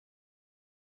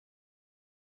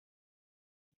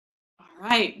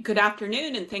Right. Good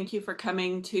afternoon, and thank you for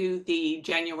coming to the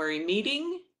January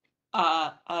meeting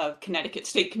of Connecticut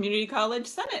State Community College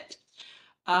Senate.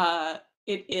 Uh,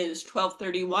 it is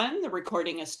 12:31. The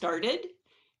recording has started,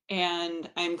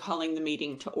 and I'm calling the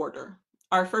meeting to order.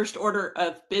 Our first order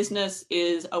of business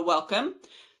is a welcome.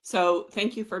 So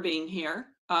thank you for being here.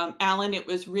 Alan, it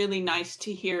was really nice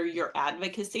to hear your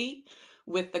advocacy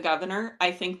with the governor.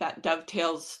 I think that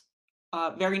dovetails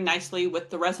very nicely with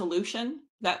the resolution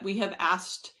that we have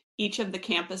asked each of the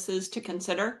campuses to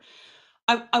consider.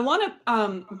 I want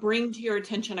to bring to your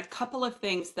attention a couple of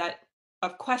things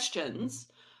of questions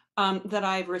that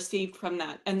I've received from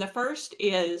that. And the first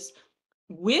is,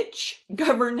 which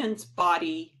governance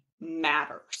body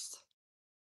matters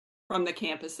from the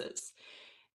campuses?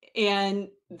 And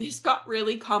this got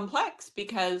really complex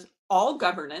because all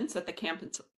governance at the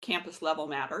campus level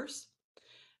matters,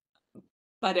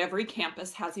 but every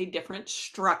campus has a different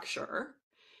structure.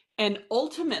 And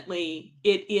ultimately,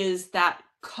 it is that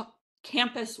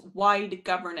campus-wide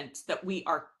governance that we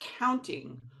are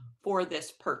counting for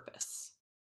this purpose.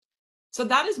 So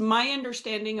that is my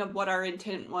understanding of what our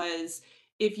intent was.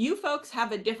 If you folks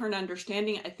have a different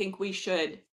understanding, I think we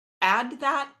should add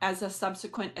that as a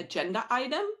subsequent agenda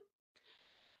item.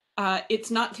 It's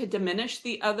not to diminish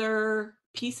the other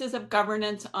pieces of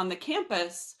governance on the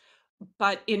campus,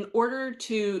 but in order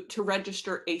to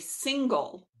register a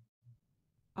single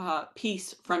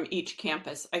piece from each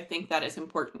campus, I think that is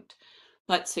important.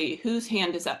 Let's see, whose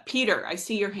hand is up? Peter, I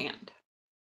see your hand.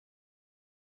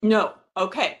 No,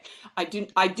 okay. I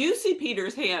do see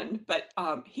Peter's hand, but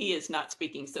he is not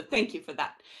speaking, so thank you for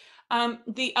that.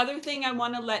 The other thing I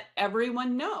want to let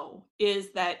everyone know is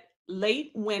that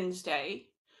late Wednesday,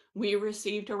 we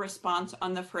received a response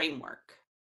on the framework.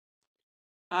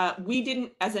 We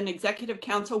didn't, as an executive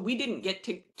council, we didn't get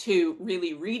to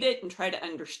really read it and try to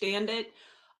understand it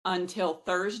until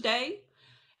Thursday,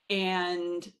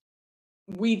 and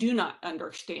we do not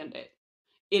understand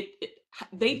it.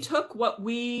 They took what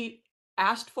we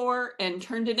asked for and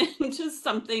turned it into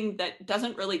something that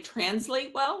doesn't really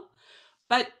translate well,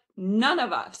 but none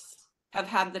of us have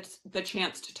had the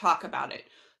chance to talk about it.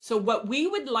 So what we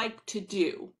would like to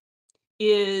do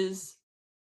is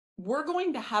we're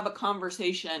going to have a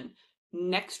conversation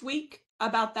next week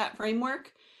about that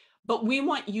framework, but we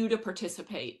want you to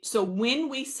participate. So when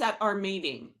we set our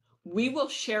meeting, we will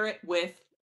share it with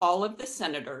all of the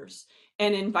senators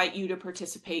and invite you to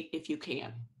participate if you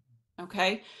can.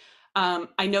 Okay.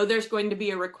 I know there's going to be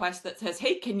a request that says,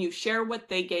 hey, can you share what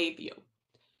they gave you?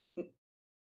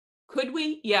 Could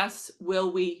we? Yes.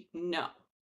 Will we? No.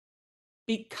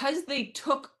 Because they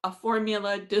took a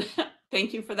formula,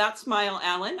 thank you for that smile,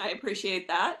 Alan. I appreciate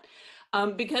that.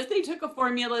 Because they took a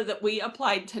formula that we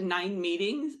applied to 9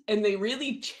 meetings and they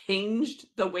really changed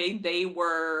the way they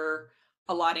were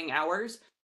allotting hours,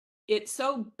 it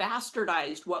so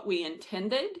bastardized what we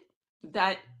intended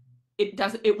that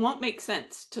it won't make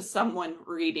sense to someone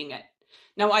reading it.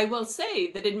 Now, I will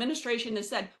say that administration has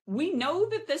said, we know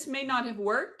that this may not have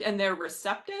worked and they're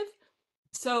receptive.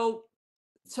 So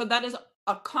that is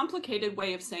a complicated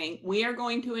way of saying we are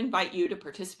going to invite you to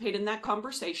participate in that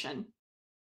conversation.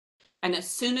 And as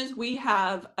soon as we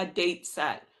have a date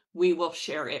set, we will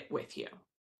share it with you.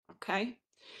 Okay.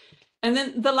 And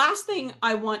then the last thing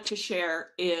I want to share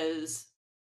is,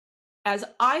 as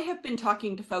I have been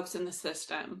talking to folks in the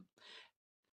system,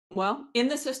 well, in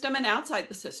the system and outside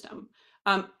the system,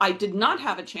 I did not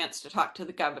have a chance to talk to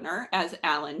the governor, as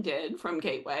Alan did from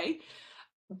Gateway,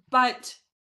 but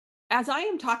as I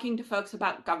am talking to folks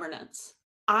about governance,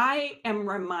 I am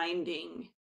reminding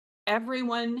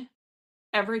everyone,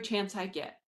 every chance I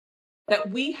get,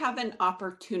 that we have an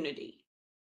opportunity.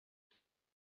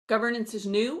 Governance is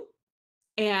new,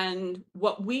 and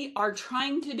what we are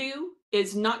trying to do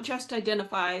is not just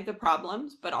identify the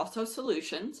problems, but also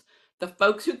solutions. The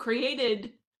folks who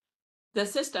created the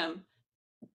system,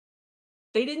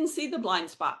 they didn't see the blind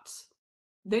spots.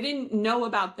 They didn't know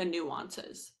about the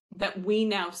nuances that we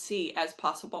now see as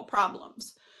possible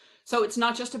problems. So it's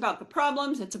not just about the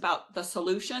problems, it's about the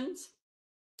solutions.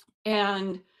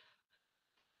 And,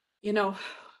 you know,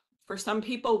 for some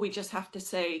people, we just have to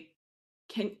say,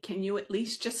 can you at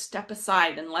least just step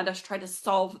aside and let us try to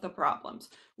solve the problems?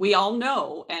 We all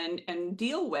know and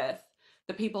deal with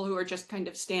the people who are just kind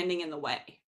of standing in the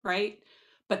way, right?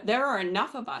 But there are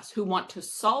enough of us who want to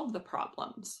solve the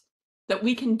problems that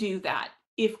we can do that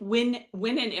when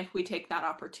and if we take that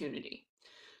opportunity.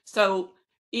 So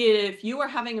if you are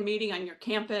having a meeting on your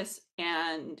campus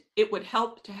and it would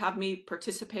help to have me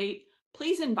participate,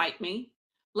 please invite me.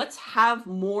 Let's have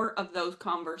more of those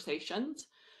conversations,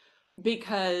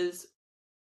 because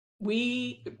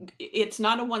it's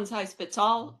not a one size fits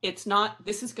all. It's not,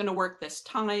 this is going to work this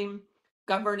time.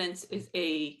 Governance is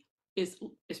is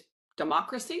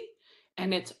democracy,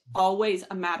 and it's always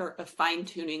a matter of fine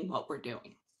tuning what we're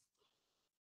doing.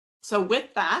 So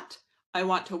with that, I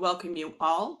want to welcome you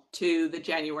all to the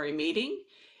January meeting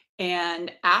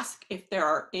and ask if there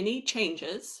are any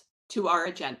changes to our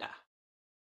agenda.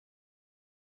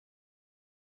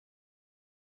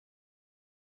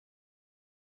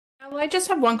 Well, I just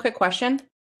have one quick question.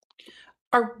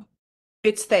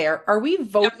 It's there. Are we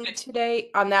voting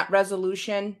today on that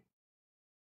resolution?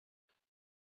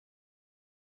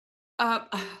 I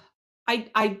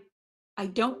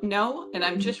don't know, and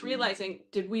I'm just realizing,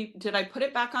 did I put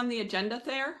it back on the agenda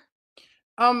there?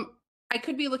 I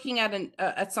could be looking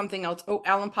at something else. Oh,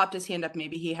 Alan popped his hand up.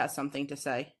 Maybe he has something to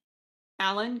say.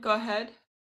 Alan, go ahead.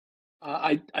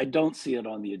 I don't see it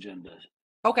on the agenda.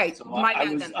 Okay, so my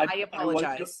bad then. I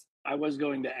apologize. I was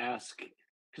going to ask,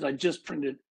 because I just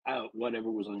printed out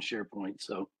whatever was on SharePoint.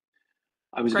 So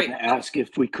I was going to ask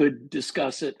if we could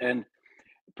discuss it, and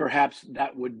perhaps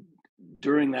that would,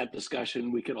 during that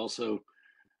discussion, we could also,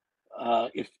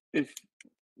 if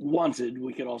wanted,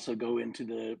 we could also go into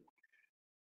the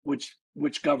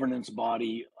which governance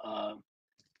body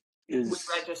is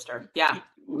registered. Yeah.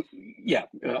 Yeah,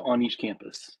 on each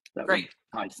campus. That Great.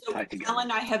 So Ellen,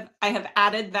 I have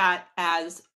added that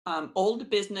as old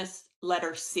business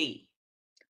letter C.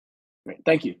 Great.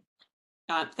 Thank you.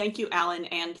 Thank you, Alan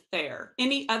and Thayer.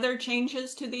 Any other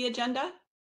changes to the agenda?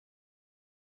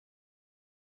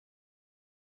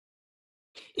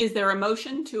 Is there a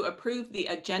motion to approve the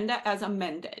agenda as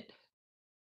amended?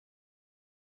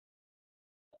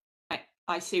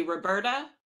 I see Roberta.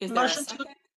 Is there a second?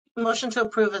 Motion to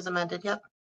approve as amended. Yep.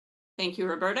 Thank you,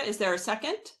 Roberta. Is there a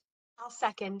second? I'll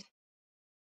second.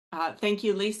 Thank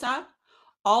you, Lisa.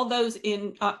 All those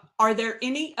in, are there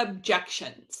any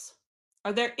objections?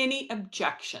 Are there any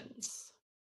objections?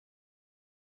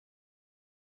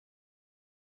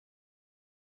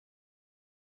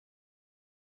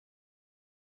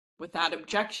 Without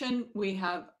objection, we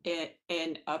have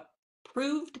an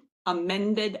approved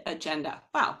amended agenda.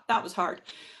 Wow, that was hard.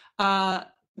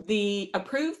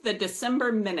 Approve the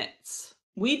December minutes.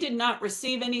 We did not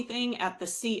receive anything at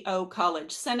the CO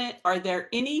College Senate. Are there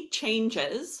any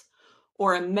changes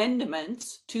or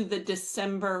amendments to the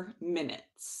December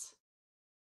minutes?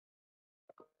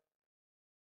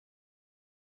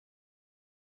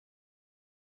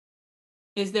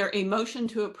 Is there a motion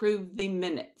to approve the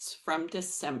minutes from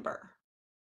December?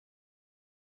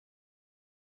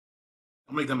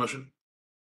 I'll make that motion.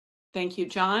 Thank you,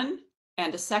 John.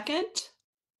 And a second?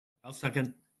 I'll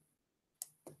second.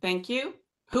 Thank you.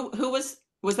 Who was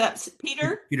that?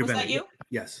 Peter? Peter was Bennett. That you?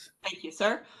 Yes. Thank you,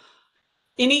 sir.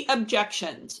 Any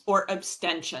objections or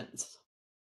abstentions?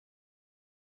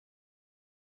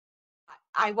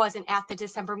 I wasn't at the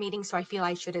December meeting, so I feel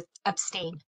I should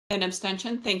abstain. An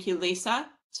abstention. Thank you, Lisa.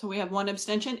 So we have one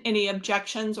abstention. Any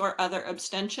objections or other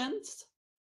abstentions?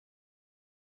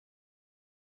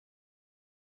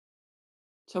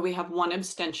 So we have one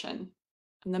abstention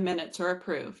and the minutes are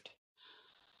approved.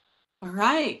 All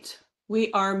right,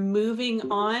 we are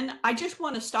moving on. I just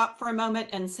want to stop for a moment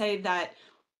and say that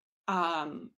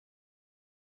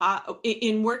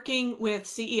in working with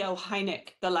CEO Heineck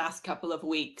the last couple of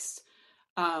weeks,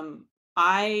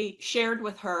 I shared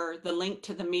with her the link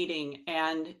to the meeting,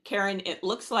 and Karen, it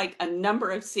looks like a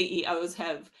number of CEOs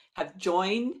have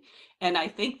joined, and I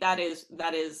think that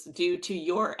is due to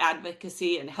your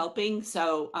advocacy and helping.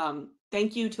 So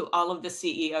thank you to all of the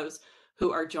CEOs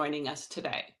who are joining us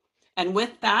today. And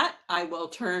with that, I will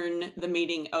turn the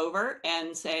meeting over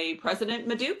and say, President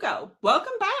Maduko,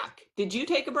 welcome back. Did you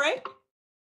take a break?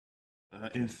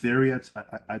 In theory,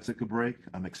 I took a break.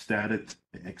 I'm ecstatic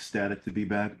to be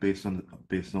back based on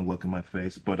the look on my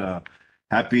face. But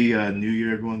happy New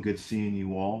Year, everyone. Good seeing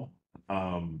you all.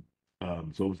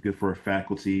 It's always good for our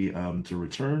faculty to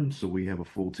return, so we have a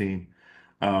full team.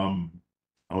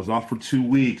 I was off for 2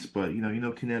 weeks, but you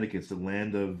know, Connecticut's the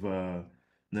land of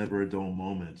never a dull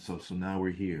moment. So now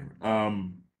we're here.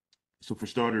 So for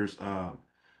starters,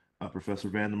 Professor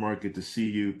Vandermark, good to see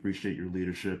you. Appreciate your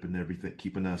leadership and everything,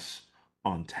 keeping us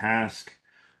on task.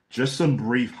 Just some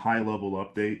brief high-level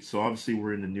updates. So obviously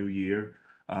we're in the new year.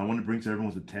 I want to bring to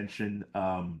everyone's attention,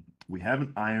 we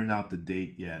haven't ironed out the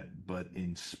date yet, but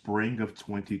in spring of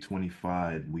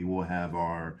 2025, we will have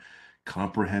our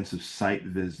comprehensive site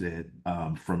visit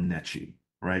from NECHI,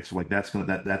 right? So like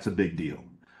that's a big deal.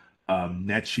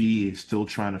 NECHI is still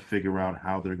trying to figure out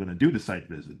how they're going to do the site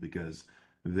visit because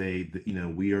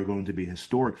we are going to be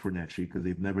historic for NECHI because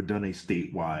they've never done a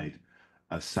statewide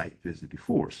a site visit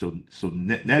before. So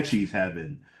Netchie's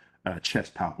having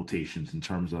chest palpitations in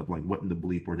terms of like what in the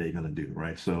bleep are they going to do,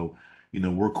 right? So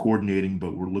we're coordinating,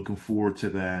 but we're looking forward to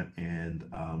that, and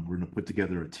we're going to put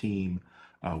together a team.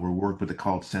 We're working with the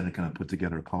College Senate, kind of put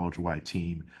together a college-wide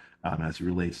team as it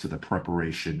relates to the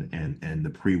preparation and the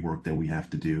pre-work that we have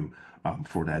to do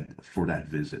for that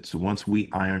visit. So once we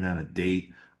iron out a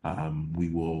date, we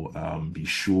will be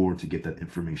sure to get that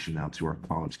information out to our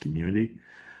college community.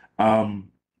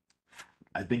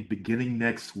 I think beginning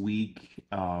next week,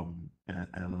 and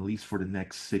at least for the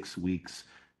next 6 weeks,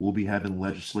 we'll be having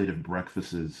legislative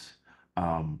breakfasts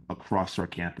across our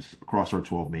campus, across our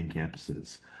 12 main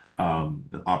campuses.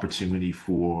 The opportunity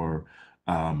for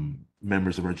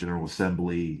members of our General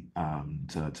Assembly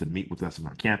to meet with us on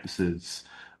our campuses,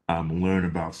 learn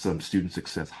about some student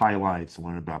success highlights,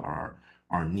 learn about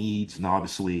our needs, and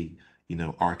obviously,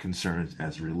 our concerns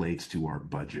as it relates to our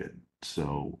budget.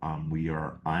 So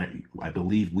I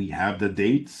believe we have the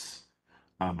dates,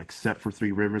 except for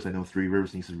Three Rivers. I know Three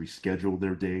Rivers needs to reschedule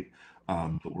their date,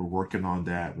 but we're working on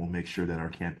that. We'll make sure that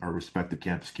our respective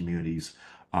campus communities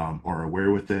are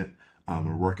aware with it.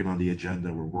 We're working on the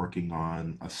agenda. We're working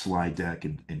on a slide deck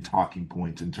and talking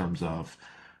points in terms of,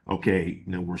 okay,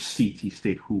 we're CT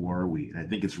State, who are we? And I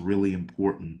think it's really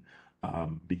important,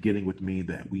 beginning with me,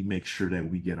 that we make sure that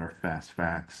we get our fast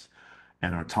facts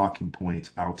and our talking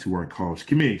points out to our college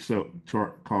community. So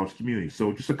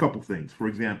just a couple things. For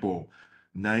example,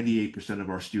 98% of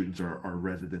our students are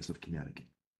residents of Connecticut,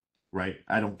 right?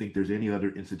 I don't think there's any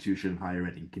other institution higher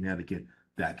ed in Connecticut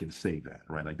that can say that,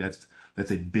 right? Like that's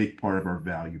a big part of our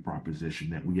value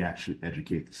proposition, that we actually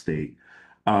educate the state.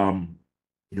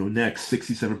 Next,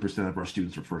 67% of our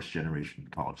students are first generation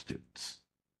college students,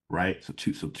 right? So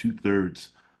two-thirds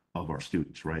of our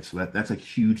students, right? So that's a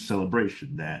huge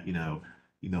celebration that,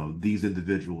 these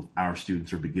individuals, our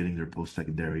students, are beginning their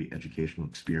post-secondary educational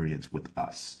experience with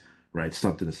us, right?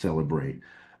 Something to celebrate.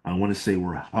 I want to say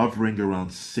we're hovering around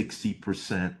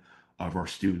 60% of our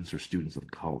students are students of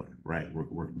color, right?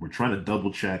 We're trying to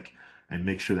double check and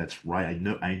make sure that's right.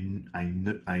 I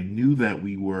knew that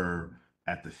we were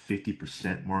at the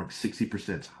 50% mark.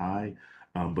 60% is high,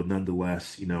 but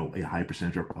nonetheless, a high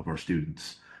percentage of our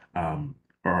students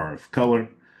are of color.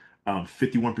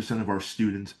 51% of our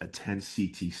students attend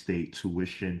CT State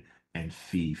tuition and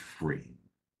fee free,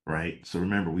 right? So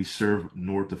remember, we serve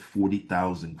north of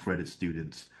 40,000 credit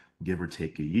students, give or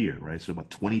take a year, right? So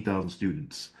about 20,000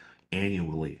 students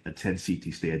annually attend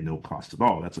CT State at no cost at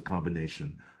all. That's a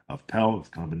combination of Pell, it's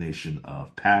a combination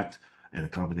of PACT, and a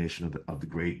combination of the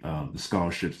great the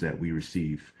scholarships that we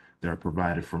receive that are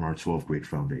provided from our 12 great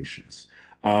foundations.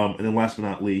 And then last but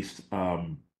not least,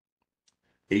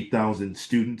 8,000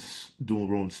 students, dual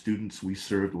enrolled students we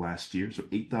served last year. So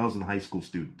 8,000 high school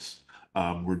students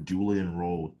were dually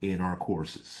enrolled in our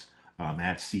courses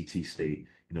at CT State,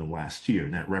 last year.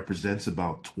 And that represents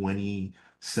about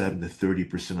 27 to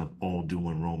 30% of all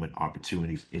dual enrollment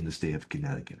opportunities in the state of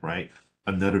Connecticut, right?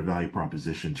 Another value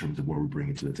proposition in terms of what we're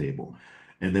bringing to the table.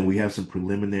 And then we have some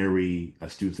preliminary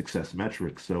student success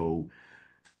metrics. So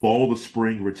fall to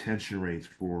spring retention rates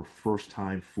for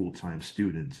first-time full-time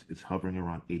students is hovering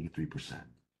around 83%,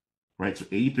 right? So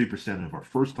 83% of our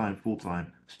first-time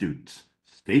full-time students,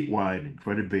 statewide and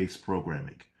credit-based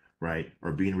programming, right,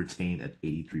 are being retained at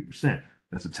 83%.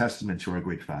 That's a testament to our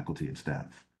great faculty and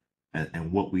staff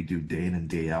and what we do day in and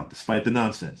day out, despite the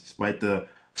nonsense, despite the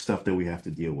stuff that we have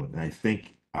to deal with. And I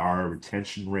think our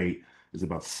retention rate is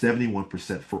about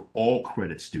 71% for all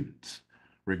credit students,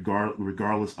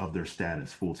 regardless of their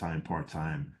status, full-time,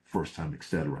 part-time, first-time,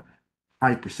 etc.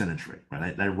 High percentage rate,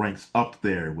 right? That ranks up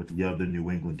there with the other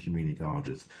New England community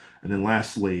colleges. And then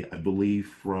lastly, I believe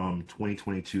from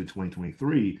 2022 to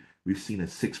 2023, we've seen a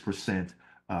 6%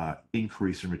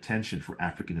 increase in retention for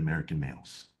African-American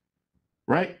males,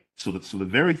 right? So the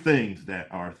very things that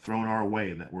are thrown our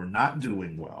way that we're not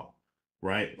doing well,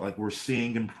 right? Like we're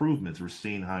seeing improvements, we're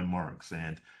seeing high marks,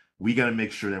 and we got to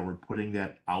make sure that we're putting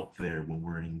that out there when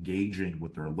we're engaging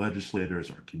with our legislators,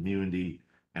 our community,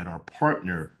 and our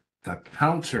partner to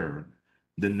counter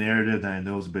the narrative that I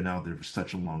know has been out there for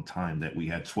such a long time, that we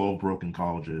had 12 broken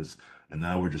colleges and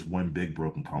now we're just one big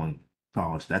broken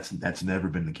college. That's never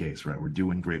been the case, right? We're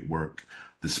doing great work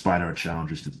despite our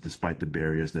challenges, despite the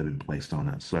barriers that have been placed on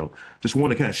us. So just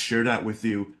want to kind of share that with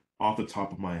you off the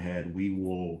top of my head.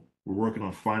 We're working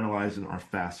on finalizing our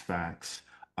fast facts,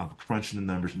 crunching the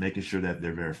numbers, making sure that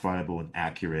they're verifiable and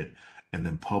accurate, and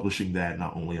then publishing that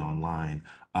not only online,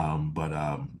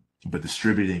 but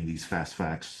distributing these fast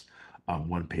facts,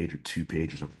 1 page or 2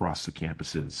 pages across the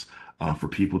campuses for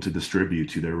people to distribute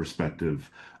to their respective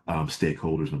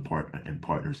stakeholders and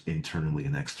partners internally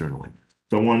and externally.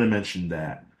 So I wanted to mention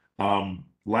that.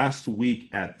 Last week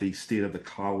at the State of the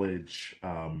College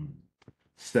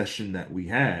session that we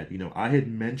had, I had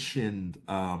mentioned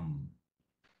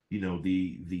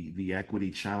the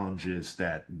equity challenges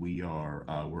that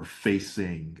we're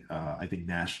facing, I think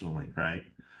nationally, right?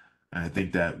 And I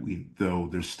think that though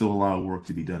there's still a lot of work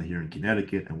to be done here in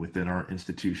Connecticut and within our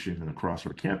institution and across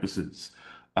our campuses,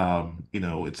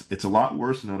 it's a lot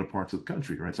worse in other parts of the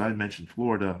country, right? So I mentioned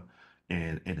Florida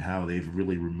and how they've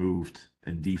really removed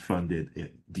and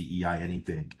defunded DEI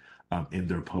anything in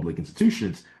their public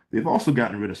institutions. They've also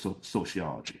gotten rid of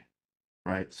sociology,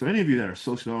 right? So any of you that are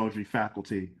sociology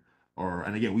faculty,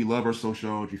 and again, we love our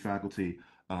sociology faculty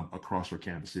across our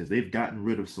campuses. They've gotten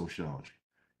rid of sociology,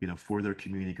 for their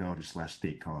community colleges /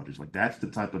 state colleges. Like that's the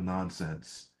type of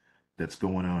nonsense that's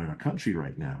going on in our country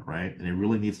right now, right? And it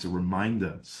really needs to remind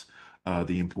us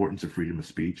the importance of freedom of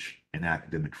speech and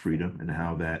academic freedom, and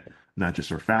how that not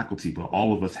just our faculty, but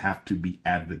all of us have to be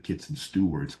advocates and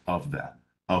stewards of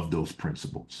those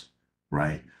principles,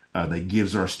 right? That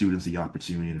gives our students the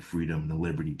opportunity and freedom and the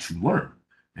liberty to learn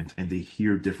and they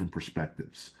hear different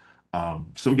perspectives.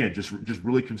 So again, just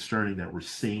really concerning that we're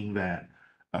seeing that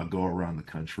go around the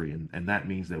country, and that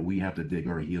means that we have to dig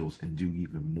our heels and do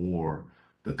even more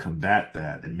to combat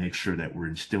that and make sure that we're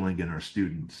instilling in our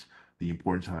students the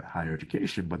importance of higher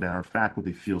education, but that our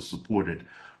faculty feel supported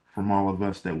from all of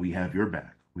us, that we have your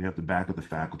back. We have the back of the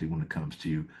faculty when it comes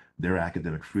to their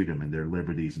academic freedom and their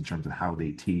liberties in terms of how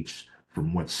they teach,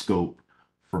 from what scope,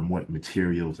 from what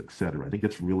materials, et cetera. I think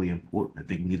that's really important. I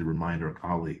think we need to remind our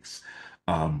colleagues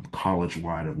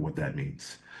college-wide of what that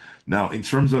means. Now, in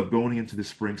terms of going into the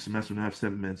spring semester, I have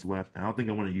 7 minutes left. I don't think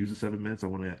I want to use the 7 minutes. I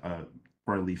want to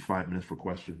probably leave 5 minutes for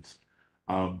questions.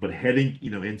 But heading,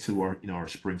 into our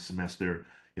spring semester,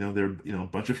 there are, a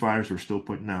bunch of fires we're still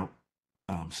putting out.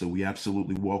 So we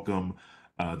absolutely welcome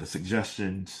the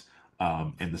suggestions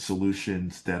and the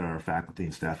solutions that our faculty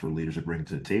and staff or leaders are bringing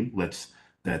to the table. It's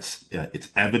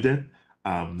evident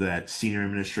that senior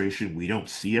administration, we don't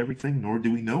see everything, nor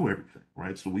do we know everything,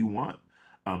 right? So we want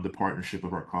the partnership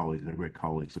of our colleagues and our great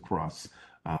colleagues across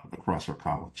our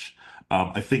college.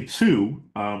 I think too,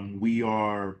 we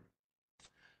are.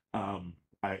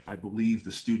 I believe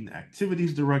the student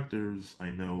activities directors, I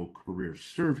know career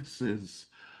services,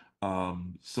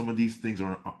 some of these things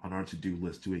are on our to-do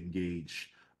list to engage,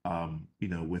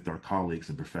 with our colleagues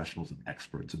and professionals and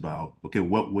experts about, okay,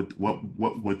 what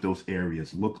would those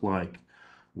areas look like?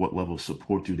 What level of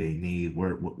support do they need?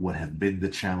 What have been the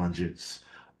challenges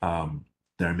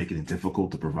that are making it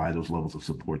difficult to provide those levels of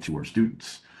support to our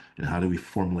students? And how do we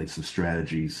formulate some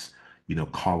strategies,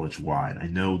 college-wide? I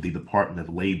know the Department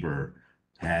of Labor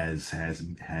has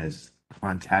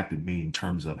contacted me in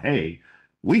terms of, hey,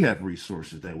 we have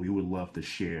resources that we would love to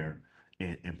share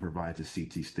and provide to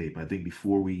CT State. But I think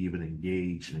before we even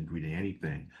engage and agree to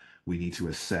anything, we need to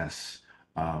assess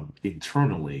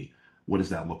internally, what does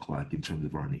that look like in terms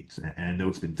of our needs? And I know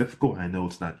it's been difficult. I know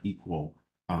it's not equal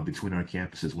between our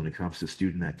campuses when it comes to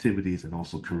student activities and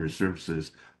also career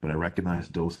services, but I recognize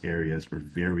those areas are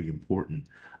very important,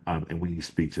 and we need to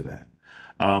speak to that.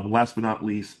 Last but not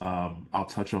least, I'll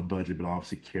touch on budget, but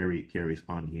obviously Carrie's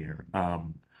on here.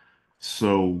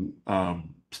 Still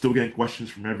getting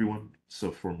questions from everyone. So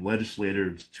from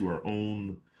legislators to our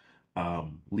own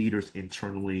leaders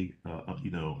internally,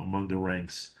 among the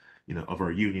ranks, of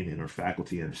our union and our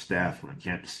faculty and our staff, our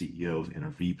campus CEOs and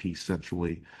our VP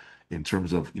centrally, in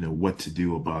terms of, what to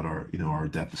do about our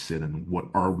deficit and what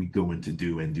are we going to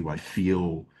do, and do I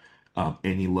feel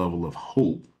any level of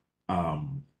hope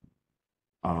on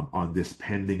this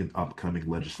pending and upcoming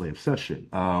legislative session.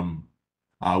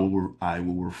 I will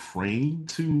refrain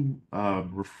to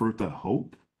refer to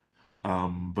hope,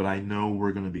 but I know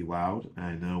we're going to be loud. And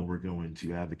I know we're going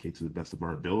to advocate to the best of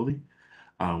our ability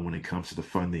when it comes to the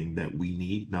funding that we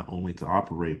need, not only to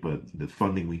operate, but the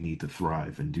funding we need to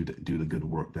thrive and do the good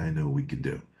work that I know we can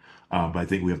do. But I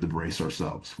think we have to brace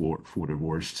ourselves for the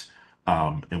worst,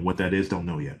 and what that is, don't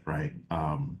know yet, right?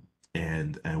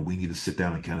 And we need to sit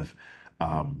down and kind of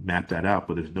map that out.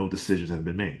 But there's no decisions that have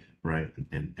been made, right?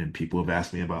 And people have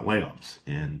asked me about layoffs,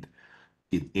 and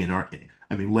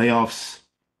layoffs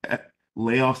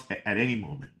at any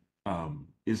moment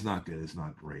is not good, it's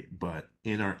not great. But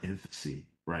in our infancy,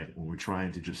 right, when we're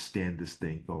trying to just stand this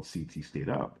thing called CT State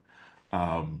up,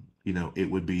 it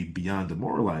would be beyond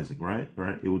demoralizing, right?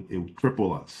 It would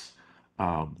cripple us,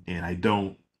 and I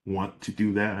don't want to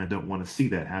do that. I don't want to see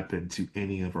that happen to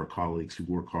any of our colleagues who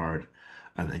work hard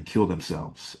and kill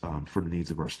themselves for the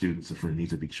needs of our students and for the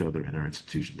needs of each other and our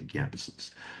institutions and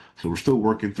campuses. So we're still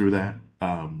working through that.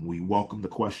 We welcome the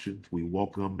questions. We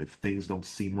welcome if things don't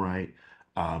seem right,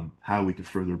 how we can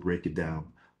further break it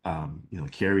down.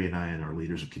 Carrie and I and our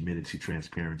leaders are committed to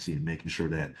transparency and making sure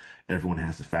that everyone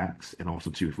has the facts. And also,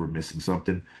 too, if we're missing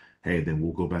something, hey, then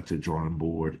we'll go back to the drawing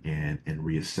board and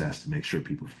reassess to make sure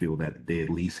people feel that they at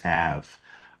least have,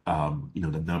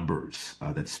 the numbers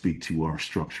that speak to our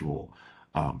structural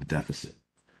deficit.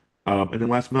 And then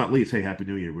last but not least, hey, Happy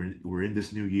New Year. We're in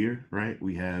this new year, right?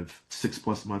 We have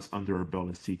 6+ months under our belt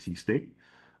as TT State.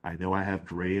 I know I have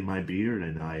gray in my beard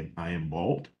and I am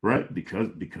bald, right?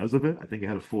 Because of it. I think I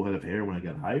had a full head of hair when I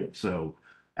got hired. So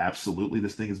absolutely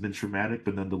this thing has been traumatic,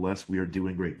 but nonetheless, we are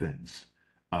doing great things.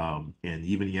 And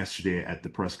even yesterday at the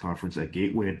press conference at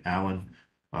Gateway, and Alan,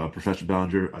 Professor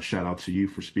Bellinger, a shout out to you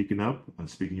for speaking up and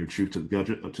speaking your truth to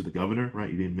the governor, right?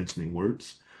 You didn't mince any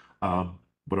words.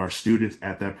 But our students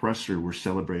at that presser were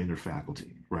celebrating their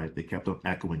faculty, right? They kept on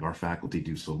echoing our faculty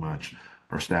do so much,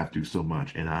 our staff do so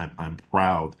much, and I'm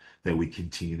proud that we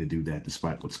continue to do that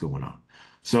despite what's going on.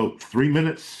 So 3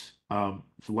 minutes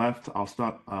left. I'll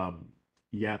stop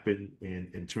yapping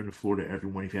and turn the floor to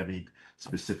everyone if you have any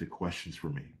specific questions for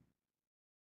me.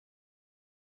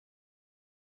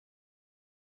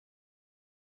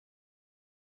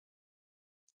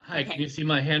 Hi, Okay. can you see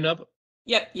my hand up?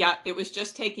 Yep, yeah, it was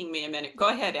just taking me a minute. Go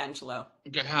ahead, Angelo.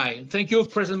 Okay, hi. Thank you,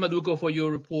 President Maduco, for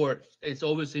your report. It's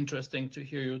always interesting to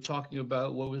hear you talking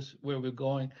about where we're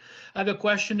going. I have a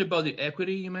question about the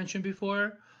equity you mentioned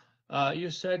before.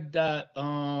 You said that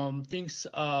things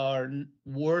are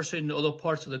worse in other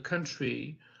parts of the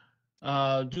country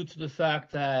due to the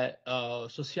fact that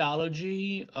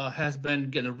sociology has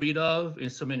been getting rid of in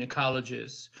so many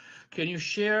colleges. Can you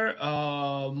share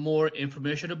more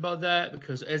information about that?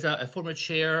 Because as a former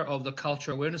chair of the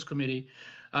Culture Awareness Committee,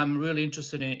 I'm really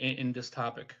interested in this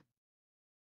topic.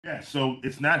 Yeah, so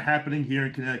it's not happening here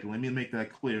in Connecticut. Let me make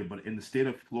that clear. But in the state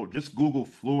of Florida, just Google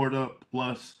Florida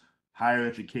plus higher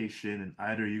education, and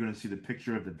either you're going to see the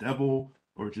picture of the devil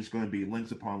or it's just going to be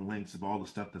links upon links of all the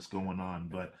stuff that's going on.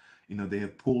 But, they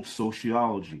have pulled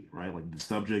sociology, right? Like the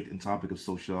subject and topic of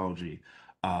sociology,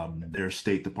 their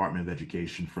state Department of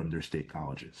Education from their state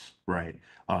colleges, right?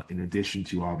 In addition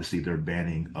to obviously their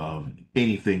banning of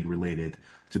anything related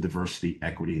to diversity,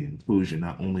 equity, and inclusion,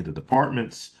 not only the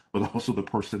departments, but also the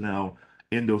personnel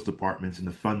in those departments and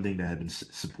the funding that have been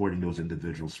supporting those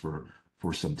individuals for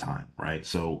some time, right?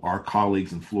 So our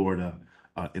colleagues in Florida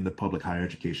in the public higher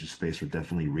education space are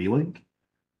definitely reeling.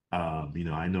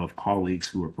 I know of colleagues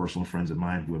who are personal friends of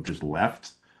mine who have just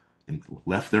left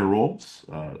their roles.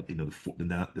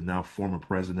 The now former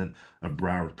president of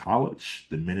Broward College,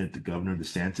 the minute the governor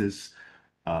DeSantis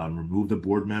removed a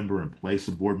board member and placed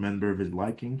a board member of his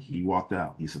liking, he walked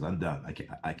out. He said, "I'm done.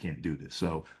 I can't do this."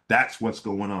 So that's what's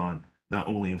going on, not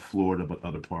only in Florida, but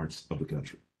other parts of the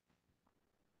country.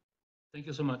 Thank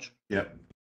you so much. Yep.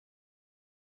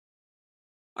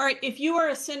 All right, if you are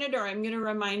a senator, I'm going to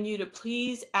remind you to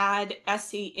please add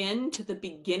SEN to the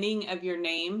beginning of your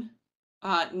name.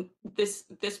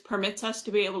 This permits us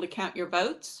to be able to count your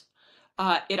votes.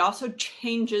 It also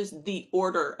changes the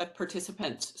order of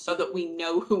participants so that we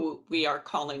know who we are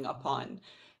calling upon.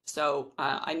 So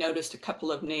I noticed a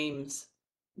couple of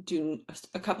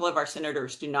our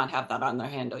senators do not have that on their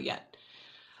handle yet.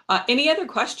 Any other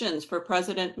questions for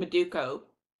President Maduco?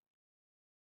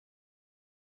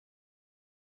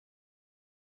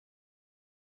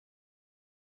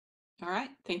 All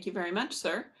right, thank you very much,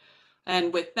 sir.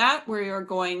 And with that, we are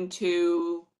going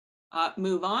to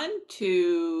move on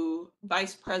to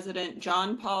Vice President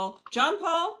John Paul. John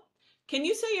Paul, can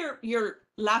you say your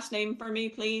last name for me,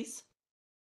 please?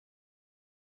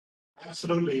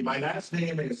 Absolutely. My last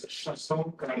name is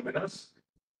Chasson Cardenas,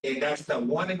 and that's the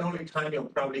one and only time you'll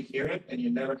probably hear it, and you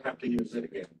never have to use it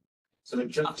again. So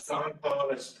just John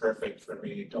Paul is perfect for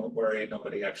me. Don't worry,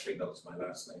 nobody actually knows my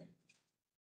last name.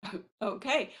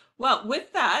 Okay, well,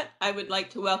 with that, I would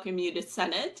like to welcome you to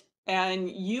Senate, and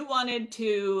you wanted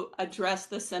to address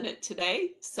the Senate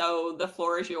today, so the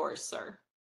floor is yours, sir.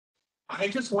 I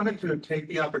just wanted to take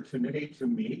the opportunity to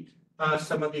meet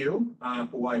some of you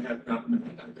who I have not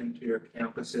met. I've been to your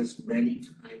campuses many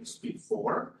times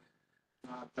before,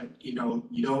 but you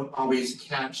don't always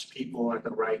catch people at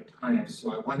the right time.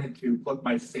 So I wanted to put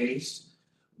my face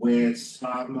with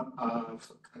some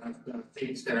of kind of the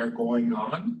things that are going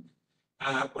on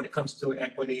when it comes to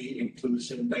equity,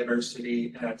 inclusion,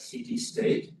 diversity at CT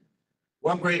State.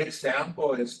 One great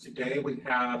example is today we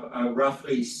have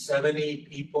roughly 70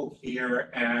 people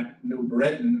here at New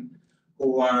Britain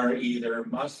who are either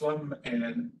Muslim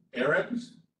and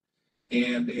Arabs.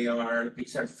 And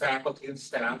these are faculty and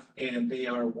staff, and they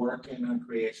are working on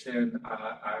creation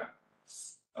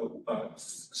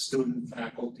student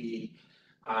faculty,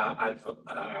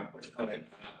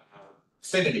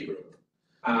 affinity group.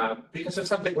 Because it's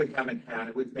something we haven't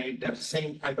had. We've made the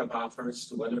same type of offers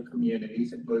to other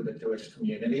communities, including the Jewish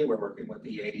community. We're working with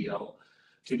the ADL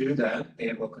to do that,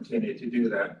 and we'll continue to do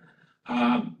that.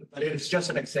 But it's just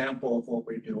an example of what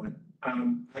we're doing.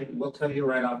 I will tell you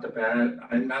right off the bat,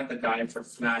 I'm not the guy for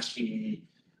flashy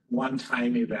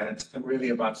one-time events. I'm really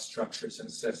about structures and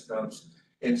systems.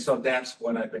 And so that's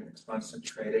what I've been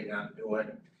concentrating on doing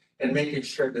and making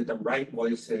sure that the right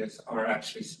voices are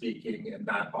actually speaking and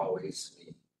not always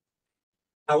me.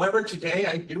 However, today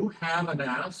I do have an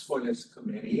ask for this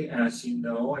committee, as you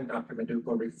know, and Dr.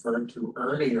 Meduco referred to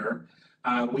earlier.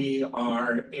 We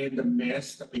are in the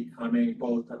midst of becoming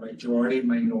both a majority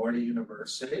minority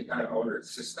university or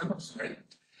system,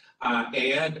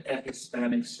 and a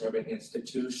Hispanic serving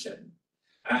institution.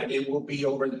 It will be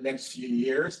over the next few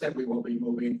years that we will be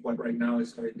moving what right now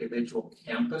is our individual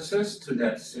campuses to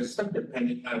that system,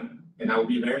 depending on, and I'll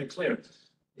be very clear,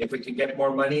 if we can get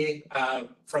more money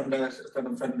from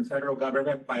the federal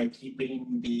government by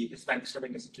keeping the Hispanic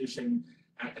serving institution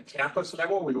at the campus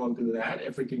level, we will do that.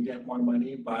 If we can get more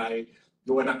money by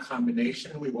doing a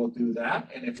combination, we will do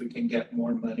that. And if we can get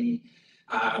more money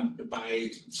by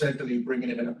simply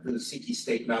bringing it up to the CT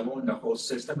state level and the whole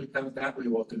system becomes that, we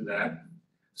will do that.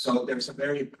 So there's a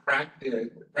very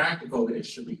practical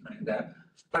issue behind that.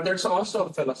 But there's also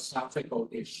a philosophical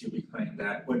issue behind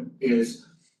that, which is,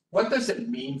 what does it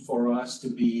mean for us to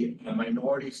be a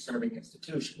minority serving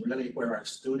institution, really where our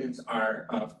students are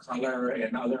of color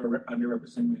and other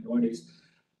underrepresented minorities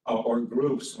or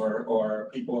groups or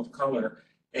people of color?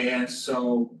 And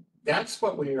so that's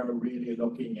what we are really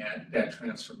looking at, that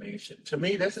transformation. To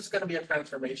me, this is going to be a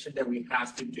transformation that we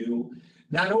have to do,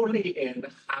 not only in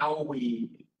how we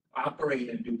operate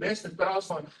and do business, but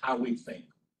also in how we think.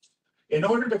 In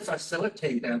order to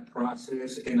facilitate that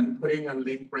process, and I'm putting a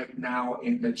link right now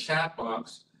in the chat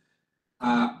box,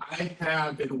 I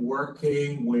have been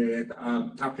working with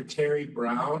Dr. Terry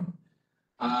Brown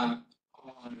on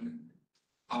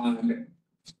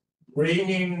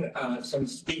bringing some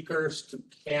speakers to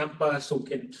campus who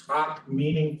can talk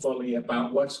meaningfully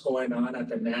about what's going on at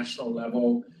the national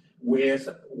level with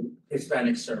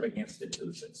Hispanic serving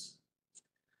institutions.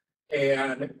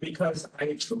 And because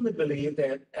I truly believe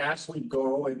that as we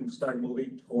go and start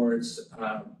moving towards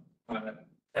kind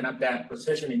of that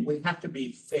positioning, we have to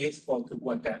be faithful to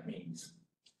what that means.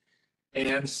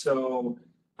 And so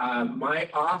my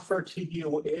offer to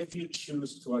you, if you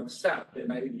choose to accept,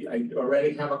 and I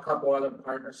already have a couple other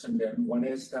partners in them. One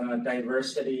is the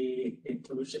Diversity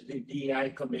Inclusion, the DEI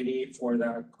Committee for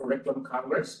the Curriculum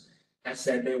Congress has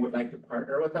said they would like to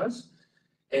partner with us.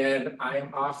 And I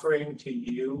am offering to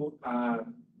you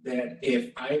that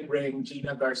if I bring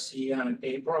Gina Garcia on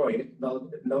April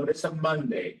 8th, notice a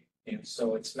Monday, and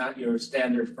so it's not your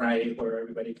standard Friday where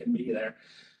everybody can be there.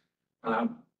 I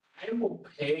will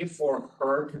pay for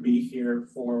her to be here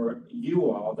for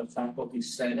you all, the Faculty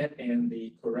Senate and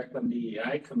the Curriculum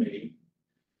DEI Committee,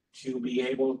 to be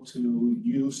able to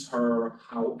use her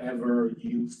however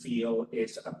you feel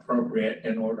is appropriate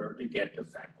in order to get to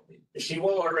faculty. She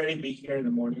will already be here in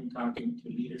the morning talking to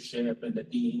leadership and the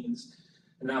deans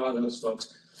and all of those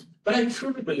folks. But I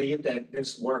truly believe that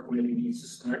this work really needs to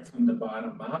start from the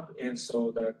bottom up. And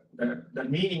so the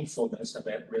meaningfulness of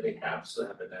it really has to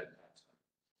happen at that time.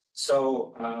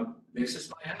 So this is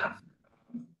my ask.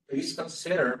 Please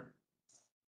consider,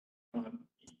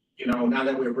 now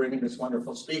that we're bringing this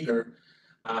wonderful speaker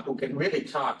who can really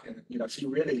talk, and she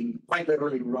really quite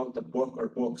literally wrote the book or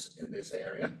books in this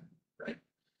area, right?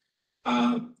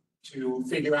 To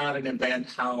figure out an event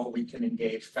how we can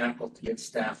engage faculty and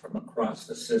staff from across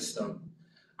the system.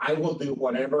 I will do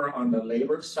whatever on the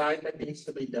labor side that needs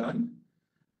to be done,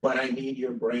 but I need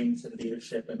your brains and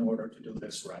leadership in order to do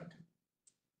this right.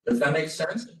 Does that make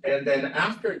sense? And then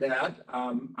after that,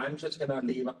 I'm just going to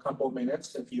leave a couple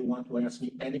minutes if you want to ask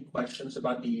me any questions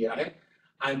about DEI.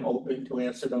 I'm open to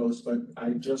answer those, but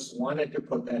I just wanted to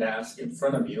put that ask in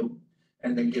front of you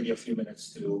and then give you a few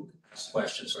minutes to ask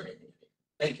questions or anything.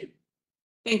 Thank you.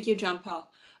 Thank you, John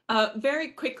Paul. Very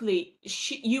quickly,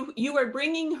 you are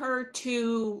bringing her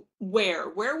to where?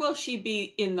 Where will she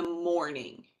be in the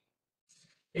morning?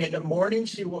 In the morning,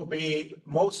 she will be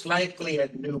most likely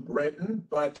at New Britain,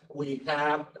 but we're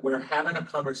having a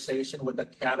conversation with the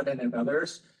cabinet and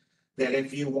others that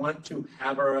if you want to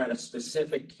have her at a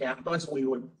specific campus, we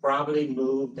would probably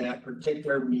move that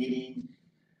particular meeting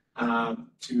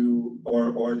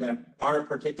or that our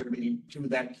particular meeting to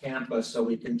that campus, so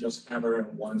we can just have her in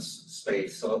one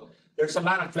space. So there's a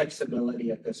lot of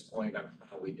flexibility at this point on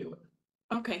how we do it.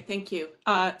 Okay, thank you.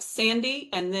 Sandy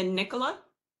and then Nicola.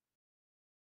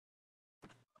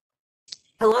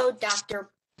 Hello, Dr.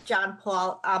 John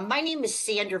Paul. My name is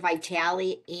Sandra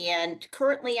Vitale, and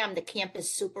currently I'm the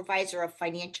campus supervisor of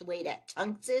financial aid at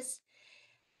Tunxus.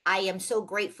 I am so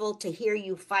grateful to hear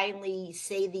you finally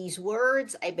say these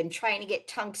words. I've been trying to get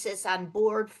Tunxus on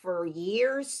board for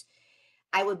years.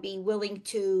 I would be willing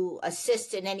to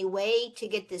assist in any way to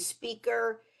get the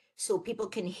speaker so people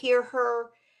can hear her.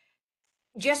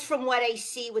 Just from what I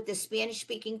see with the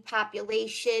Spanish-speaking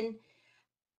population,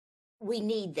 we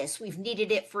need this. We've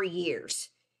needed it for years.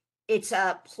 It's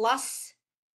a plus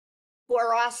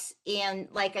for us, and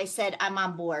like I said, I'm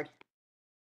on board.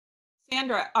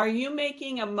 Sandra, are you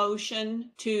making a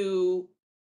motion to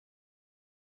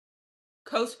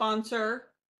co-sponsor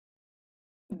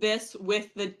this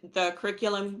with the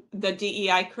curriculum, the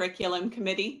DEI curriculum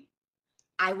committee?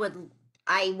 I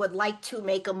would like to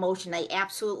make a motion. I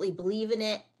absolutely believe in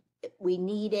it. We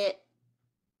need it.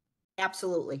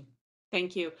 Absolutely.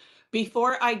 Thank you.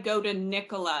 Before I go to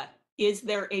Nicola, is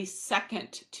there a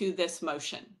second to this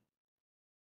motion?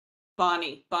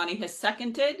 Bonnie has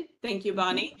seconded. Thank you,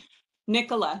 Bonnie.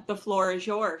 Nicola, the floor is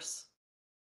yours.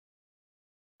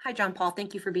 Hi, John Paul.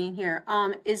 Thank you for being here.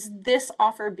 Is this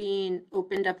offer being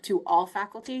opened up to all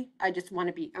faculty? I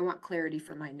want clarity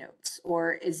for my notes.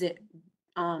 Or is it,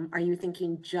 are you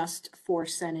thinking just for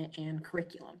Senate and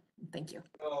curriculum? Thank you.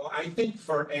 So I think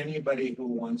for anybody who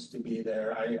wants to be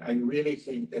there, I really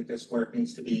think that this work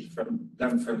needs to be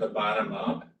done from the bottom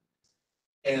up.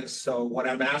 And so what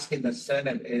I'm asking the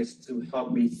Senate is to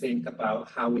help me think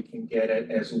about how we can get it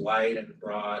as wide and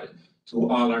broad to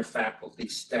all our faculty,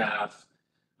 staff,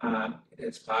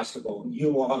 as possible.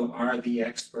 You all are the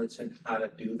experts in how to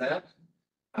do that.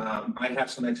 I have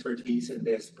some expertise in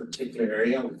this particular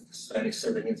area with Spanish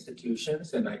serving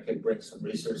institutions, and I can bring some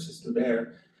resources to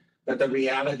bear. But the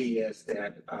reality is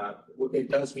that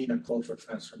it does mean a cultural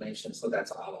transformation. So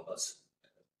that's all of us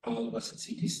at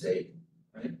CT State,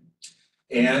 right?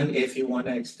 And if you want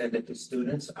to extend it to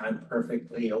students, I'm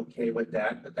perfectly okay with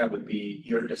that, but that would be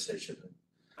your decision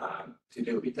to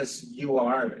do, because you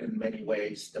are in many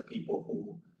ways the people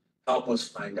who help us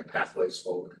find the pathways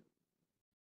forward.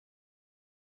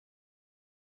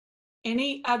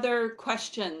 Any other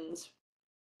questions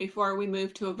before we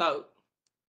move to a vote?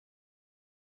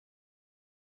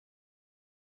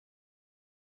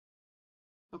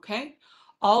 Okay,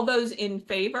 all those in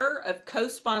favor of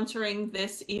co-sponsoring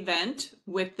this event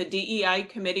with the DEI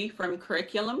Committee from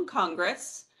Curriculum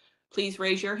Congress, please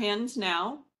raise your hands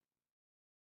now.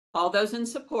 All those in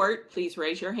support, please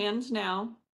raise your hands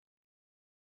now.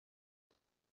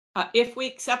 If we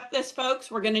accept this, folks,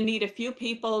 we're going to need a few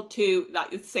people to,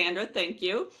 Sandra, thank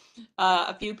you,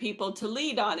 a few people to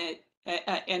lead on it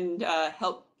and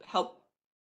help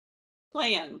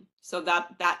plan. So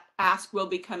that ask will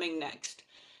be coming next.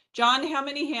 John, how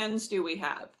many hands do we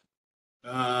have?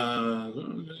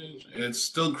 It's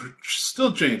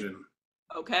still changing.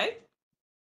 Okay.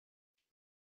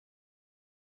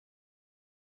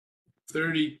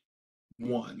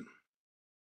 31.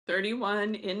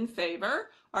 31 in favor.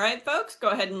 All right, folks, go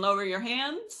ahead and lower your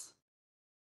hands.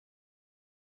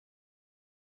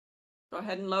 Go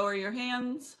ahead and lower your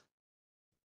hands.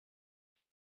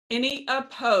 Any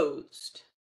opposed?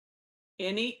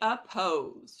 Any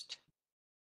opposed?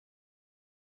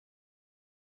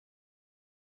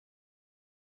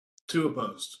 Two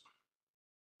opposed.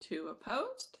 Two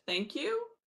opposed. Thank you.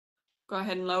 Go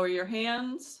ahead and lower your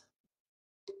hands.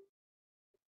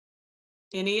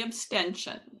 Any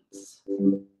abstentions?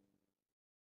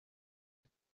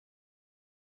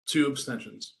 Two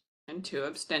abstentions. And two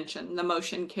abstentions. The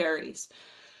motion carries.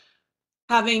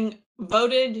 Having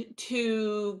voted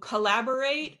to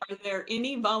collaborate, are there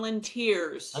any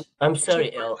volunteers? I'm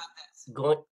sorry, Elle.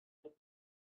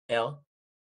 Elle?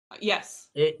 Yes.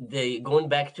 Going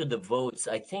back to the votes,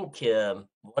 I think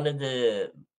one of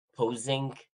the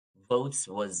opposing votes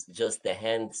was just the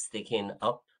hand sticking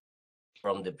up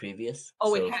from the previous.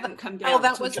 Oh, so. It hadn't come down. Oh,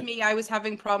 that was me. I was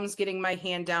having problems getting my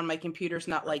hand down. My computer's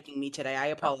not liking me today. I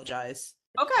apologize.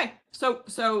 Okay,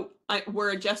 so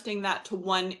we're adjusting that to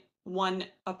one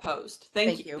opposed.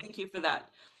 Thank you. Thank you for that.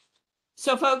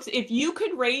 So, folks, if you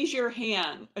could raise your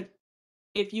hand,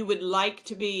 if you would like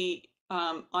to be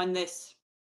on this.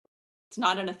 It's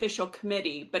not an official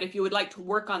committee, but if you would like to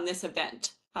work on this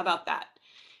event, how about that?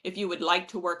 If you would like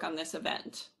to work on this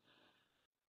event.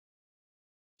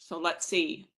 So let's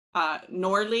see,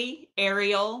 Norley,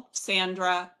 Ariel,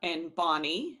 Sandra, and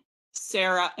Bonnie.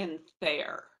 Sarah, and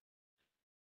Thayer.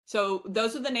 So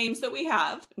those are the names that we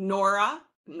have. Nora,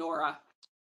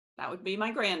 that would be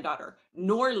my granddaughter.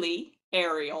 Norley,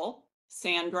 Ariel,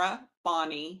 Sandra,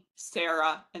 Bonnie,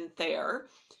 Sarah, and Thayer.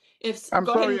 I'm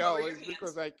Go ahead and sorry, lower your always, hands.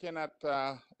 because I cannot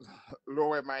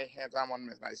lower my hands. I'm on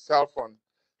my cell phone.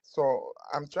 So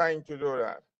I'm trying to do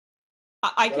that.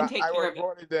 I can take I care was of it.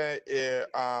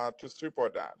 voted to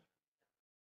support that.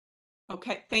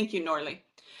 Okay, thank you, Norley.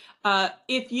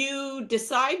 If you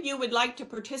decide you would like to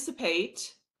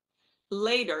participate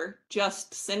later,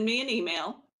 just send me an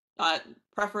email,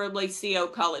 preferably CO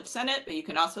College Senate, but you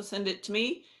can also send it to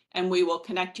me and we will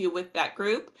connect you with that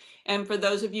group. And for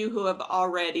those of you who have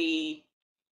already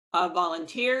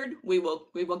volunteered, we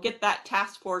will get that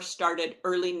task force started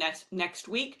early next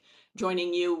week,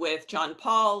 joining you with John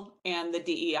Paul and the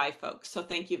DEI folks. So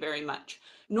thank you very much.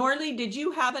 Norley, did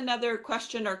you have another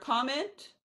question or comment?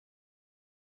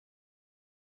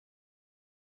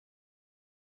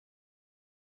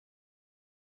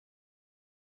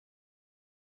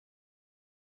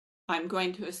 I'm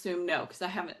going to assume no, because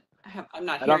I'm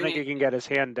not I don't hearing think he it. can get his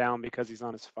hand down because he's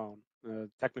on his phone.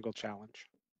 Technical challenge.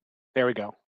 There we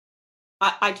go.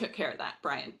 I took care of that,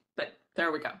 Brian, but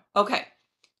there we go. Okay.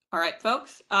 All right,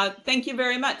 folks. Thank you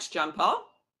very much, John Paul.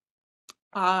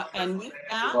 And with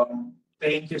that,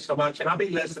 Thank you so much. And I'll be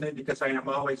listening because I am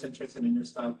always interested in your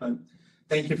stuff. But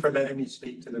thank you for letting me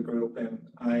speak to the group. And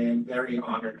I am very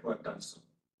honored to have done so.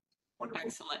 Wonderful.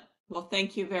 Excellent. Well,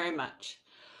 thank you very much.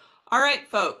 All right,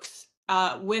 folks.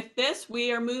 With this,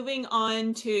 we are moving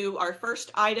on to our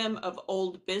first item of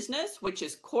old business, which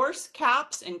is course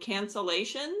caps and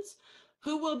cancellations.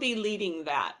 Who will be leading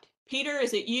that? Peter,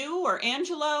 is it you or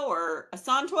Angela or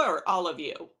Asantwa or all of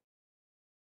you?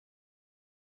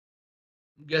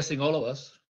 I'm guessing all of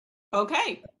us.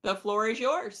 Okay, the floor is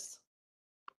yours.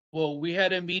 Well, we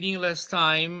had a meeting last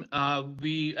time.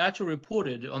 We actually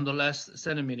reported on the last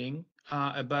Senate meeting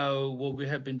about what we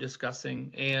have been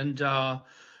discussing. And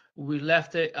we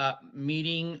left a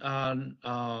meeting on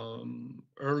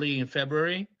early in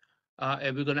February.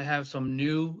 And we're going to have some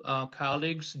new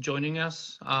colleagues joining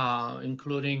us,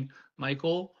 including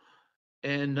Michael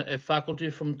and a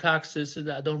faculty from Texas.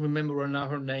 I don't remember right now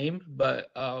her name, but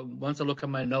once I look at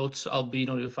my notes, I'll be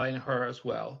notifying her as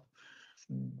well.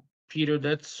 Peter,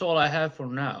 that's all I have for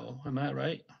now. Am I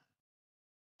right?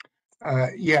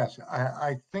 Yes,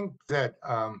 I think that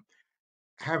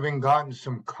having gotten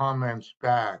some comments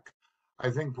back, I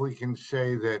think we can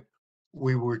say that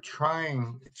we were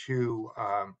trying to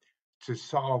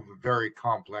solve a very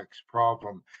complex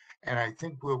problem. And I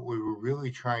think what we were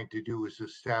really trying to do was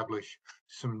establish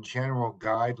some general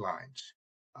guidelines.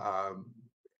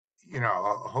 You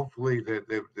know, hopefully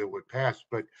that would pass,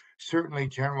 but certainly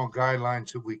general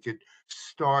guidelines that we could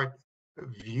start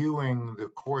viewing the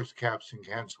course caps and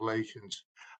cancellations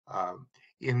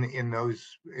in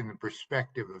the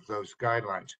perspective of those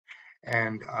guidelines.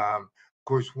 And of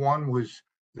course, one was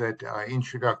that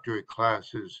introductory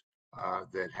classes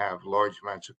that have large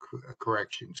amounts of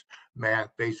corrections, math,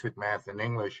 basic math and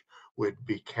English, would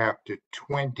be capped at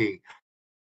 20.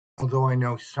 Although I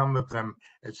know some of them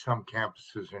at some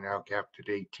campuses are now capped at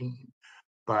 18.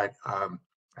 But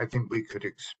I think we could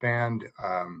expand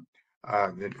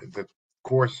the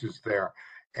courses there.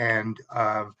 And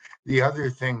the other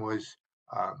thing was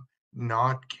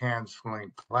not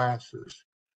canceling classes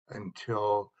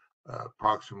until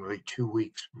approximately 2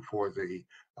 weeks before the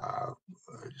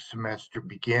semester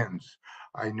begins.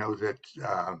 I know that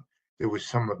there was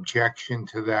some objection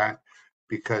to that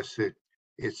because it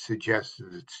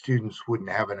suggested that students wouldn't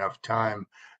have enough time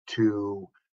to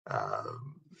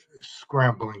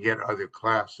scramble and get other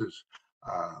classes.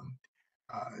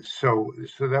 So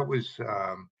that was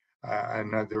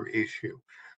another issue.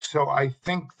 So I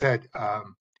think that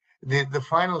the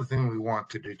final thing we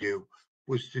wanted to do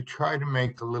was to try to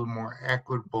make a little more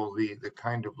equitable the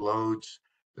kind of loads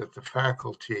that the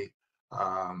faculty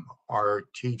are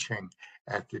teaching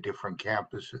at the different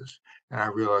campuses. And I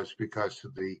realize because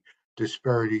of the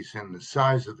disparities in the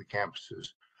size of the campuses,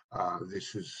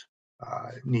 this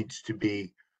needs to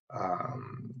be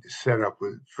set up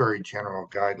with very general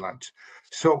guidelines.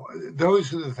 So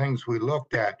those are the things we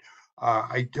looked at.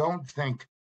 I don't think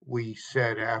we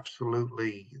said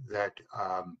absolutely that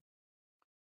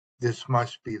this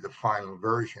must be the final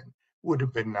version. Would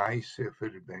have been nice if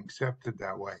it had been accepted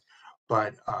that way,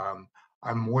 but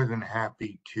I'm more than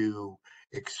happy to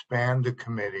expand the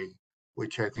committee,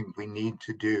 which I think we need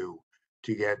to do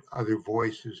to get other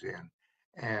voices in,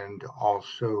 and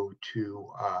also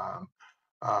to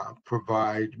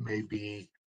provide maybe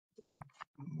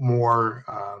more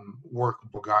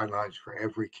workable guidelines for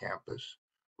every campus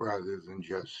rather than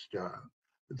just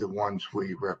the ones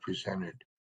we represented.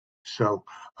 So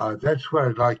that's what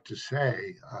I'd like to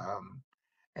say.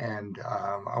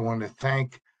 I want to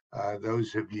thank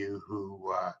those of you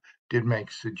who did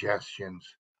make suggestions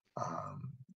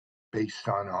based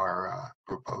on our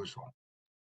proposal.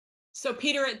 So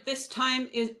Peter, at this time,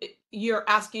 you're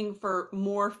asking for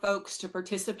more folks to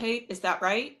participate, is that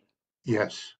right?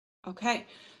 Yes. Okay,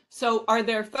 so are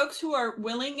there folks who are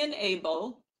willing and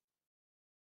able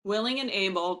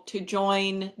to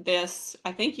join this?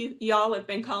 I think y'all have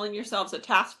been calling yourselves a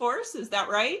task force, is that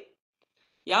right?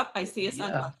 Yep, I see a sun.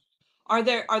 Yeah. Are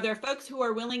there folks who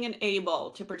are willing and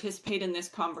able to participate in this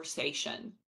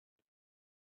conversation?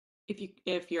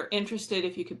 If you're interested,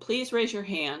 if you could please raise your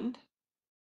hand.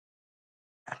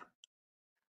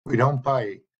 We don't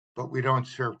bite, but we don't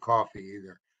serve coffee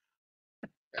either.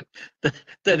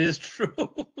 That is true.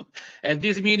 And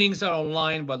these meetings are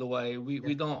online, by the way.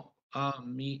 We don't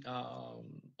meet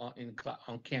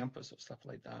on campus or stuff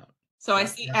like that. So I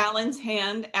see Alan's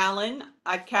hand. Alan,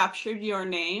 I've captured your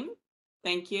name.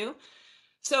 Thank you.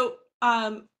 So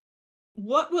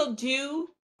what we'll do,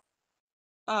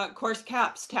 Course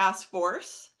Caps Task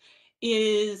Force,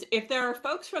 is if there are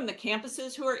folks from the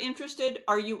campuses who are interested,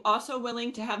 are you also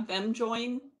willing to have them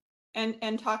join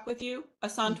and talk with you,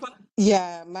 Asantwa?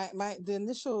 Yeah, the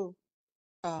initial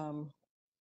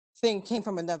thing came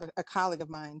from a colleague of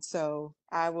mine. So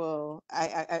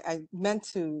I meant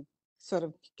to sort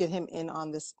of get him in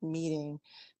on this meeting,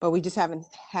 but we just haven't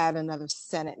had another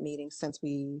Senate meeting since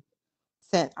we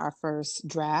sent our first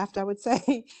draft, I would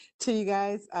say, to you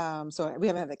guys. So we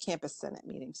haven't had a campus Senate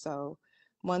meeting. So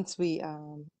once we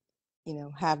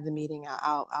have the meeting,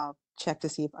 I'll check to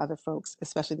see if other folks,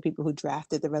 especially the people who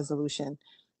drafted the resolution,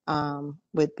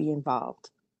 would be involved.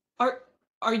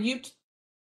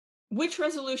 Which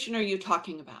resolution are you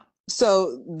talking about?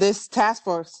 So this task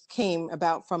force came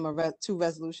about from two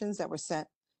resolutions that were sent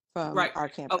from our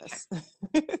campus.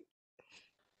 Okay.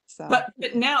 So,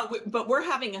 but we're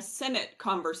having a Senate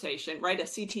conversation, right? A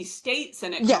CT State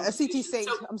Senate. Yeah, a CT State.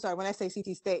 I'm sorry, when I say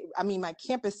CT State, I mean my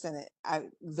campus Senate.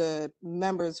 The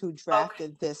members who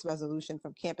drafted this resolution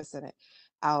from campus Senate,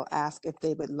 I'll ask if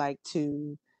they would like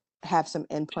to have some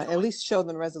input, at least show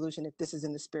them the resolution if this is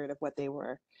in the spirit of what they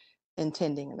were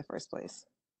intending in the first place.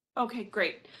 Okay,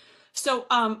 great. So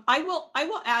I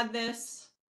will add this.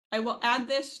 I will add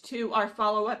this to our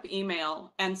follow-up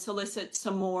email and solicit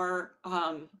some more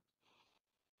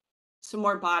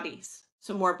bodies,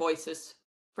 some more voices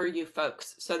for you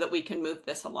folks so that we can move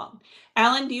this along.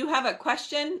 Alan, do you have a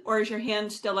question or is your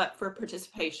hand still up for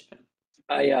participation?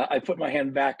 I put my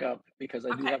hand back up because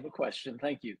I do have a question.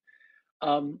 Thank you.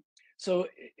 So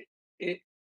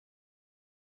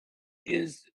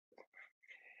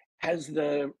has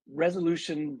the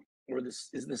resolution or is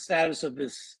the status of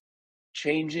this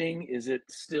changing? Is it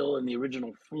still in the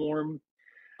original form?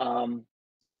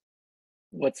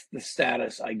 What's the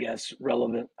status, I guess,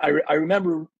 relevant? I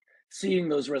remember seeing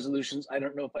those resolutions. I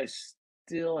don't know if I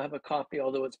still have a copy,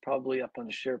 although it's probably up on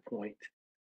SharePoint.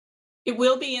 It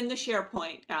will be in the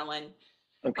SharePoint, Alan.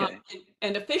 Okay.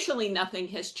 And officially nothing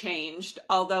has changed,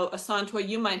 although Asantwa,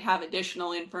 you might have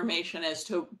additional information as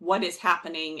to what is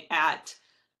happening at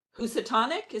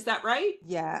Housatonic, is that right?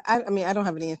 Yeah, I mean, I don't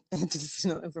have any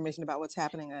additional information about what's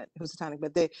happening at Housatonic,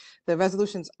 but the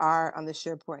resolutions are on the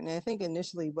SharePoint. And I think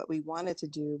initially what we wanted to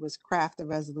do was craft the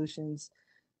resolutions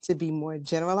to be more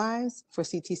generalized for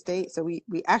CT State. So we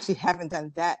actually haven't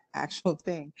done that actual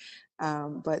thing,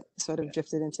 but sort of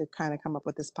drifted into kind of come up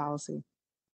with this policy.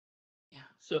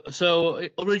 So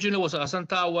originally was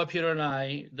Asantwa, Peter, and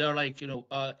I. They're like,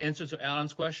 answer to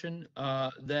Alan's question.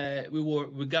 That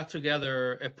we got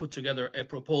together and put together a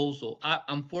proposal.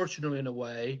 Unfortunately, in a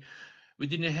way, we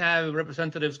didn't have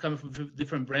representatives coming from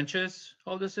different branches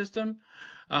of the system.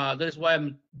 That is why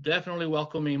I'm definitely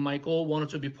welcoming Michael wanted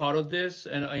to be part of this,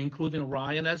 and including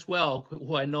Ryan as well,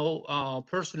 who I know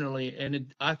personally,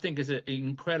 and I think is an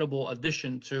incredible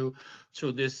addition to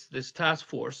this task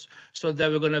force. So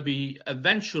that we're going to be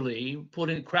eventually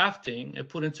crafting and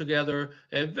putting together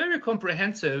a very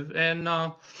comprehensive and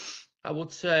I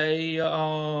would say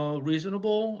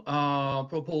reasonable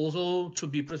proposal to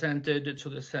be presented to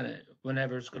the Senate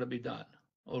whenever it's going to be done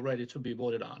or ready to be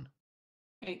voted on.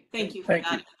 Okay, thank you for that,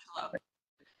 Angelo.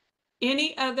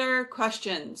 Any other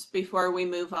questions before we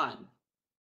move on?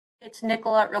 It's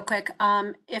Nicola, real quick.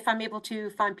 If I'm able to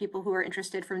find people who are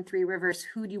interested from Three Rivers,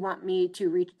 who do you want me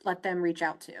to let them reach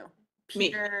out to?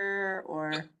 Peter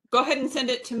or? Go ahead and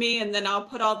send it to me, and then I'll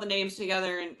put all the names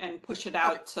together and push it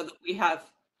out so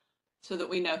that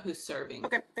we know who's serving.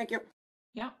 Okay, thank you.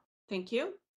 Yeah, thank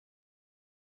you.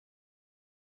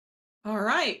 All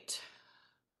right.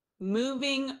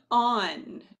 Moving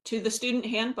on to the student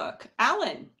handbook.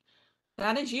 Alan,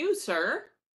 that is you, sir.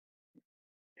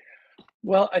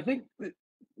 Well, I think that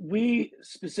we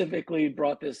specifically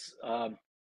brought this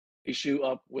issue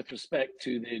up with respect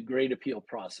to the grade appeal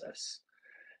process.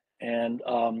 And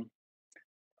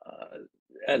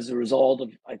as a result of,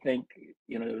 I think,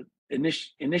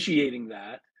 initiating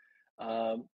that,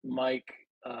 Mike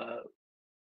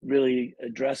really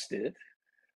addressed it.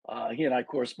 He and I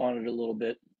corresponded a little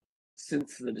bit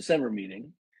since the December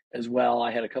meeting as well.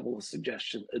 I had a couple of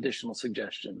additional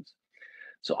suggestions.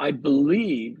 So I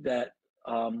believe that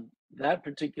that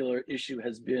particular issue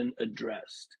has been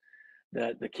addressed,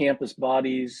 that the campus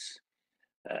bodies,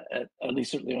 at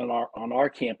least certainly on our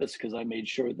campus, because I made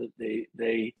sure that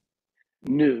they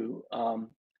knew,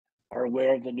 are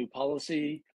aware of the new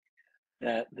policy,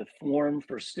 that the form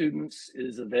for students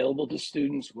is available to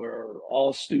students where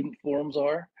all student forms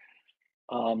are.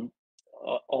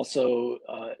 Also,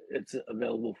 it's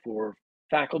available for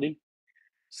faculty.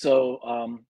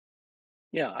 So,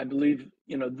 yeah, I believe,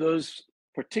 those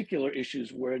particular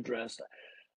issues were addressed.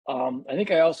 I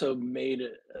think I also made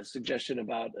a suggestion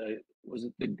about, was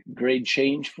it the grade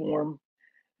change form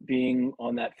being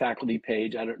on that faculty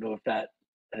page? I don't know if that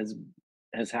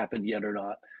has happened yet or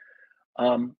not.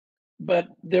 But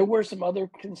there were some other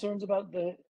concerns about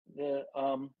the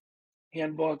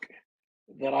handbook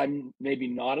that I'm maybe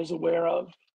not as aware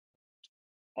of.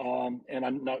 And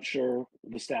I'm not sure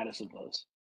the status of those.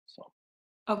 So.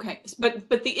 Okay, but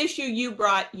the issue you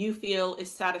brought, you feel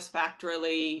is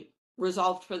satisfactorily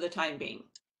resolved for the time being.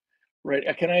 Right.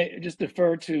 Can I just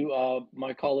defer to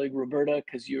my colleague Roberta,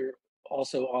 because you're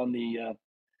also on the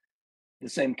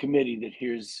same committee that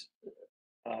hears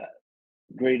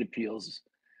grade appeals,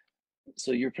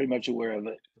 so you're pretty much aware of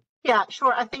it. Yeah,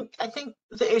 sure. I think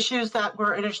the issues that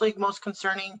were initially most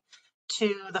concerning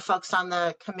to the folks on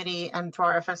the committee and through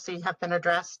our FSC have been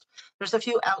addressed. There's a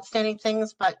few outstanding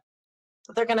things, but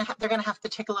they're gonna have to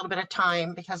take a little bit of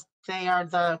time because they are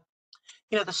the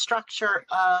structure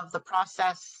of the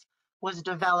process was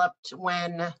developed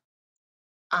when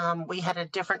we had a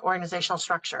different organizational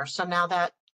structure. So now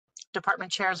that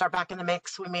department chairs are back in the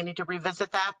mix, we may need to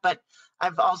revisit that. But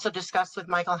I've also discussed with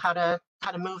Michael how to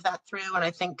move that through, and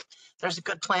I think there's a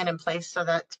good plan in place so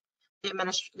that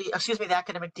the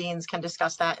academic deans can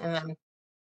discuss that and then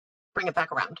bring it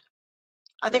back around.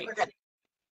 I think we're good.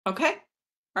 Okay.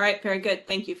 All right. Very good.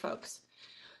 Thank you, folks.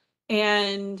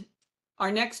 And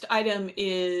our next item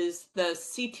is the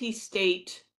CT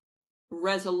State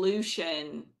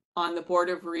resolution on the Board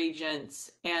of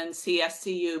Regents and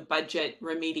CSCU budget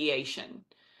remediation.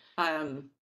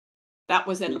 That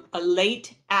was a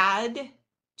late add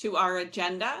to our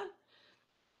agenda.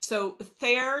 So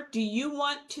Thayer, do you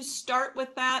want to start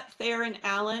with that? Thayer and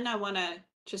Alan, I want to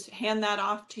just hand that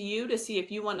off to you to see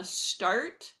if you want to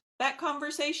start that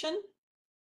conversation.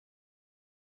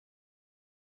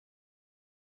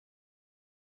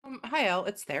 Hi, Elle.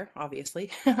 It's there, obviously.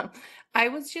 I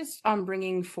was just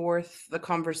bringing forth the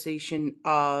conversation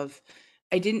of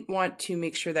I didn't want to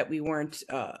make sure that we weren't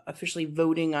officially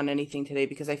voting on anything today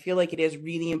because I feel like it is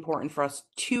really important for us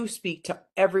to speak to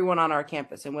everyone on our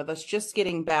campus. And with us just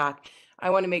getting back,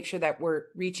 I want to make sure that we're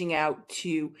reaching out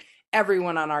to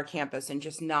everyone on our campus and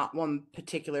just not one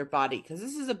particular body, because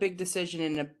this is a big decision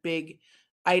and a big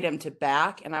item to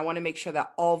back. And I want to make sure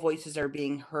that all voices are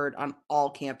being heard on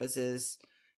all campuses.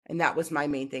 And that was my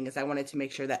main thing, is I wanted to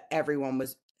make sure that everyone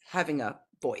was having a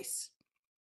voice.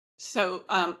 So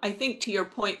I think to your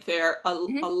point there, a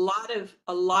lot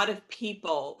of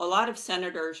people, a lot of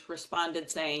senators responded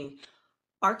saying,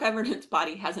 our governance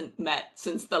body hasn't met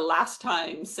since the last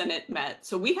time Senate met.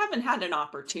 So we haven't had an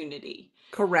opportunity.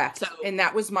 Correct. So, and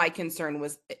that was my concern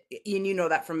was, and you know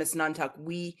that from Ms. Nuntuck,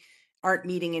 we aren't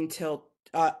meeting until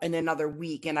in another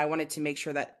week. And I wanted to make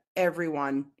sure that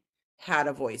everyone had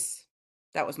a voice.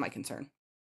 That was my concern.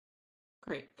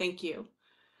 Great, thank you.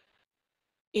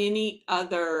 Any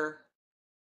other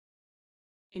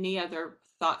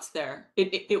thoughts there?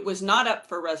 It was not up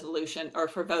for resolution or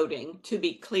for voting, to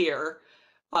be clear,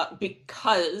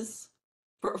 because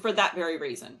for that very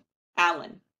reason.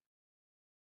 Alan.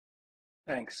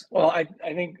 Thanks. Well, I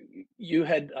think you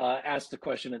had asked a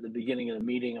question at the beginning of the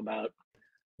meeting about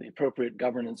the appropriate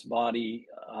governance body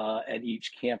at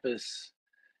each campus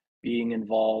being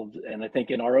involved. And I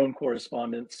think in our own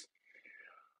correspondence,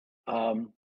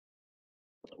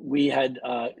 we had,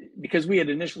 because we had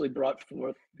initially brought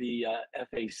forth the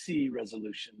FAC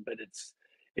resolution, but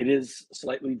it is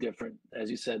slightly different.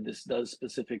 As you said, this does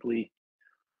specifically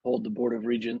hold the Board of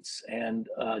Regents and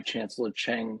Chancellor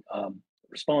Cheng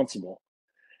responsible.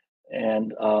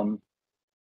 And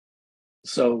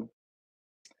So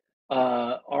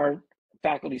our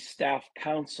faculty staff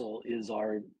council is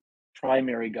our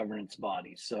primary governance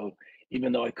body. So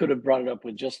even though I could have brought it up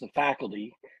with just the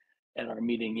faculty at our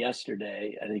meeting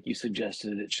yesterday, I think you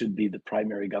suggested it should be the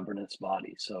primary governance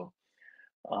body. So,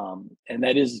 and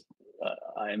that is,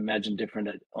 I imagine, different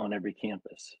on every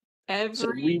campus.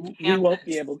 So we won't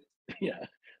be able, yeah,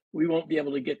 we won't be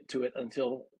able to get to it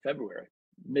until February,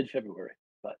 mid-February,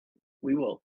 but we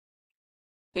will.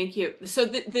 Thank you. So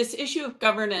this issue of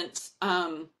governance,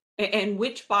 and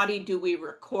which body do we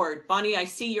record? Bonnie, I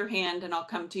see your hand and I'll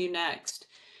come to you next.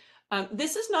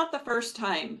 This is not the first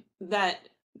time that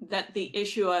the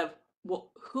issue of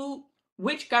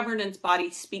which governance body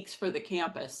speaks for the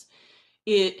campus,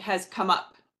 it has come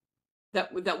up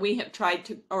that we have tried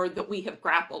to, or that we have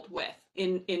grappled with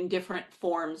in different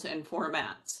forms and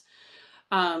formats.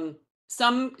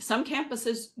 Some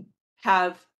campuses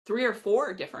have 3 or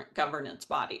 4 different governance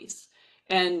bodies,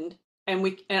 and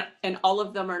all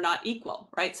of them are not equal,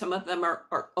 right? Some of them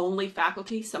are only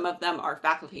faculty, some of them are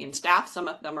faculty and staff, some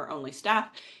of them are only staff.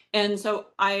 And so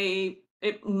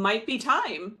it might be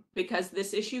time, because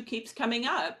this issue keeps coming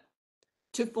up,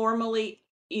 to formally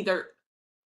either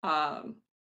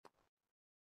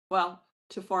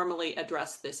to formally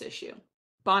address this issue.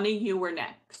 Bonnie, you were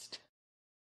next.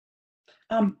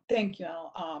 Thank you.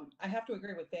 I have to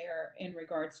agree with Thayer in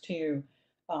regards to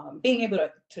being able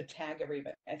to tag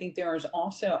everybody. I think there is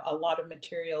also a lot of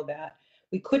material that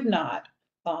we could not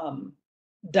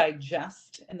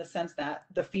digest, in the sense that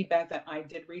the feedback that I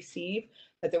did receive,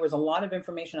 that there was a lot of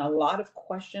information, a lot of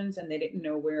questions, and they didn't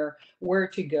know where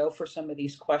to go for some of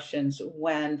these questions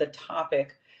when the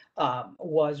topic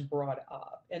was brought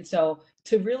up. And so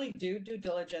to really do due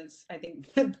diligence, I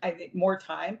think more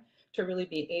time to really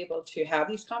be able to have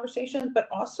these conversations, but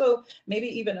also maybe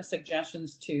even a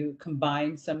suggestions to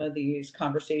combine some of these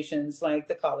conversations, like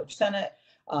the College Senate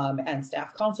and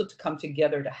Staff Council, to come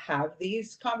together to have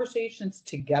these conversations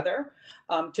together,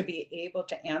 to be able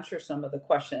to answer some of the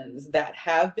questions that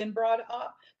have been brought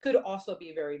up, could also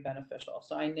be very beneficial.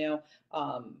 So I know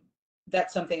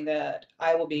that's something that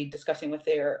I will be discussing with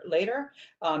Thayer later,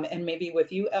 and maybe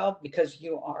with you, Elle, because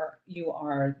you are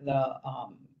the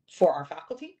for our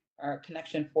faculty, our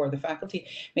connection for the faculty,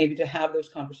 maybe to have those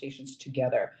conversations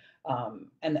together,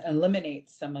 and eliminate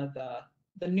some of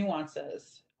the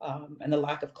nuances and the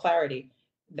lack of clarity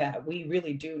that we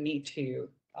really do need to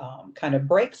kind of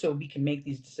break, so we can make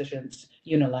these decisions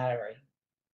unilaterally.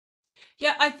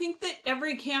 Yeah, I think that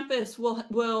every campus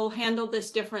will handle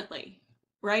this differently,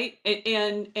 right?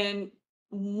 And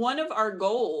one of our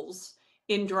goals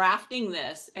in drafting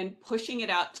this and pushing it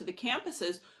out to the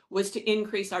campuses was to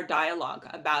increase our dialogue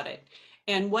about it.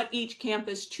 And what each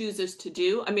campus chooses to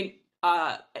do, I mean,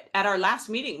 at our last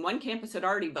meeting, one campus had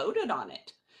already voted on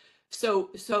it.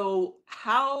 So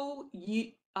how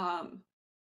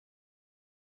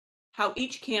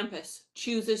each campus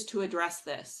chooses to address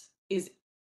this is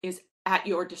at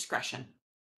your discretion.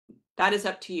 That is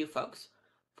up to you folks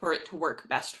for it to work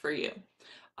best for you.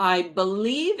 I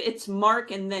believe it's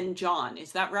Mark and then John.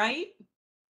 Is that right?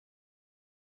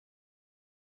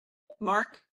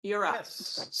 Mark, you're up.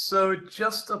 Yes. So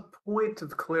just a point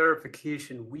of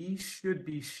clarification, we should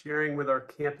be sharing with our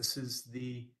campuses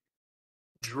the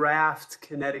draft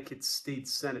Connecticut State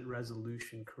Senate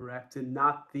resolution, correct? And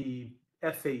not the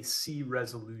FAC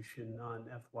resolution on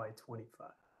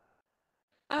FY25.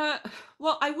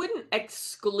 Well, I wouldn't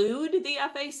exclude the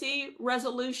FAC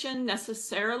resolution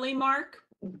necessarily, Mark.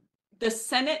 The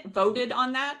Senate voted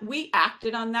on that. We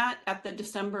acted on that at the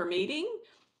December meeting.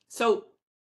 So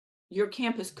your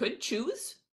campus could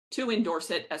choose to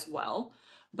endorse it as well,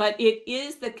 but it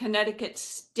is the Connecticut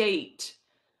State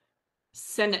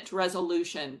Senate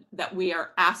resolution that we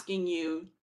are asking you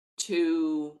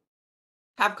to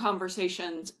have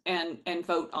conversations and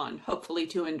vote on, hopefully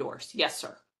to endorse. Yes,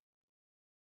 sir.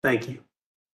 Thank you.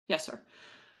 Yes, sir.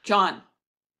 John.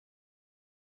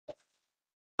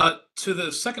 To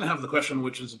the second half of the question,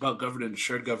 which is about governance,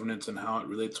 shared governance, and how it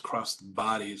relates across the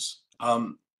bodies,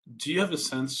 do you have a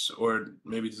sense, or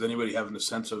maybe does anybody have a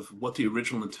sense of what the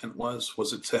original intent was?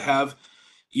 Was it to have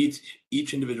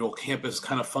each individual campus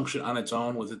kind of function on its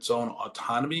own with its own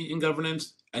autonomy in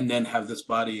governance, and then have this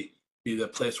body be the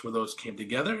place where those came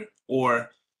together?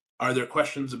 Or are there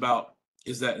questions about,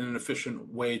 is that an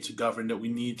efficient way to govern that we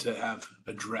need to have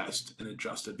addressed and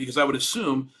adjusted? Because I would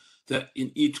assume that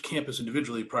in each campus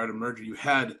individually prior to merger, you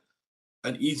had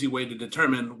an easy way to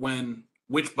determine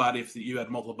which body, if you had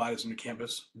multiple bodies on your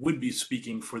campus, would be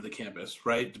speaking for the campus,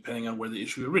 right? Depending on where the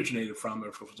issue originated from, or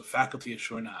if it was a faculty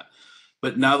issue or not.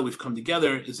 But now that we've come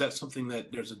together, is that something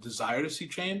that there's a desire to see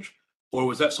change? Or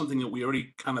was that something that we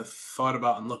already kind of thought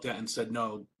about and looked at and said,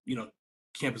 no,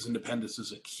 campus independence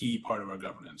is a key part of our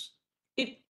governance?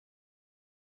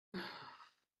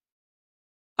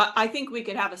 I think we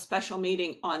could have a special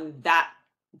meeting on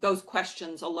those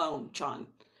questions alone, John.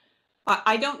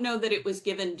 I don't know that it was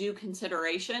given due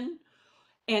consideration.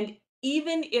 And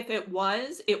even if it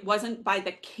wasn't by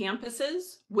the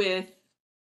campuses with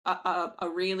a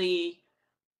really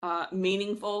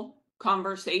meaningful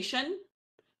conversation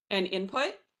and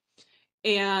input.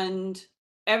 And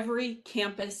every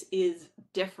campus is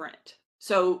different.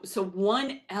 So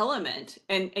one element,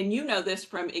 and you know this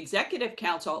from executive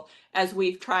council, as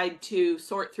we've tried to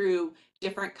sort through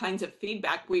different kinds of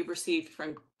feedback we've received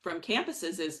from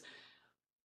campuses is,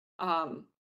 well,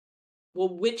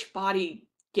 which body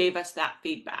gave us that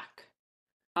feedback?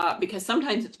 Because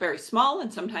sometimes it's very small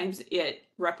and sometimes it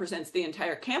represents the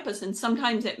entire campus and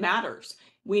sometimes it matters.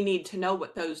 We need to know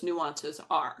what those nuances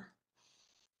are.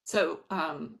 So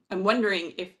I'm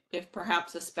wondering if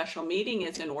perhaps a special meeting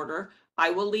is in order. I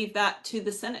will leave that to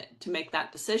the Senate to make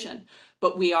that decision.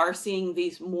 But we are seeing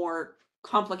these more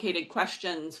complicated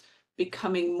questions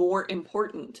becoming more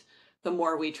important the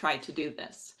more we try to do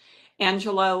this.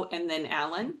 Angelo and then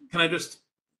Alan. Can I just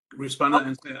respond to that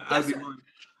and say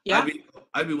Yes,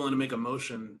 I'd be willing to make a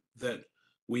motion that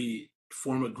we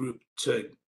form a group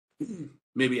to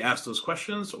maybe ask those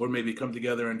questions or maybe come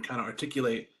together and kind of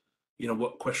articulate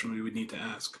what question we would need to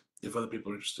ask if other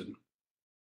people are interested.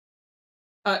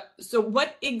 So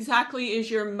what exactly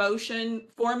is your motion?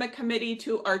 Form a committee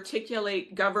to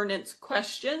articulate governance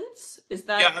questions? Is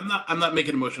that? Yeah, I'm not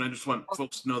making a motion. I just want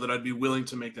folks to know that I'd be willing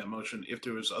to make that motion if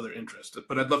there was other interest.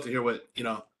 But I'd love to hear what,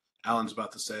 Alan's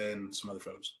about to say and some other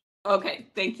folks. Okay,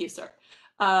 thank you, sir.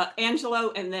 Angelo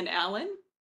and then Alan.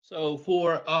 So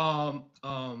for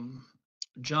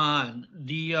John,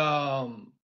 the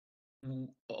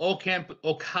all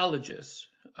colleges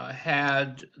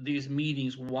had these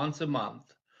meetings once a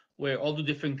month where all the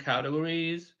different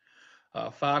categories,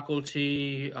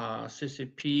 faculty,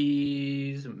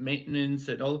 CCPs, maintenance,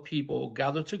 and all the people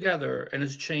gather together and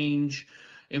exchange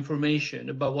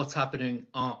information about what's happening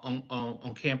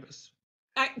on campus.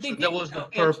 So that was the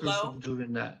purpose of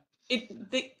doing that.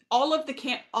 All of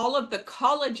the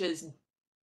colleges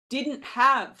didn't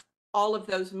have all of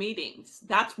those meetings.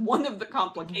 That's one of the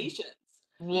complications.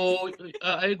 Well,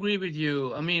 I agree with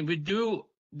you. I mean, we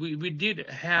did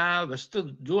have, still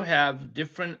do have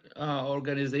different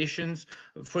organizations.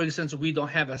 For instance, we don't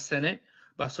have a Senate,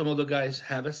 but some of the guys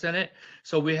have a Senate.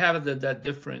 So we have that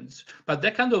difference. But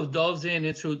that kind of delves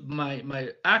into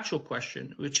my actual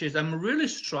question, which is I'm really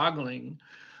struggling,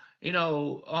 in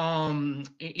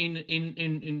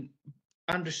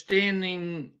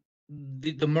understanding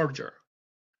the merger.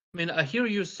 I mean, I hear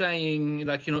you saying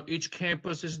each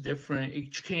campus is different.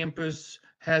 Each campus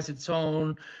has its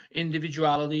own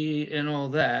individuality and all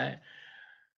that.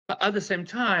 But at the same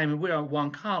time, we are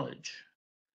one college.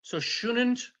 So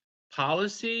shouldn't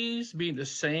policies be the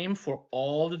same for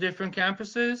all the different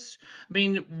campuses? I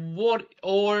mean,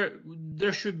 or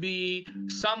there should be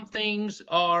some things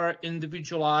are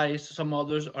individualized, some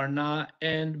others are not.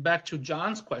 And back to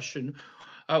John's question,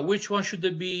 which one should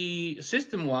there be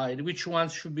system-wide? Which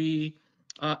ones should be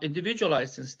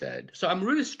individualized instead? So I'm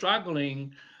really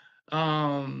struggling.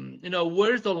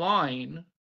 Where's the line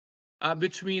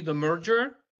between the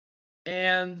merger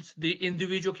and the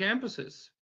individual campuses?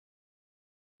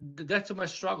 That's my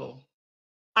struggle.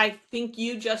 I think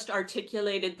you just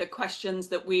articulated the questions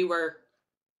that we are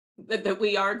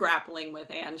grappling with,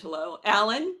 Angelo.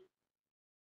 Alan?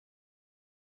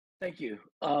 Thank you.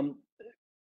 I'm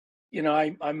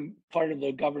part of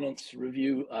the governance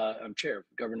review. I'm chair of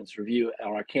governance review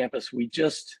on our campus. We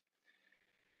just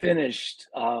finished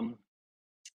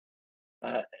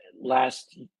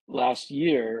last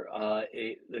year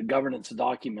the governance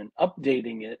document,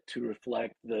 updating it to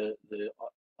reflect the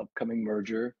upcoming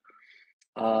merger.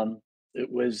 It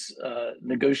was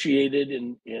negotiated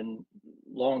in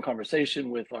long conversation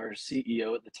with our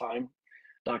CEO at the time,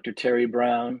 Dr. Terry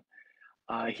Brown.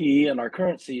 He and our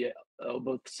current CEO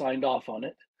both signed off on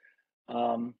it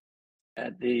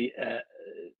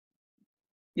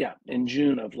in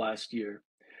June of last year.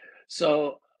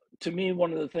 So to me,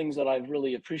 one of the things that I've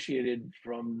really appreciated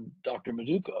from Dr.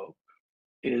 Maduco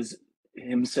is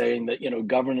him saying that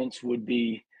governance would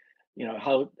be,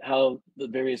 how the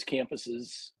various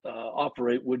campuses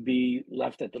operate would be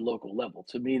left at the local level.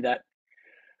 To me, that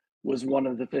was one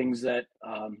of the things that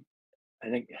I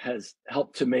think has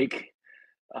helped to make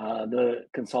the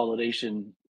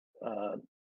consolidation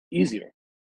easier.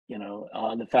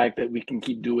 The fact that we can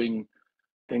keep doing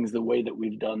things the way that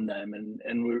we've done them,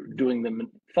 and we're doing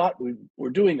them we're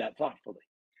doing that thoughtfully.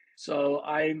 So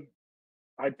I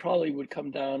probably would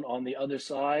come down on the other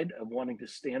side of wanting to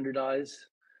standardize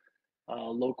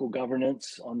local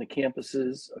governance on the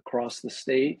campuses across the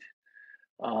state.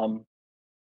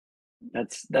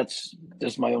 That's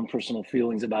just my own personal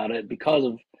feelings about it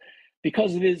because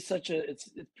it is such a it's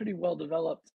pretty well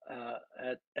developed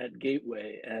at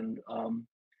Gateway, and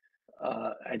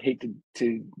I'd hate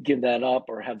to give that up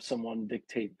or have someone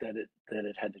dictate that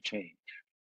it had to change.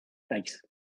 Thanks.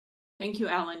 Thank you,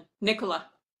 Alan. Nicola.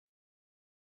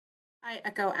 I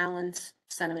echo Alan's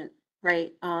sentiment,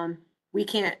 right? We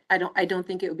can't, I don't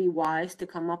think it would be wise to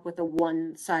come up with a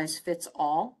one size fits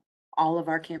all. All of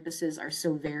our campuses are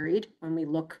so varied when we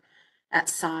look at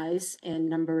size and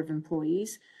number of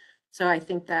employees. So I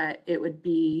think that it would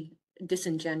be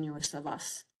disingenuous of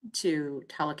us to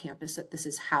tell a campus that this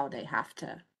is how they have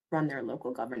to run their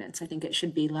local governance. I think it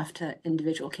should be left to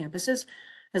individual campuses.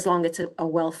 As long as it's a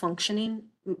well-functioning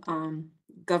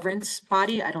governance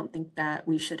body, I don't think that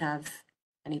we should have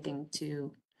anything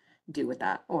to do with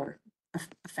that or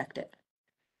affect it.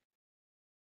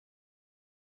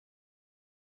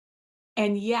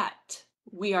 And yet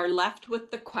we are left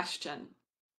with the question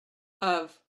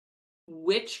of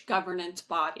which governance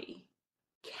body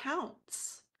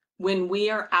counts when we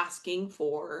are asking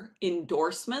for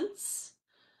endorsements.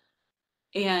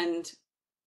 And,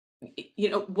 you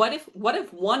know, what if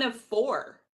one of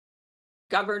 4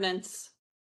 governance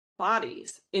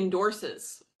bodies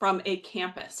endorses from a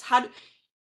campus? How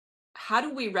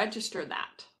do we register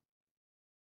that?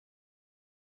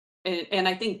 And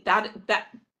I think that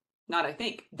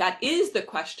is the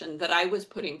question that I was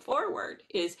putting forward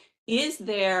is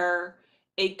there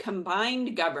a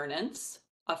combined governance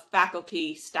of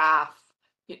faculty, staff,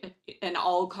 and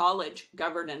all college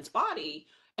governance body?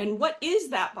 And what is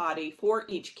that body for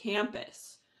each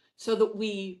campus so that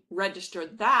we register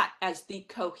that as the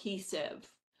cohesive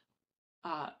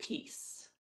piece?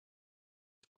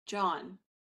 John.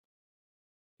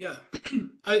 Yeah,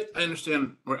 I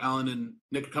understand where Alan and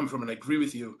Nick are coming from, and I agree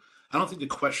with you. I don't think the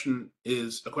question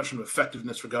is a question of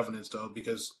effectiveness for governance, though,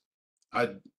 because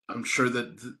I'm sure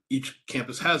that each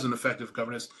campus has an effective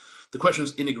governance. The question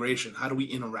is integration. How do we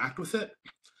interact with it?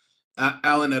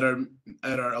 Alan,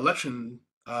 at our election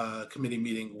committee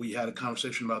meeting, we had a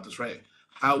conversation about this, right?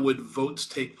 How would votes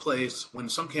take place when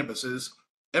some campuses,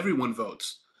 everyone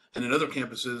votes, and in other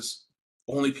campuses,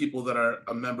 only people that are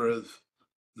a member of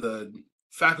the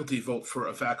faculty vote for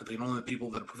a faculty and only the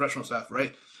people that are professional staff,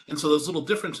 right? And so those little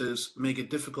differences make it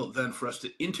difficult then for us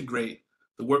to integrate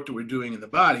the work that we're doing in the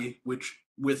body, which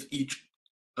with each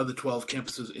of the 12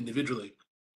 campuses individually.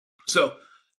 So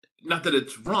not that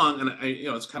it's wrong, and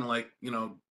it's kind of like,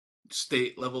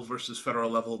 state level versus federal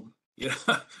level.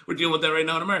 We're dealing with that right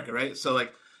now in America, right? So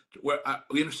like,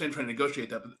 we understand trying to negotiate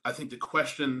that, but I think the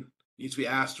question needs to be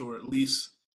asked, or at least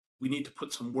we need to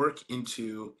put some work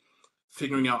into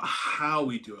figuring out how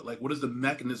we do it. Like, what is the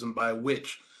mechanism by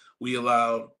which we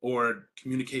allow or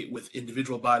communicate with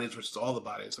individual bodies versus all the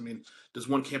bodies? I mean, does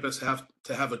one campus have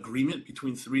to have agreement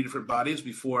between 3 different bodies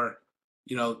before,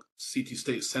 CT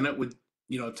State Senate would,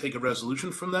 take a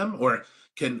resolution from them? Or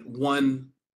can one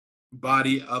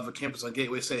body of a campus on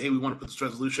Gateway say, hey, we want to put this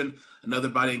resolution, another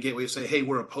body on Gateway say, hey,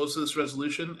 we're opposed to this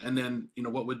resolution, and then,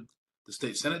 what would the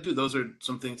state Senate do? Those are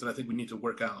some things that I think we need to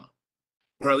work out,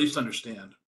 or at least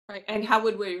understand. Right. And how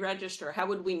would we register? How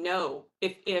would we know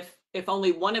if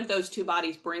only one of those 2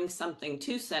 bodies brings something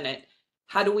to Senate?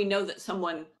 How do we know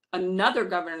that another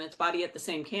governance body at the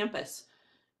same campus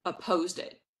opposed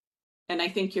it? And I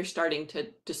think you're starting to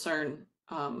discern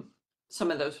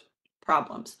some of those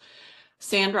problems.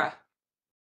 Sandra.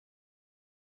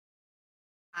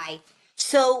 Hi.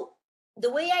 So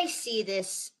the way I see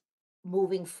this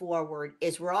moving forward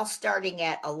is we're all starting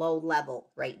at a low level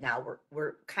right now.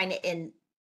 We're kind of in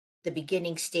the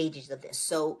beginning stages of this.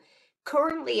 So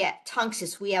currently at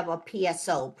Tunxus, we have a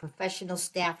PSO, Professional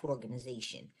Staff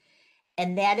Organization.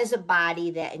 And that is a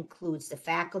body that includes the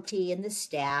faculty and the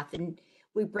staff. And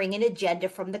we bring an agenda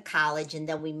from the college, and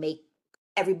then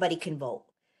everybody can vote.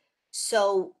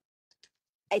 So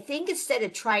I think instead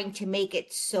of trying to make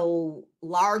it so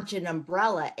large an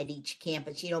umbrella at each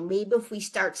campus, maybe if we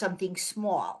start something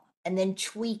small and then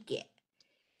tweak it,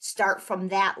 start from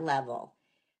that level,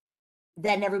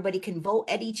 then everybody can vote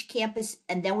at each campus,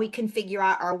 and then we can figure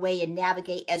out our way and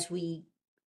navigate as we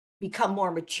become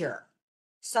more mature.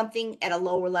 Something at a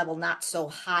lower level, not so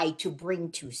high to bring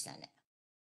to Senate.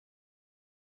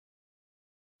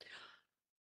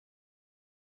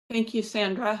 Thank you,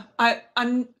 Sandra.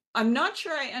 I'm not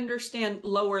sure I understand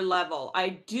lower level. I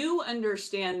do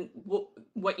understand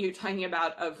what you're talking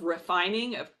about of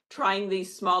refining, of trying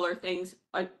these smaller things.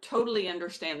 I totally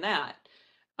understand that.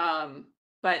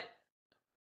 But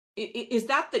is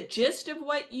that the gist of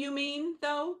what you mean,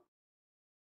 though?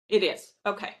 It is.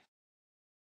 Okay.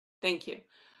 Thank you.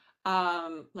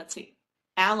 Let's see.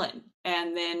 Alan,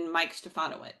 and then Mike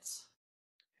Stefanowicz.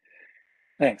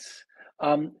 Thanks.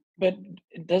 But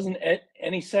doesn't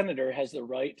any senator has the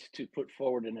right to put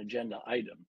forward an agenda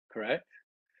item, correct?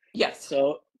 Yes.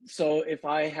 So if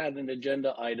I had an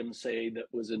agenda item, say, that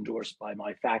was endorsed by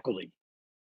my faculty,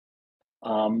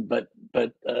 but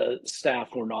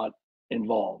staff were not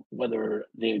involved, whether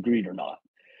they agreed or not,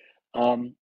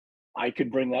 I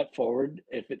could bring that forward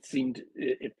if it seemed,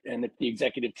 if the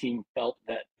executive team felt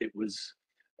that it was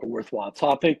a worthwhile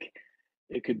topic.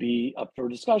 It could be up for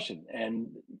discussion, and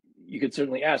you could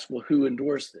certainly ask, well, who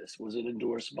endorsed this? Was it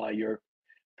endorsed by your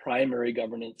primary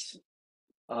governance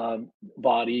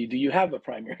body? Do you have a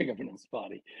primary governance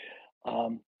body?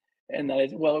 And that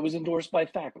is, well, it was endorsed by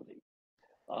faculty.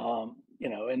 You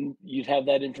know, and you'd have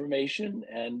that information,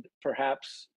 and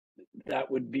perhaps that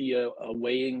would be a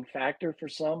weighing factor for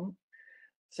some.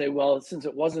 Say, well, since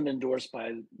it wasn't endorsed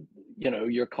by, you know,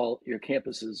 your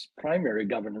campus's primary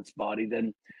governance body,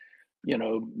 then, you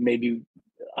know, maybe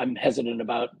I'm hesitant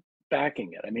about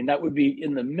backing it. I mean, that would be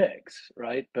in the mix,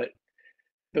 right? But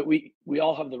we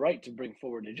all have the right to bring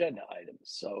forward agenda items.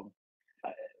 So,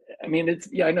 I mean, it's,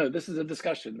 yeah, I know this is a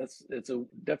discussion. It's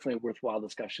definitely a worthwhile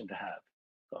discussion to have.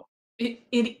 So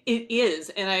it is,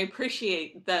 and I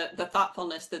appreciate the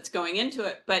thoughtfulness that's going into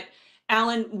it. But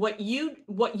Alan, what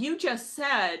you just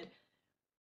said,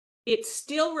 it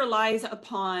still relies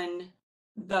upon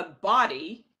the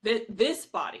body, this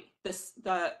body,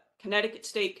 the Connecticut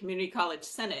State Community College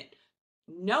Senate,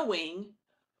 knowing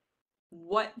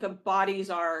what the bodies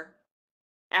are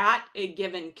at a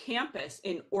given campus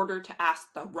in order to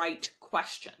ask the right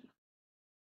question.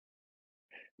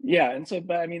 yeah, and so,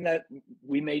 but I mean, that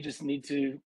we may just need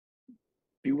to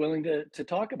be willing to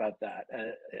talk about that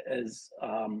as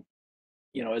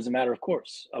you know, as a matter of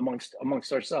course amongst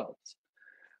ourselves.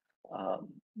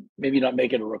 Maybe not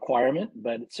make it a requirement,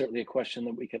 but it's certainly a question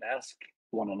that we can ask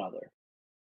one another.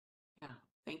 Yeah,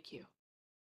 thank you.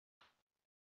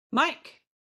 Mike.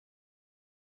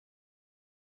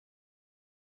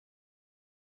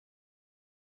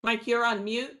 Mike, you're on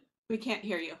mute. We can't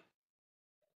hear you.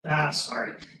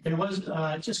 Sorry. There was,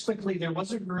 just quickly, there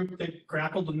was a group that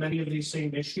grappled with many of these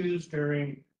same issues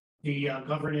during the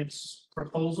governance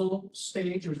proposal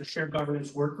stage. It was a shared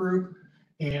governance work group.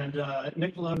 And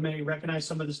Nicola may recognize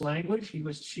some of this language.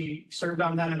 She served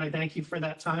on that, and I thank you for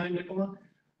that time, Nicola.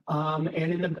 And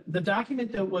in the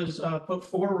document that was put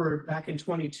forward back in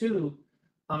 22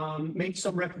 made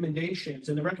some recommendations.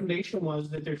 And the recommendation was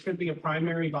that there should be a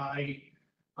primary body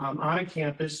on a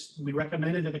campus. We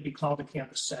recommended that it be called the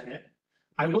Campus Senate.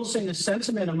 I will say the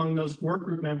sentiment among those work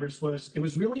group members was it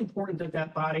was really important that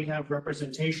that body have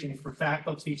representation for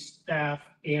faculty, staff,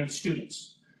 and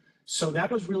students. So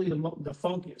that was really the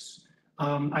focus.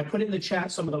 I put in the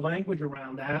chat some of the language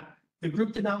around that. The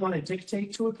group did not want to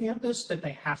dictate to a campus that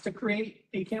they have to create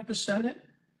a Campus Senate.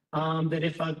 That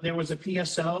if there was a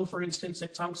PSL, for instance,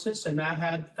 at Tunxus, and that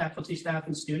had faculty, staff,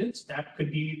 and students, that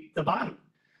could be the body.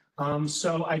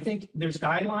 So I think there's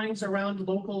guidelines around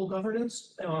local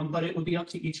governance, but it would be up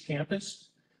to each campus.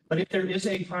 But if there is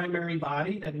a primary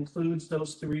body that includes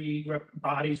those three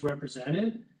bodies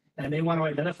represented, and they want to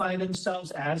identify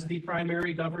themselves as the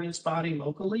primary governance body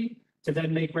locally to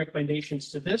then make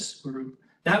recommendations to this group,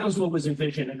 that was what was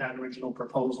envisioned in that original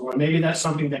proposal. And maybe that's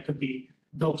something that could be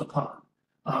built upon.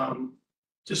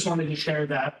 Just wanted to share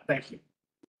that. Thank you.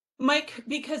 Mike,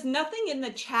 because nothing in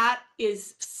the chat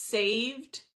is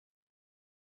saved,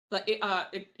 but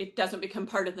it doesn't become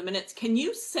part of the minutes. Can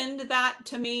you send that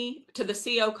to me, to the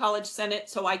CO College Senate,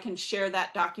 so I can share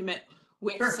that document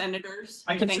with senators?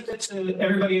 I can send it to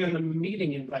everybody in the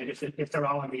meeting invite if they're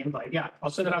all on the invite. Yeah,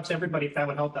 I'll send it out to everybody if that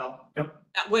would help out.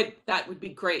 Yep. That would be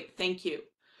great. Thank you.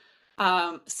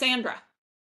 Sandra.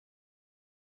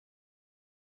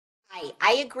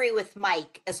 I agree with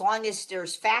Mike. As long as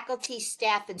there's faculty,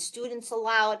 staff, and students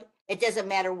allowed, it doesn't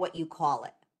matter what you call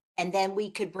it. And then we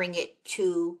could bring it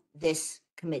to this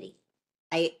committee.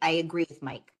 I agree with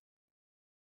Mike.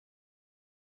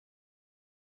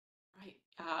 Right.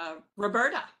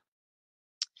 Roberta.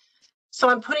 So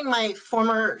I'm putting my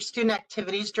former student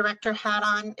activities director hat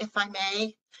on, if I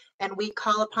may, and we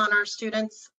call upon our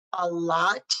students a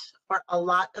lot for a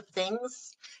lot of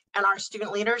things. And our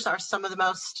student leaders are some of the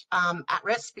most at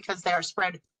risk because they are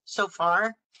spread so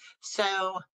far.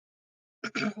 So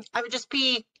I would just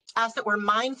ask that we're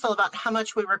mindful about how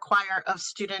much we require of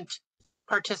student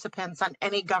participants on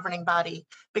any governing body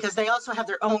because they also have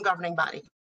their own governing body.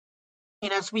 You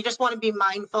know, so we just want to be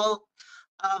mindful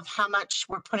of how much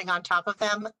we're putting on top of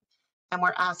them and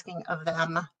we're asking of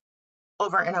them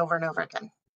over and over and over again.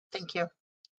 Thank you.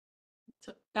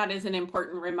 So that is an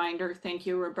important reminder. Thank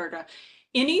you, Roberta.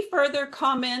 Any further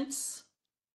comments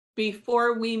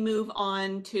before we move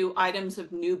on to items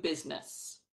of new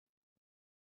business?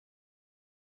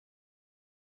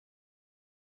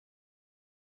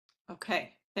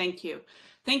 Okay, thank you.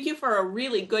 Thank you for a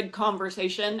really good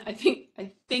conversation. I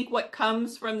think what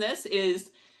comes from this is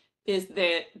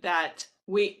that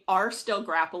we are still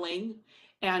grappling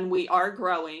and we are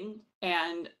growing,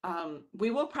 and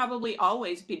we will probably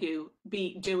always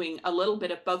be doing a little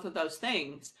bit of both of those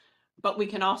things, but we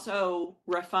can also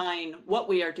refine what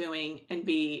we are doing and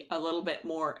be a little bit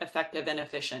more effective and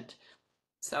efficient.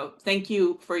 So thank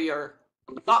you for your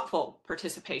thoughtful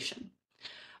participation.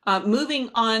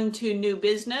 Moving on to new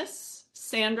business,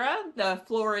 Sandra, the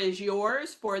floor is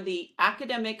yours for the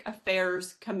Academic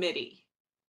Affairs Committee.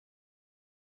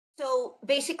 So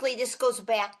basically, this goes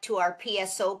back to our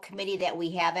PSO committee that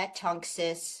we have at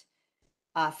Tunxis,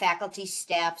 faculty,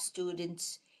 staff,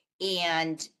 students,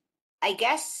 and I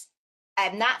guess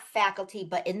I'm not faculty,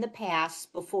 but in the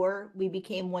past, before we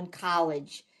became one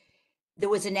college, there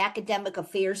was an academic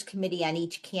affairs committee on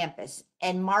each campus.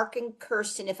 And Mark and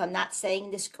Kirsten, if I'm not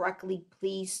saying this correctly,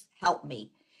 please help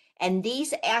me. And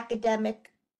these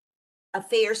academic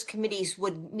affairs committees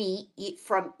would meet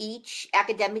from each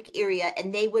academic area,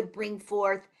 and they would bring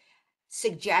forth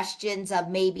suggestions of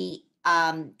maybe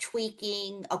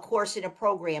tweaking a course in a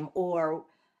program or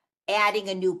adding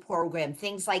a new program,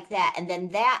 things like that. And then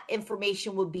that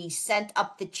information would be sent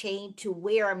up the chain to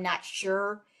where, I'm not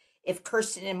sure if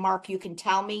Kirsten and Mark, you can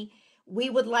tell me, we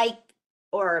would like,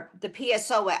 or the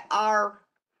PSO at our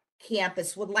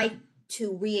campus would like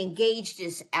to re-engage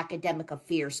this academic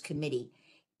affairs committee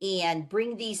and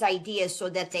bring these ideas so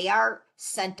that they are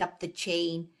sent up the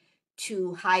chain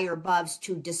to higher above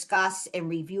to discuss and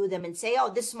review them and say, oh,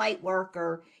 this might work,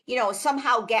 or, you know,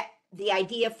 somehow get the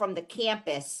idea from the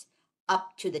campus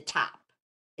up to the top.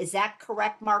 Is that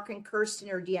correct, Mark and Kirsten,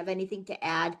 or do you have anything to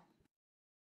add?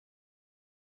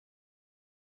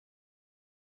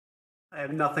 I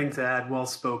have nothing to add. Well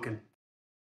spoken.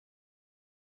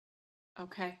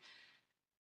 Okay.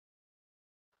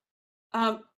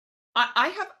 I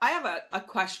have a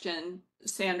question,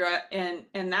 Sandra, and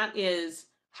that is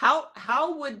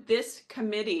how would this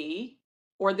committee,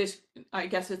 or this, I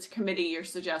guess it's committee you're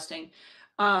suggesting,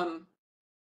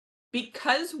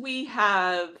 because we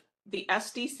have the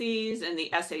SDCs and the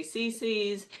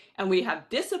SACCs and we have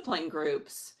discipline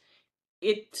groups,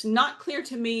 it's not clear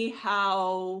to me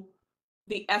how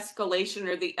the escalation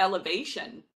or the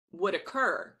elevation would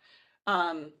occur.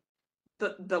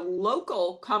 The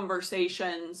local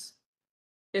conversations,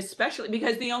 especially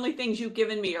because the only things you've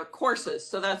given me are courses,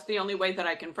 so that's the only way that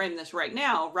I can frame this right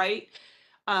now, right?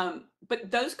 But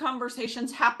those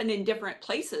conversations happen in different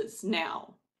places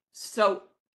now, so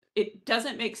it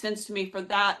doesn't make sense to me for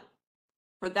that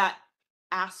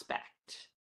aspect.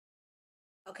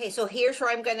 Okay, so here's where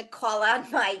I'm going to call on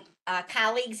my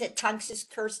colleagues at Tunxis,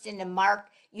 Kirsten and Mark.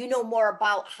 You know more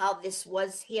about how this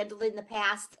was handled in the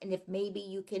past, and if maybe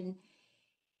you can,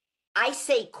 I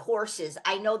say courses.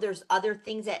 I know there's other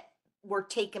things that were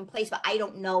taking place, but I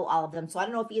don't know all of them. So I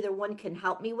don't know if either one can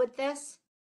help me with this.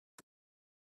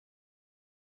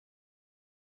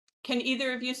 Can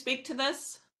either of you speak to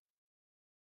this?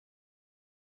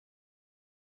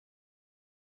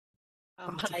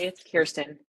 Hi, it's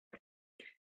Kirsten.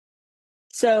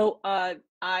 So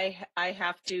I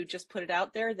have to just put it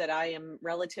out there that I am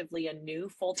relatively a new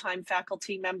full-time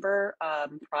faculty member.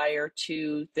 Prior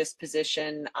to this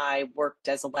position, I worked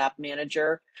as a lab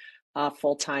manager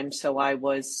full-time, so I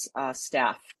was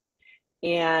staff.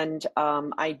 And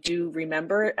I do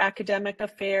remember academic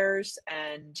affairs,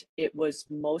 and it was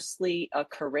mostly a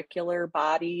curricular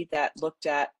body that looked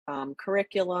at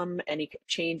curriculum, any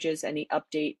changes, any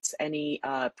updates, any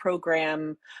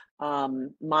program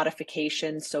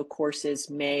modifications. So courses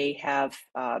may have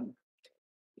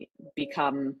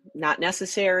become not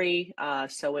necessary.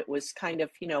 So it was kind of,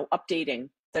 you know, updating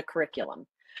the curriculum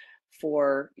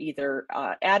for either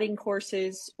adding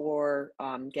courses or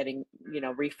getting, you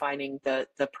know, refining the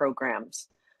programs.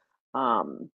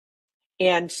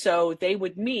 And so they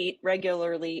would meet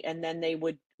regularly, and then they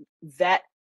would vet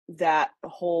that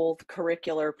whole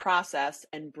curricular process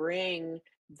and bring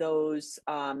those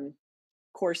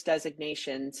course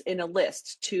designations in a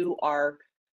list to our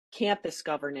campus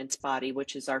governance body,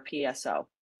 which is our PSO.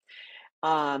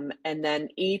 And then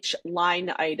each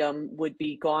line item would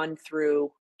be gone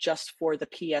through just for the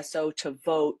PSO to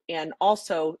vote, and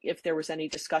also if there was any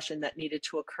discussion that needed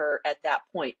to occur at that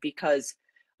point, because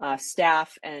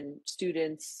staff and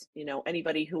students,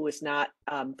 anybody who was not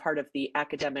part of the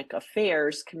academic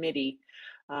affairs committee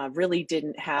really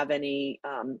didn't have any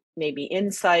maybe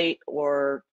insight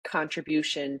or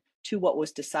contribution to what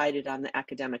was decided on the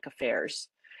academic affairs.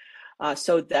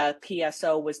 So the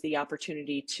PSO was the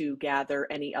opportunity to gather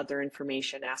any other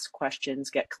information, ask questions,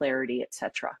 get clarity,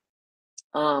 etc.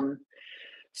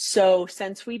 So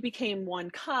since we became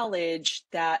one college,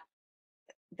 that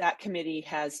committee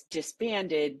has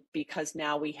disbanded, because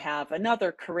now we have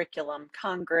another curriculum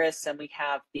congress, and we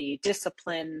have the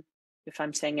discipline, if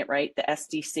I'm saying it right, the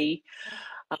SDC,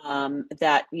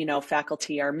 that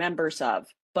faculty are members of.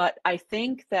 But I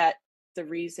think that the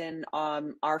reason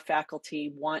our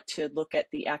faculty want to look at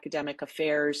the academic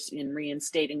affairs in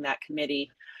reinstating that committee,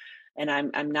 and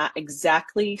I'm not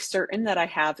exactly certain that I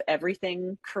have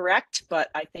everything correct, but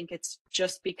I think it's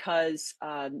just because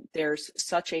there's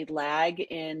such a lag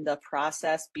in the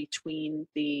process between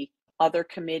the other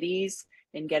committees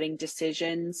in getting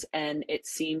decisions, and it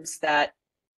seems that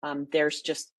there's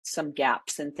just some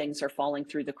gaps and things are falling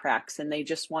through the cracks, and they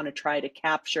just want to try to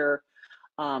capture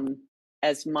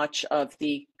as much of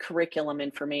the curriculum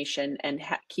information and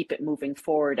keep it moving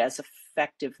forward as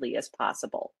effectively as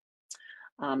possible.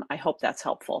 I hope that's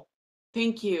helpful.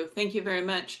 Thank you. Thank you very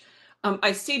much.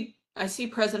 I see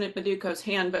President Maduco's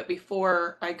hand, but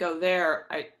before I go there,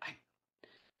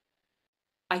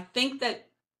 I think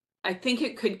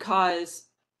it could cause,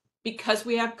 because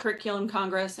we have Curriculum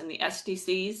Congress and the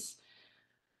SDCs,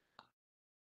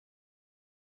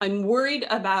 I'm worried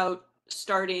about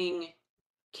starting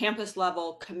campus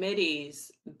level committees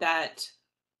that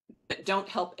don't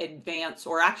help advance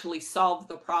or actually solve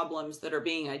the problems that are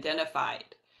being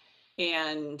identified.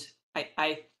 And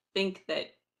I think that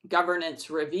governance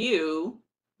review,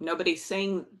 nobody's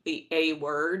saying the A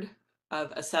word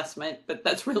of assessment, but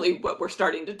that's really what we're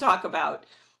starting to talk about.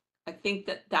 I think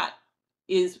that that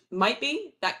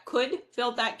could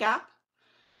fill that gap.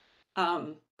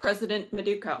 President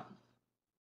Maduco.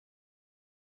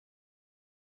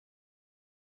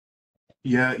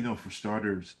 Yeah, for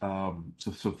starters,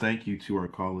 so thank you to our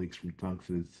colleagues from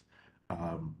Tunx's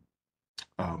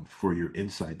for your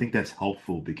insight. I think that's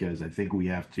helpful, because I think we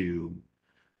have to,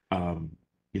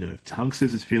 if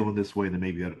Tunx's is feeling this way, then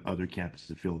maybe other campuses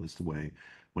are feeling this way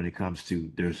when it comes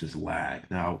to there's this lag.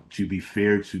 Now, to be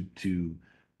fair to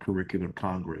Curriculum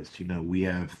Congress, we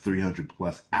have 300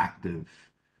 plus active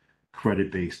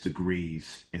credit-based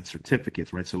degrees and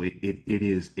certificates, right? So it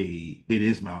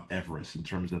is Mount Everest in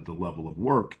terms of the level of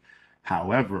work.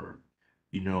 However,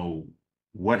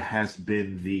 what has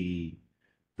been the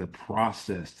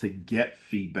process to get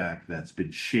feedback that's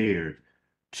been shared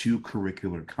to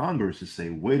Curricular Congress to say,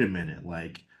 wait a minute,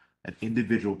 like an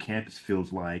individual campus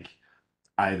feels like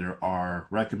either our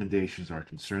recommendations, our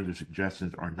concerns, or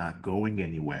suggestions are not going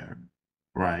anywhere,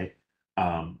 right?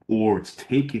 Or it's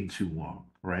taking too long,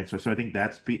 right? So I think I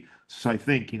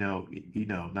think,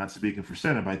 not speaking for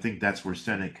Senate, but I think that's where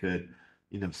Senate could,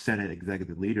 Senate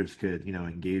executive leaders could,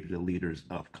 engage the leaders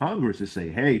of Congress to say,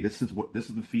 hey, this is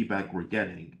the feedback we're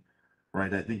getting,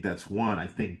 right? I think that's one. I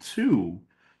think two,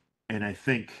 and I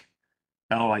think,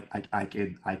 I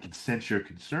can sense your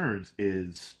concerns,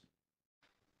 is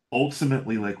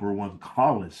ultimately, like, we're one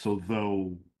college. So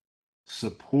though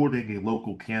supporting a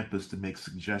local campus to make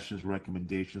suggestions,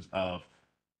 recommendations of,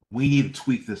 we need to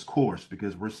tweak this course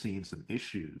because we're seeing some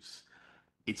issues,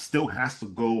 it still has to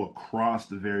go across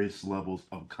the various levels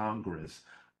of Congress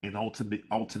and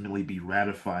ultimately be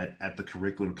ratified at the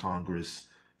Curricular Congress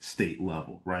state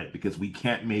level, right? Because we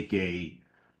can't make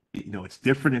it's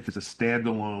different if it's a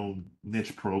standalone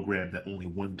niche program that only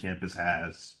one campus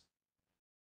has,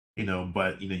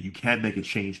 but you can make a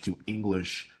change to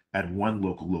English at one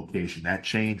local location. That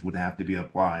change would have to be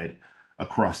applied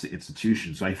across the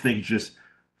institution. So I think just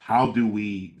how do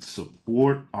we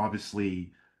support,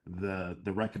 obviously, the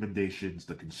recommendations,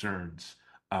 the concerns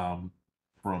from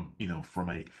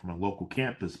a local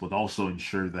campus, but also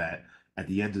ensure that at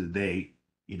the end of the day,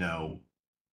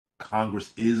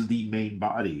 Congress is the main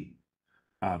body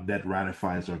that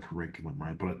ratifies our curriculum,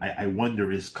 right? But I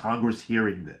wonder, is Congress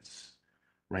hearing this,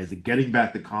 right? Is it getting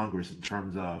back to Congress in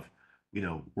terms of,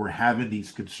 we're having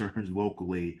these concerns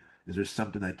locally? Is there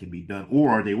something that can be done, or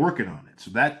are they working on it?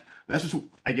 So that's just,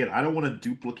 again, I don't want to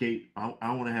duplicate. I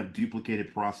don't want to have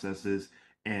duplicated processes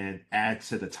and add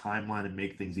to the timeline and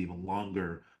make things even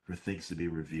longer for things to be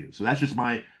reviewed. So that's just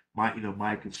my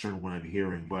concern when I'm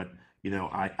hearing. But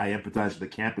I empathize with the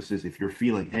campuses. If you're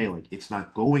feeling, hey, like it's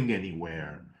not going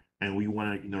anywhere, and we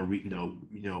want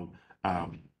to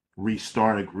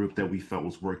restart a group that we felt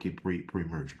was working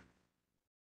pre-merger.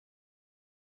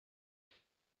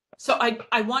 So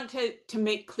I want to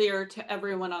make clear to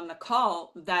everyone on the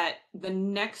call that the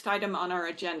next item on our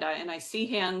agenda, and I see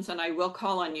hands and I will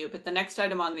call on you, but the next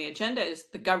item on the agenda is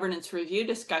the governance review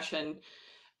discussion,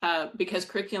 because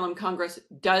Curriculum Congress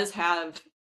does have,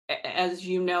 as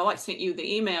you know, I sent you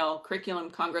the email,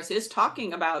 Curriculum Congress is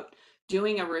talking about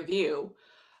doing a review.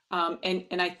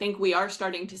 And I think we are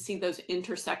starting to see those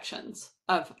intersections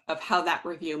of how that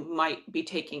review might be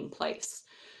taking place.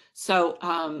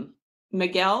 So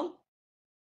Miguel,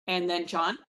 and then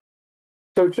John.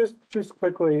 So just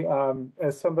quickly,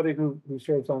 as somebody who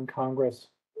serves on Congress,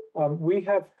 we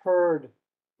have heard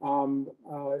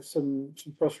some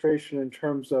frustration in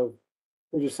terms of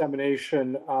the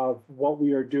dissemination of what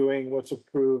we are doing, what's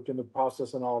approved in the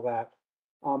process and all that.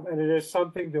 And it is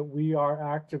something that we are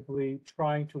actively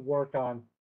trying to work on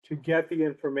to get the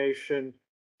information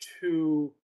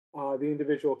to the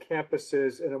individual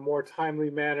campuses in a more timely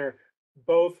manner,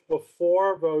 both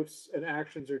before votes and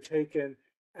actions are taken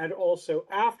and also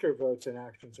after votes and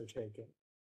actions are taken.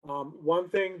 One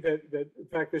thing that in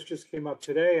fact, this just came up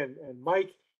today, and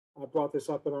Mike brought this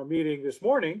up in our meeting this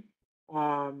morning,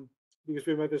 because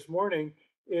we met this morning,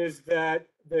 is that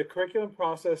the curriculum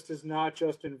process does not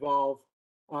just involve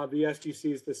the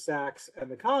SDCs, the SACs,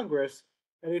 and the Congress.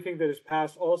 Anything that is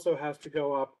passed also has to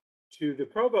go up to the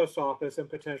Provost's office and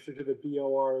potentially to the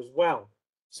BOR as well.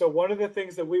 So one of the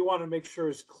things that we want to make sure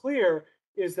is clear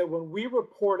is that when we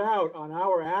report out on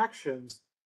our actions,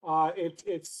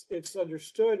 it's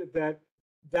understood that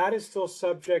that is still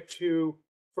subject to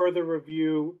further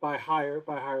review by higher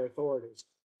authorities.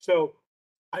 So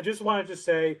I just wanted to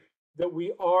say that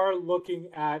we are looking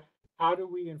at how do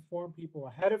we inform people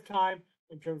ahead of time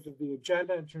in terms of the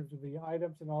agenda, in terms of the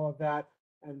items and all of that,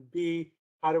 and B,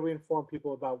 how do we inform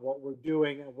people about what we're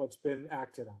doing and what's been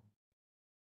acted on.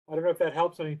 I don't know if that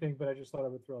helps anything, but I just thought I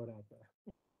would throw it out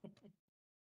there.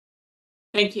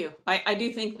 Thank you. I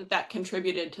do think that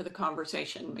contributed to the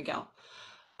conversation, Miguel.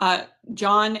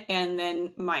 John, and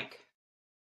then Mike.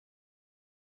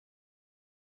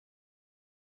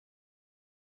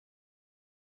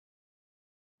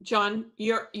 John,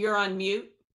 you're on mute.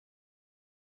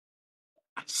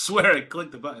 I swear I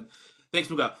clicked the button. Thanks,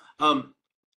 Miguel.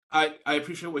 I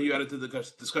appreciate what you added to the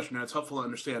discussion, and it's helpful to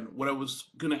understand. What I was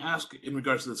going to ask in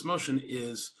regards to this motion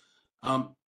is,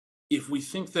 if we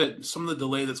think that some of the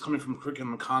delay that's coming from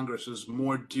Curriculum Congress is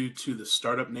more due to the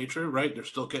startup nature, right? They're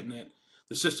still getting it,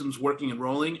 the system's working and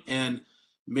rolling, and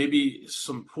maybe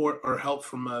support or help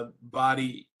from a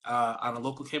body on a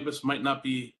local campus might not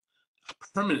be a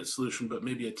permanent solution, but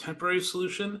maybe a temporary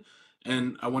solution.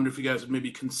 And I wonder if you guys have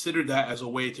maybe considered that as a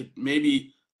way to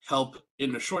maybe help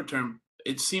in the short term.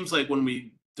 It seems like when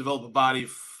we develop a body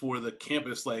for the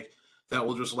campus, like that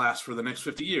will just last for the next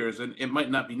 50 years, and it might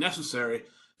not be necessary.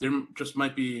 There just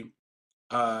might be,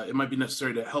 it might be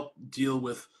necessary to help deal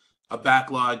with a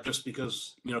backlog just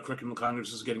because, you know, Curriculum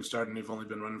Congress is getting started and they've only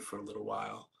been running for a little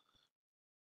while.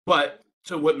 But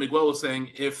to what Miguel was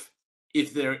saying, if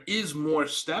there is more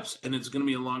steps and it's going to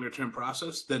be a longer term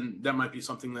process, then that might be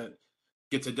something that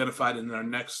gets identified in our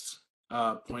next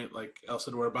point, like El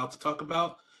said, we're about to talk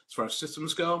about as far as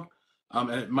systems go, and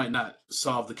it might not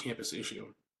solve the campus issue.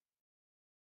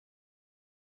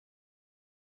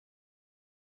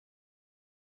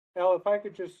 Al, if I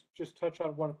could just touch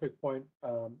on one quick point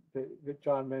that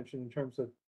John mentioned in terms of,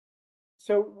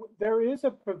 so there is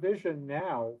a provision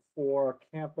now for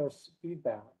campus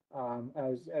feedback,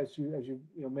 as you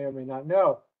may or may not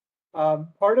know.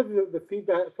 Part of the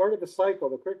feedback, part of the cycle,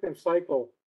 the curriculum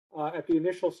cycle, at the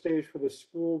initial stage for the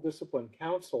school discipline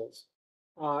councils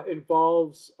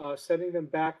involves sending them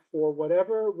back for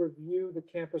whatever review the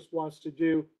campus wants to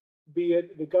do, be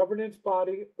it the governance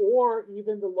body or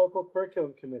even the local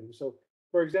curriculum committee. So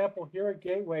for example, here at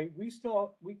Gateway,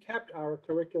 we kept our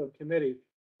curriculum committee,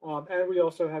 and we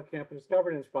also have campus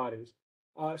governance bodies.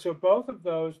 So both of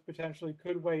those potentially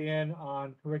could weigh in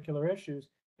on curricular issues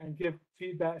and give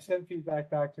feedback, send feedback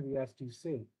back to the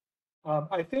SDC.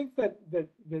 I think that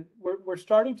we're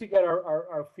starting to get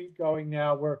our feet going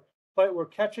now. We're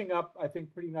catching up, I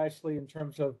think, pretty nicely in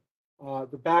terms of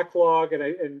the backlog,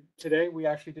 and today we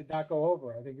actually did not go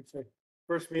over. I think it's the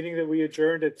first meeting that we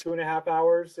adjourned at 2.5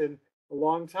 hours in a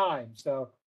long time. So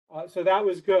that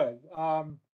was good.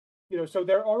 So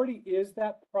there already is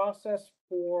that process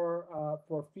for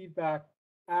feedback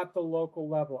at the local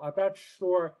level. I'm not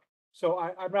sure. So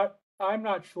I'm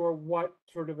not sure what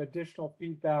sort of additional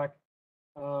feedback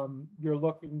you're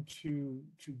looking to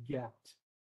get.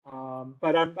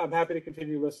 But I'm happy to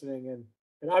continue listening,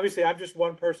 and obviously I'm just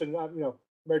one person.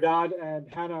 Merdad and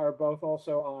Hannah are both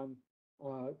also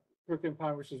on Curriculum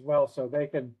Congress as well, so they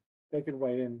can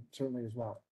weigh in certainly as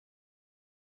well.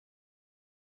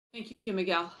 Thank you,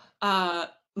 Miguel.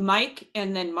 Mike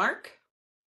and then Mark.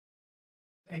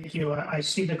 Thank you. I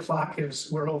see the clock is,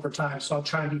 we're over time, so I'll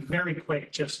try and be very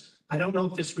quick. I don't know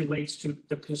if this relates to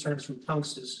the concerns from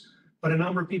Tunxus, but a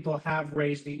number of people have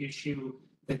raised the issue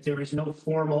that there is no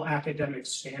formal academic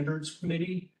standards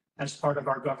committee as part of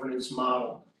our governance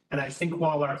model. And I think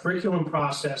while our curriculum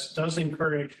process does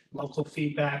encourage local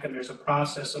feedback and there's a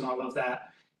process and all of that,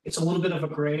 it's a little bit of a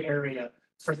gray area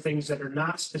for things that are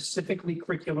not specifically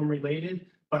curriculum related,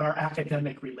 but are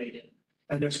academic related.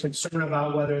 And there's concern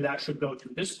about whether that should go to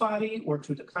this body or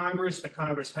to the Congress. The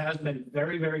Congress has been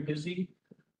very, very busy,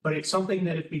 but it's something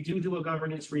that if we do a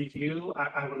governance review,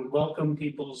 I would welcome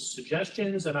people's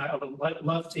suggestions, and I would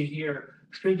love to hear,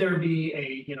 should there be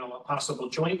a possible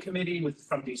joint committee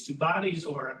from these two bodies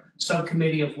or a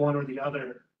subcommittee of one or the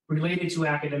other related to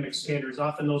academic standards?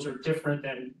 Often those are different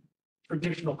than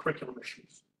traditional curriculum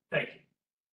issues. Thank you.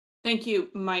 Thank you,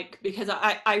 Mike, because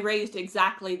I raised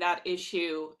exactly that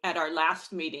issue at our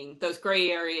last meeting, those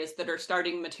gray areas that are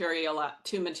starting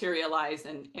to materialize,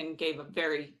 and gave a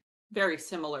very, very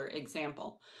similar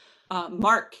example.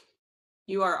 Mark,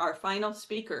 you are our final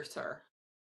speaker, sir.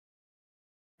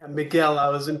 Miguel, I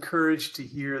was encouraged to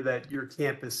hear that your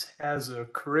campus has a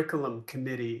curriculum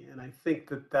committee, and I think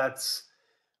that that's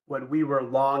what we were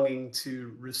longing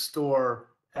to restore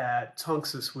at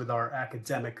Tunxus with our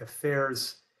academic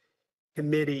affairs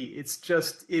committee.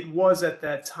 It was at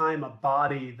that time a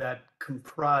body that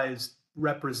comprised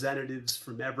representatives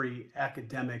from every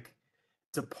academic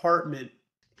department,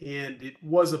 and it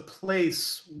was a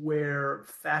place where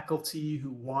faculty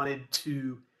who wanted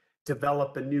to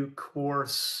develop a new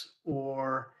course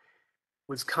or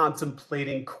was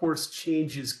contemplating course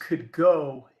changes could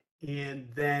go and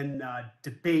then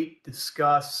debate,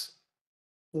 discuss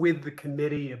with the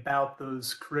committee about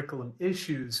those curriculum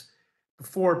issues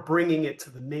before bringing it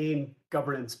to the main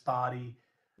governance body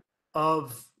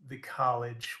of the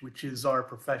college, which is our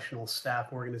professional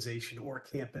staff organization or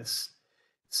campus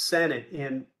senate.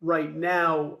 And right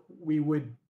now,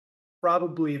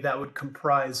 that would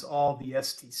comprise all the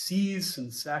STCs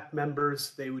and SAC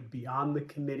members. They would be on the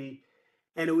committee,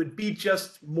 and it would be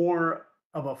just more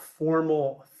of a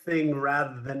formal thing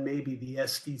rather than maybe the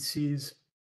STCs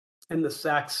and the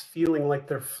SACs feeling like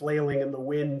they're flailing in the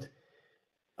wind,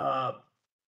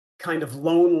 kind of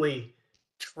lonely,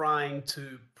 trying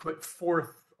to put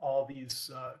forth all these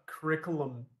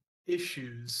curriculum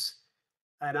issues.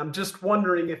 And I'm just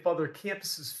wondering if other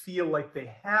campuses feel like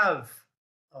they have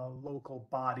local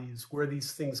bodies where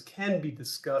these things can be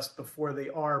discussed before they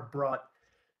are brought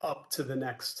up to the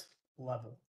next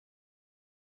level.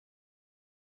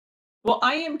 Well,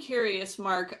 I am curious,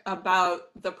 Mark, about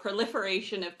the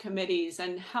proliferation of committees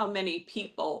and how many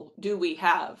people do we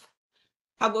have?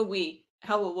 How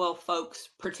will folks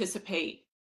participate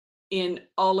in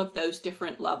all of those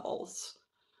different levels?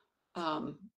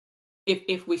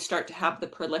 If we start to have the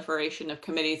proliferation of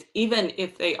committees, even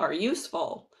if they are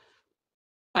useful,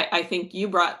 I think you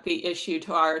brought the issue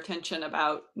to our attention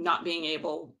about not being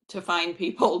able to find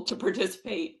people to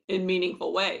participate in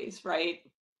meaningful ways, right?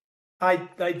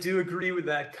 I do agree with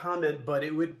that comment, but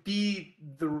it would be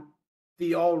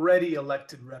the already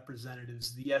elected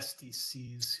representatives, the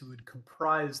SDCs, who would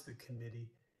comprise the committee.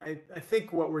 I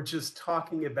think what we're just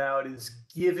talking about is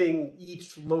giving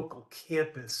each local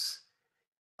campus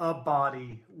a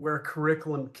body where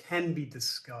curriculum can be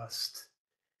discussed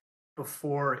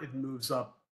before it moves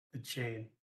up the chain.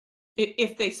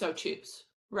 If they so choose,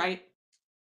 right?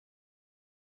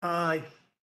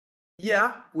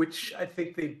 Yeah, which I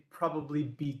think they'd probably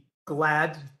be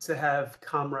glad to have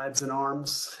comrades in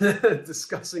arms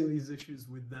discussing these issues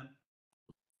with them.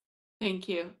 Thank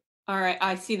you. All right,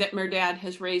 I see that Merdad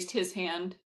has raised his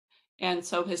hand, and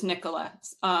so has Nicola.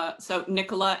 So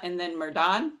Nicola and then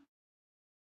Merdad.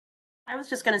 I was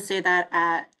just going to say that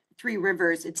at Three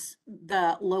Rivers, it's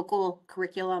the local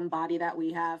curriculum body that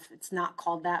we have. It's not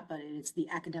called that, but it's the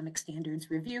Academic Standards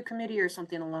Review Committee or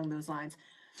something along those lines.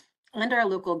 And our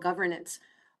local governance,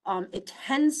 it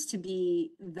tends to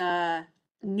be the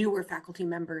newer faculty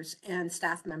members and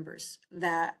staff members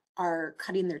that are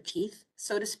cutting their teeth,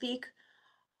 so to speak,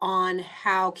 on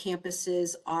how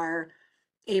campuses are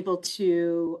able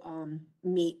to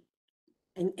meet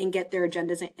and get their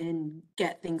agendas and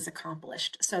get things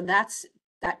accomplished. So that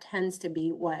tends to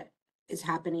be what is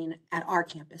happening at our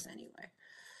campus anyway.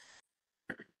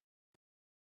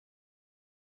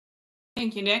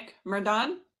 Thank you, Nick.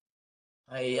 Merdad?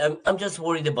 I'm just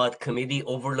worried about committee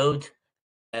overload.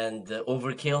 and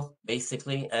overkill,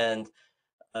 basically, and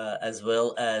as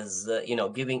well as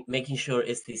making sure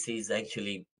STCs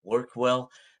actually work well.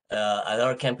 At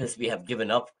our campus, we have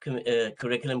given up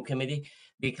curriculum committee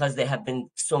because there have been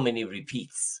so many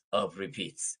repeats of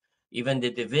repeats. Even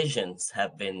the divisions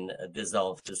have been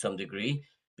dissolved to some degree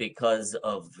because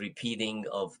of repeating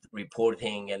of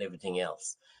reporting and everything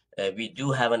else. We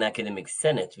do have an academic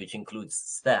senate, which includes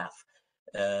staff,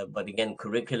 but again,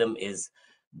 curriculum is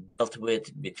dealt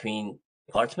with between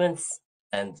departments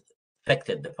and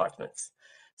affected departments.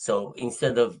 So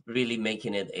instead of really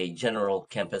making it a general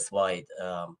campus-wide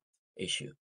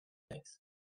issue. Thanks.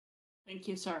 Thank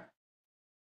you, sir.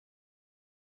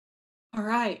 All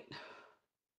right.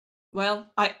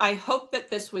 Well, I hope that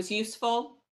this was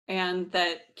useful and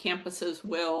that campuses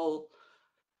will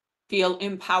feel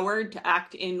empowered to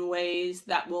act in ways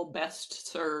that will best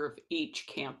serve each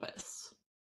campus.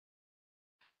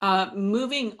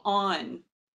 Moving on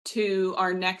to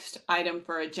our next item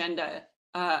for agenda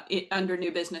under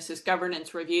new business is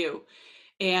governance review.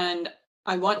 And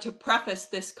I want to preface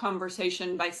this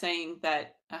conversation by saying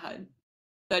that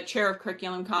the chair of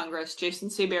Curriculum Congress, Jason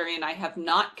Seabury, and I have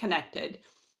not connected.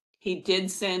 He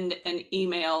did send an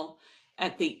email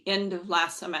at the end of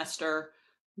last semester,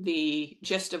 the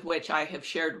gist of which I have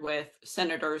shared with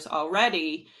senators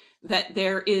already, that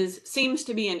there seems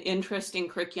to be an interest in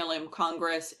Curriculum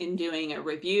Congress in doing a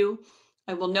review.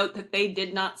 I will note that they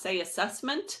did not say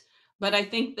assessment, but I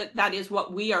think that that is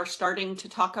what we are starting to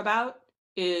talk about,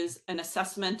 is an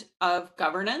assessment of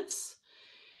governance.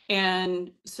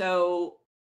 And so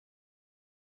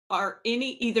are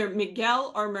either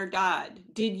Miguel or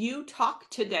Mehrdad, did you talk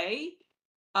today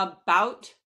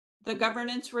about the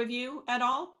governance review at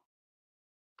all?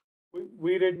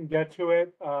 We didn't get to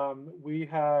it. We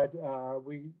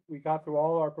got through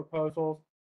all our proposals,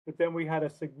 but then we had a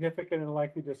significant and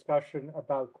lengthy discussion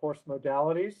about course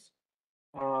modalities.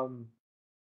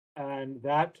 And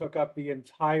that took up the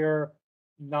entire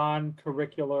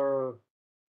non-curricular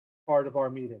part of our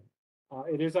meeting.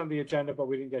 It is on the agenda, but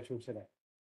we didn't get to it today.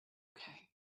 Okay.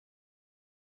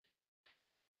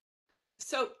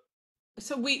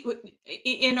 So we,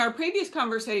 in our previous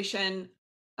conversation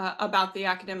about the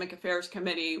Academic Affairs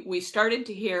Committee, we started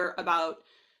to hear about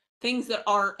things that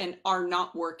are and are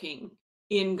not working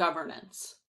in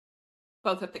governance,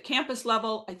 both at the campus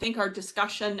level. I think our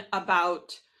discussion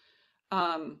about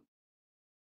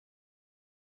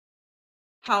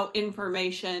how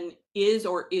information is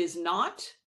or is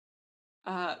not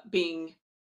being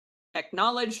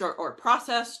acknowledged or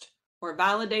processed or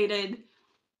validated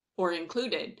or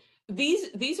included.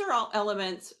 These are all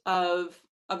elements of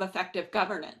effective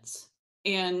governance.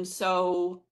 And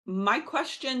so my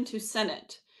question to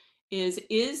Senate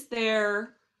is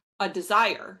there a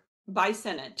desire by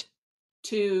Senate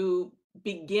to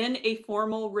begin a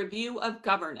formal review of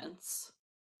governance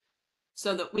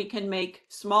so that we can make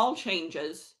small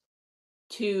changes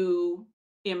to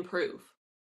improve?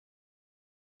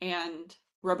 And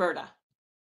Roberta.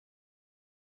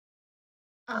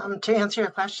 To answer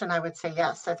your question, I would say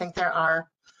yes. I think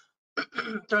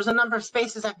there's a number of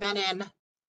spaces I've been in,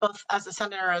 both as a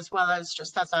senator as well as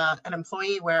just as an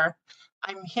employee, where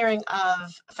I'm hearing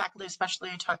of faculty,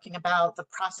 especially talking about the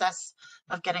process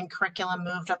of getting curriculum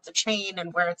moved up the chain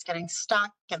and where it's getting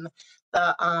stuck, and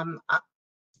the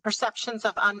perceptions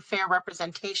of unfair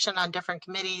representation on different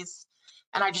committees.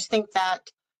 And I just think that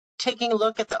taking a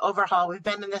look at the overhaul, we've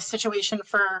been in this situation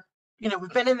for,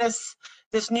 we've been in this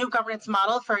new governance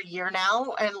model for a year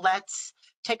now, and let's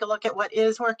take a look at what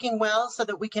is working well so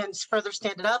that we can further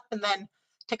stand it up, and then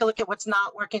take a look at what's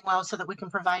not working well so that we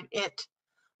can provide it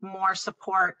more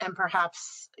support and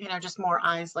perhaps, just more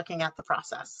eyes looking at the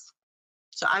process.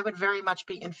 So I would very much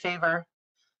be in favor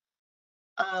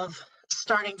of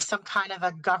starting some kind of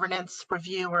a governance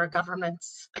review or a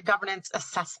governance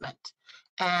assessment.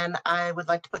 And I would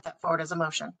like to put that forward as a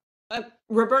motion.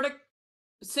 Roberta,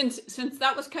 since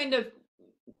that was kind of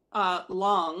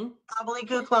long,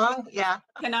 gobbledygook long, yeah.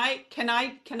 Can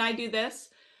I do this?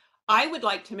 I would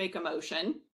like to make a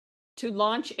motion to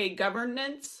launch a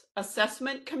governance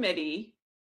assessment committee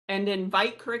and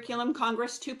invite Curriculum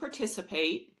Congress to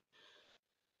participate.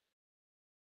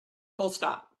 Full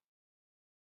stop.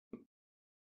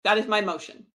 That is my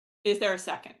motion. Is there a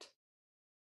second?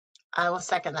 I will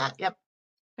second that. Yep.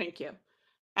 Thank you.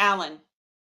 Alan.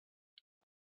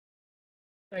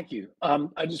 Thank you.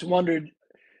 I just wondered,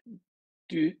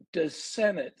 does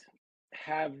Senate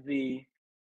have the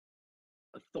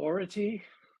authority,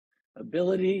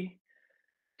 ability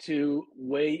to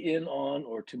weigh in on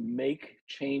or to make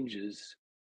changes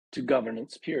to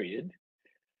governance, period,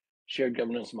 shared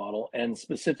governance model, and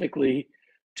specifically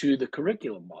to the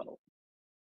curriculum model?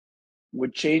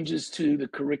 Would changes to the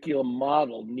curriculum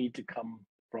model need to come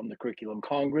from the Curriculum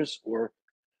Congress, or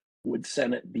would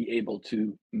Senate be able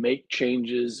to make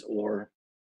changes or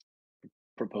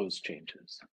propose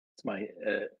changes? It's my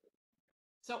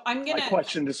So I'm my gonna,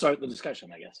 question to start the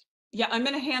discussion, I guess. yeah, I'm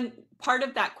gonna hand part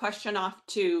of that question off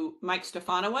to Mike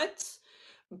Stefanowicz,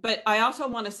 but I also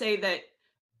want to say that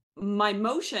my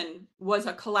motion was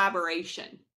a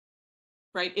collaboration,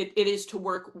 right? It is to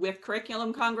work with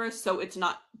Curriculum Congress, so it's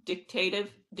not dictative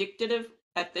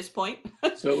at this point.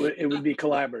 So it would be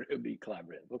collaborative. It would be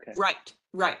collaborative. Okay. Right,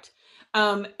 right.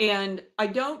 And I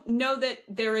don't know that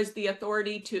there is the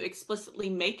authority to explicitly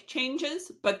make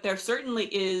changes, but there certainly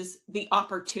is the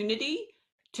opportunity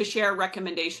to share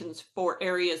recommendations for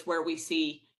areas where we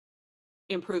see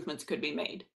improvements could be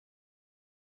made.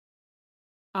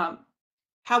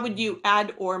 How would you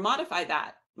add or modify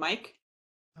that, Mike?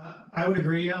 I would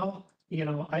agree, Al. You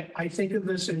know, I think of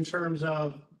this in terms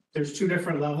of there's two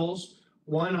different levels.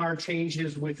 One are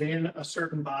changes within a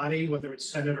certain body, whether it's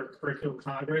Senate or Curriculum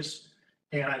Congress.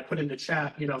 And I put in the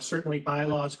chat, you know, certainly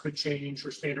bylaws could change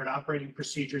or standard operating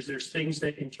procedures. There's things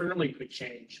that internally could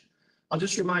change. I'll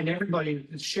just remind everybody,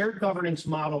 the shared governance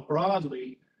model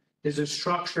broadly is a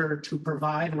structure to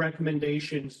provide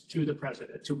recommendations to the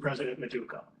president, to President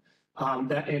Maduka.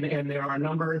 And there are a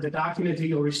number, the document that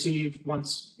you'll receive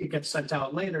once it gets sent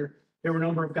out later, there were a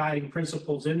number of guiding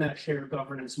principles in that shared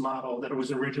governance model that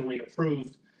was originally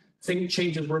approved.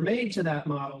 Changes were made to that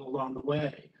model along the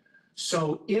way.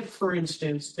 So if, for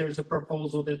instance, there's a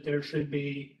proposal that there should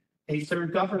be a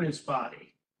third governance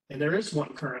body, and there is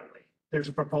one currently, there's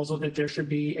a proposal that there should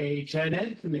be a Gen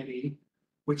Ed committee,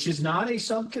 which is not a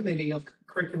subcommittee of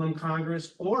Curriculum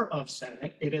Congress or of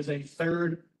Senate. It is a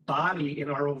third body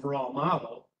in our overall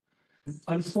model.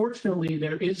 Unfortunately,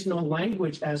 there is no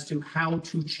language as to how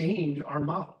to change our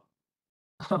model.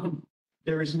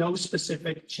 There is no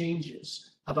specific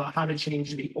changes about how to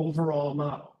change the overall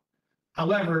model.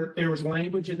 However, there was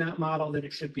language in that model that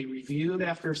it should be reviewed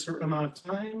after a certain amount of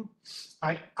time.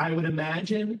 I would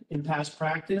imagine in past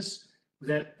practice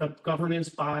that the governance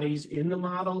bodies in the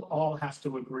model all have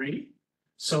to agree.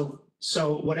 So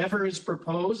whatever is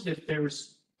proposed, if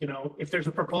there's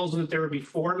a proposal that there would be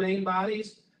 4 main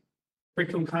bodies,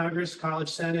 Curriculum Congress, College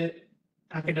Senate,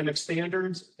 Academic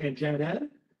Standards, and Gen Ed.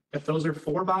 If those are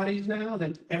 4 bodies now,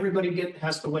 then everybody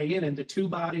has to weigh in, and the 2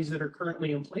 bodies that are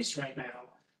currently in place right now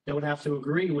that would have to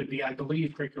agree would be, I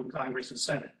believe, Curriculum Congress and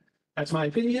Senate. That's my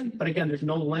opinion, but again, there's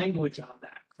no language on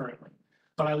that currently.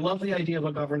 But I love the idea of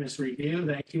a governance review.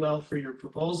 Thank you, Elle, for your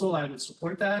proposal. I would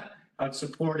support that. I would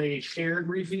support a shared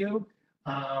review,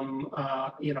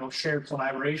 shared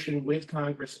collaboration with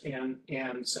Congress and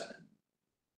Senate.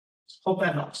 Hope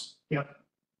that helps. Yep.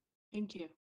 Thank you.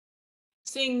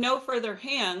 Seeing no further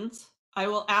hands, I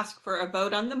will ask for a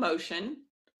vote on the motion,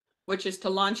 which is to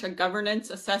launch a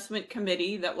governance assessment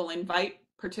committee that will invite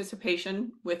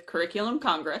participation with Curriculum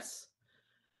Congress.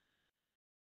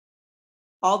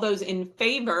 All those in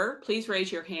favor, please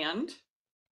raise your hand.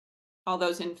 All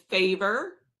those in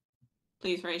favor,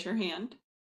 please raise your hand.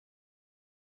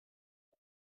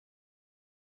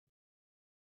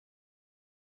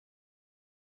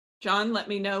 John, let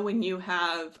me know when you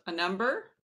have a number.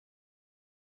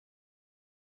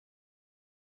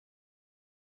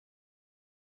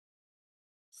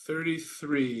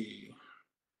 $33.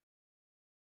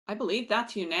 I believe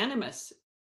that's unanimous.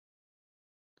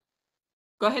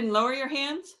 Go ahead and lower your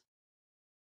hands.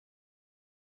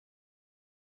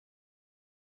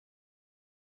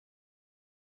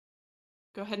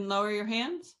 Go ahead and lower your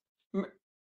hands.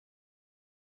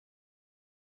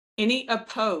 Any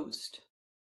opposed?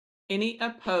 Any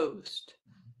opposed?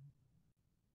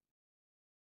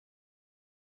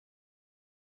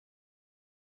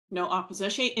 No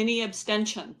opposition. Any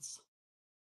abstentions?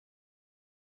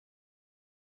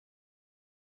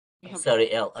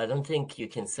 Sorry, Elle, I don't think you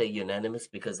can say unanimous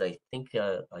because I think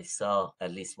I saw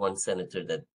at least one senator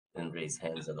that didn't raise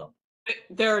hands at all.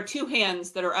 There are 2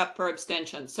 hands that are up for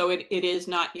abstention, so it is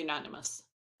not unanimous.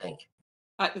 Thank you.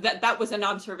 That was an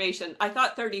observation. I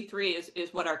thought 33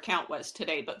 is what our count was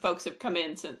today, but folks have come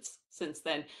in since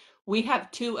then. We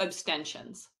have 2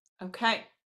 abstentions. Okay.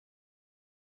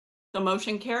 The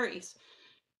motion carries.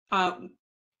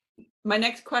 My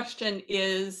next question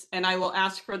is, and I will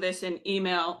ask for this in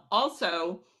email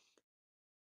also,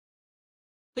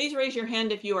 please raise your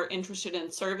hand if you are interested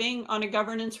in serving on a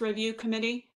governance review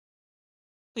committee.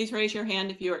 Please raise your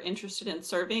hand if you are interested in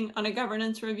serving on a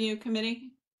governance review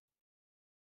committee.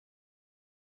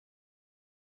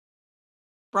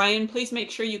 Brian, please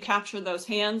make sure you capture those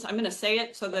hands. I'm going to say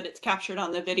it so that it's captured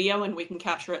on the video and we can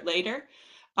capture it later.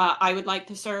 I would like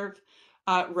to serve.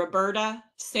 Roberta,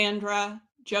 Sandra,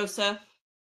 Joseph,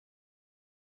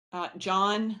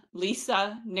 John,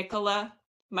 Lisa, Nicola,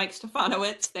 Mike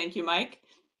Stefanowitz. Thank you, Mike.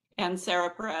 And Sarah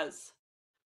Perez.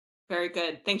 Very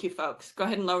good. Thank you, folks. Go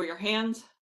ahead and lower your hands.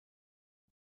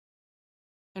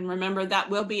 And remember, that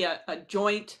will be a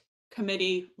joint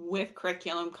committee with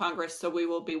Curriculum Congress, so we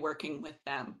will be working with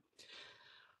them.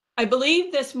 I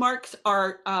believe this marks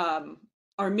our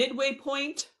midway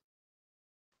point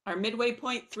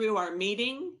through our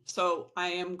meeting. So I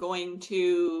am going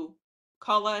to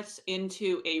call us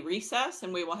into a recess,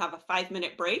 and we will have a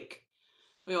 5-minute break.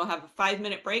 We will have a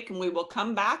 5-minute break, and we will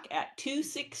come back at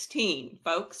 2:16,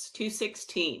 folks,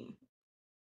 2:16.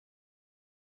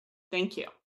 Thank you.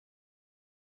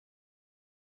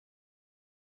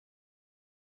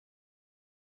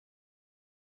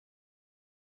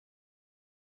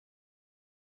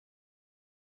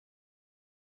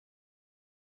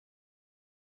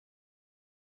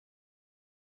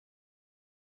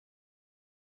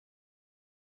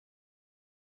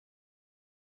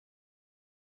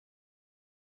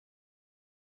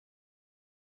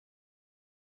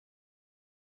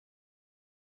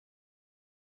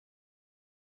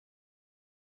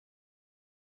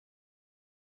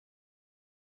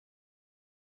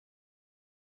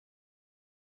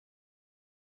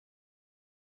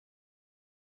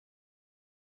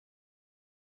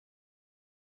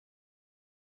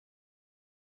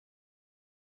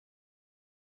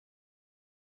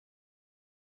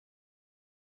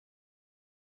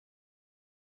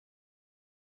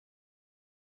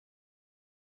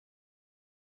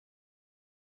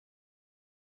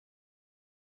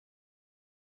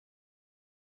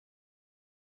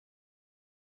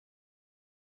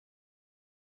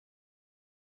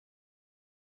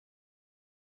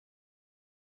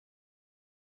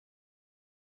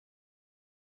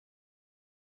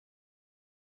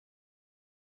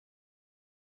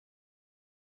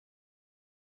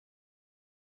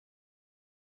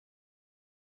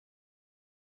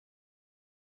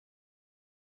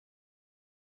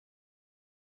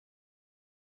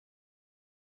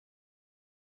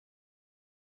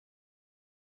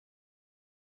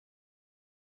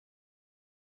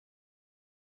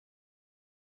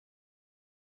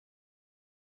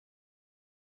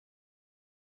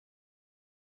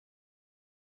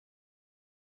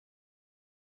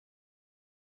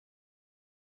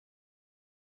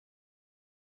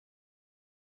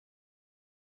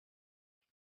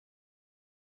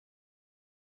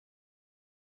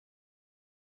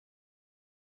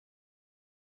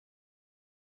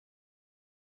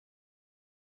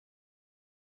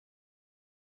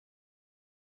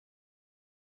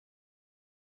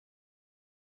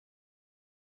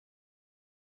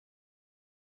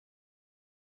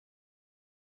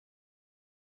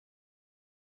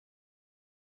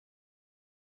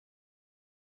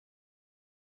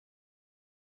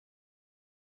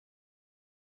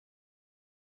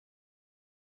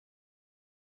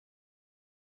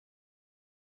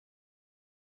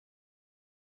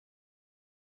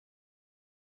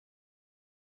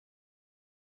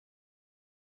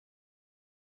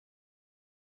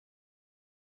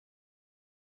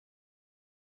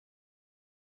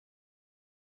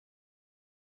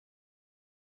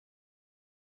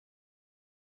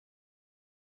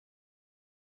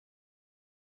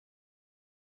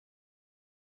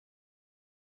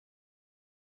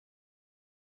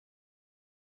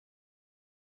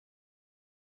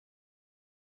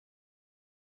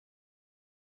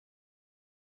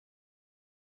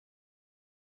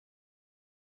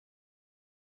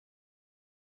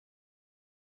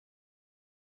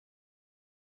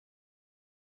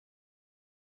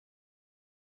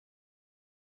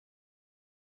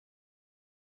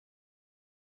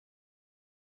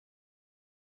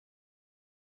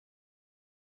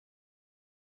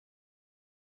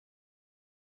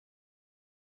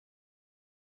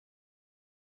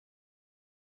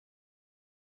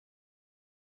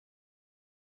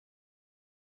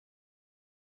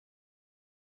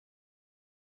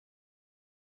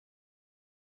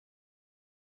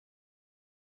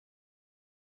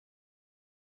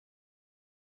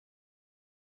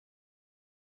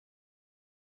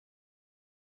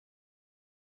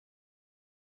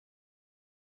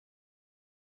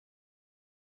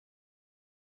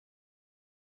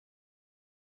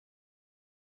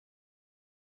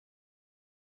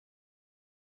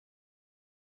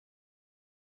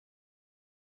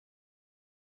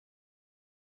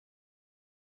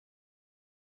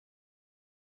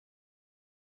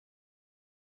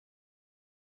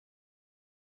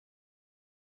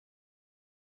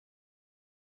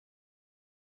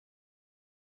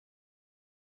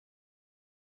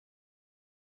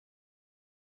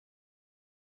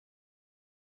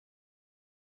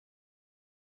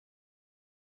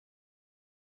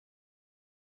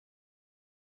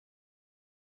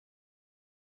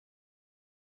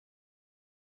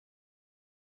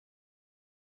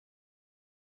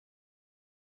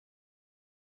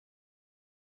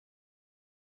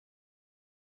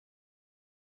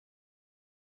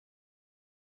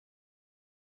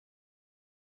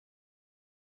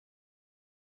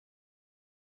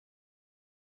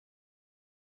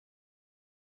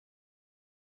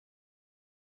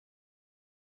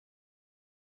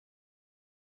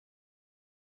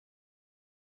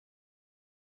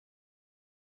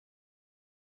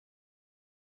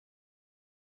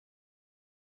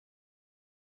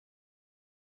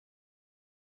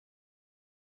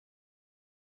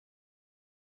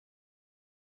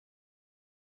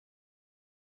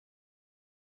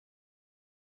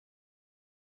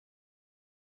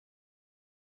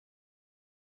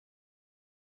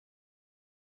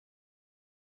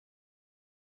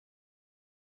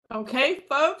 Okay,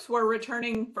 folks, we're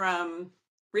returning from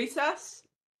recess.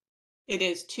 It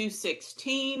is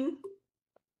 2:16.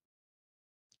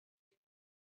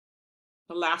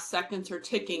 The last seconds are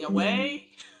ticking away.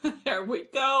 There we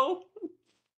go.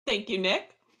 Thank you,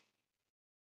 Nick.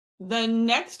 The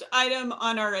next item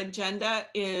on our agenda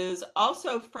is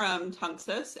also from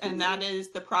Tunxus, and that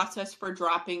is the process for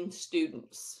dropping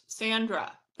students.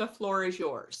 Sandra, the floor is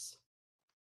yours.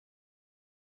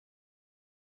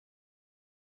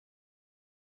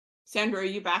 Sandra, are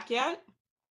you back yet?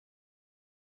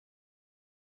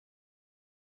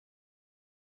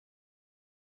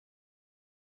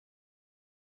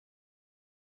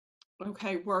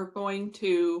 Okay, we're going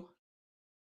to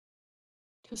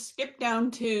skip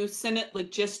down to Senate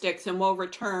logistics, and we'll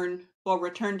return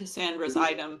to Sandra's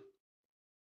item.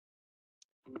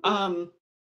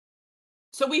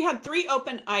 So we had 3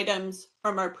 open items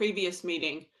from our previous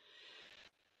meeting.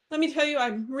 Let me tell you,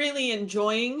 I'm really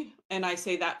enjoying, and I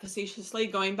say that facetiously,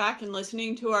 going back and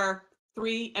listening to our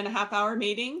 3.5-hour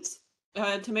meetings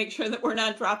to make sure that we're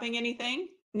not dropping anything.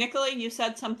 Nicola, you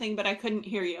said something, but I couldn't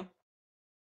hear you.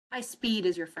 My speed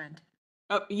is your friend.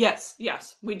 Oh, yes,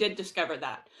 we did discover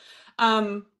that.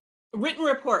 Written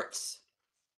reports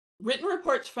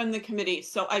from the committee.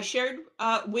 So I shared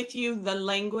with you the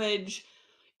language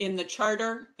in the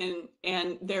charter,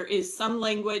 and there is some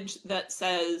language that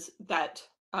says that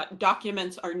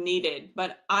documents are needed,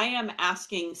 but I am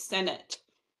asking Senate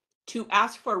to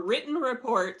ask for written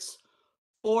reports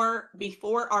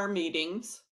before our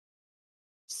meetings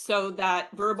so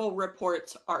that verbal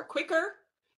reports are quicker,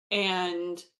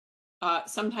 and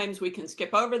sometimes we can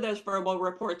skip over those verbal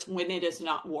reports when it is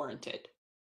not warranted.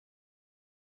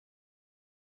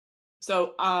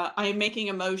 So I am making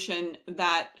a motion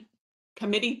that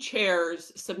committee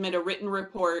chairs submit a written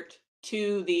report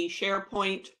to the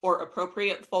SharePoint or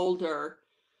appropriate folder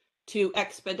to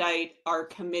expedite our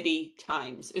committee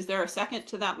times. Is there a second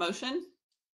to that motion?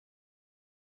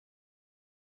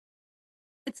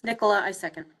 It's Nicola, I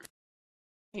second.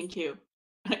 Thank you.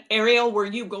 Ariel, were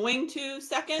you going to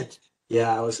second?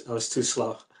 Yeah, I was too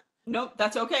slow. Nope,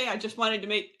 that's okay. I just wanted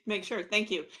to make sure. Thank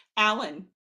you. Alan.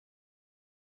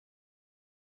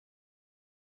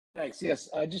 Thanks. Yes,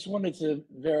 I just wanted to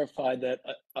verify that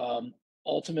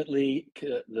ultimately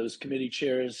those committee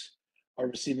chairs are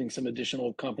receiving some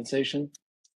additional compensation.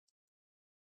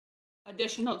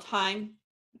 Additional time,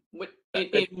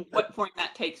 in what form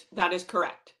that takes, that is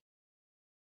correct.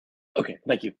 Okay,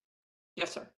 thank you.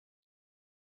 Yes, sir.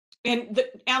 And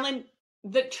Alan,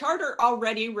 the charter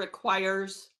already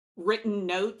requires written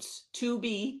notes to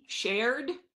be shared,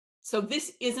 so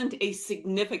this isn't a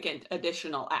significant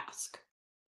additional ask.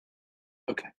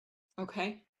 Okay.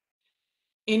 Okay.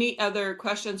 Any other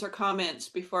questions or comments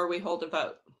before we hold a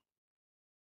vote?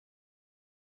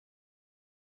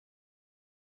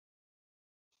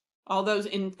 All those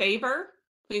in favor,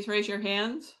 please raise your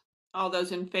hands. All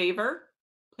those in favor,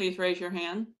 please raise your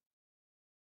hand.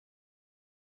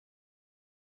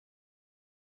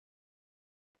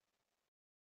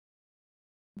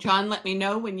 John, let me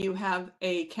know when you have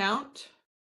a count.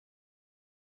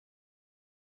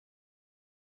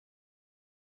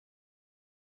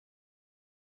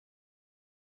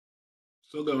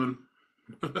 Still going.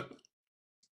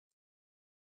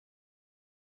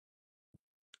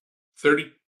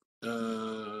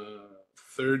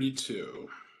 32.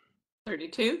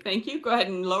 32, thank you. Go ahead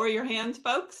and lower your hands,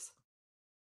 folks.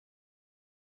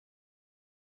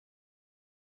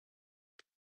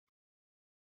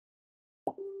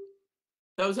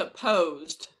 Those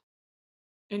opposed?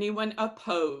 Anyone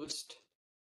opposed?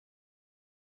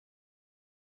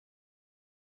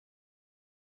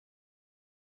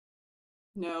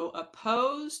 No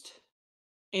opposed.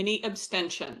 Any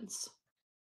abstentions?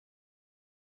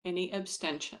 Any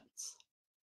abstentions?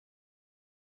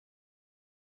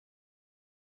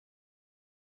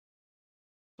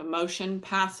 The motion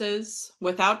passes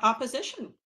without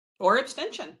opposition or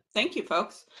abstention. Thank you,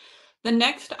 folks. The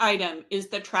next item is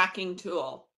the tracking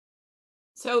tool.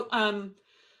 So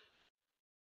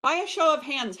by a show of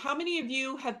hands, how many of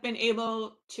you have been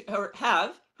able to, or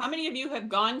how many of you have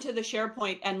gone to the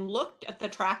SharePoint and looked at the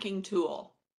tracking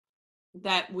tool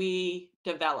that we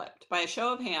developed? By a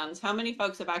show of hands, how many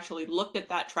folks have actually looked at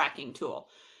that tracking tool?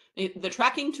 The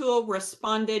tracking tool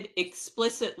responded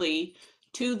explicitly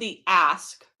to the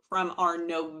ask from our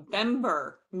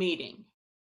November meeting.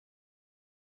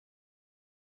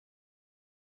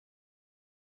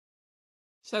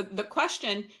 So the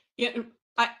question,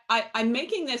 I'm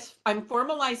making this, I'm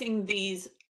formalizing these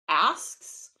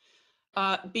asks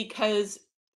because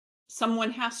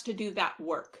someone has to do that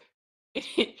work.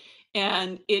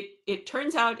 And it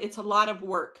turns out it's a lot of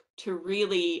work to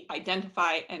really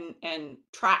identify and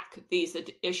track these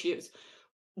issues.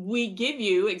 We give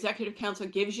you, Executive Council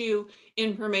gives you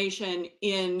information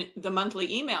in the monthly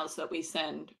emails that we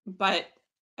send, but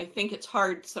I think it's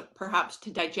hard perhaps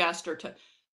to digest or to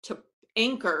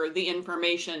anchor the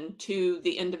information to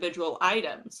the individual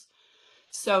items.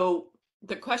 So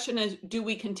the question is, do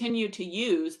we continue to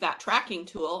use that tracking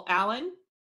tool, Alan?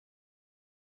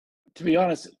 To be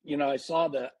honest, I saw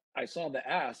the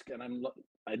ask, and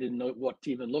I didn't know what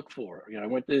to even look for. I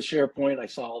went to the SharePoint, I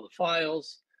saw all the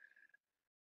files.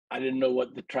 I didn't know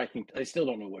what the tracking. I still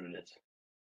don't know what it is.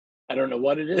 I don't know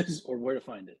what it is or where to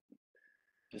find it.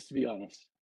 Just to be honest.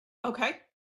 Okay.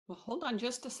 Well, hold on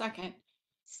just a second.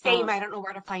 Same. I don't know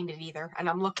where to find it either, and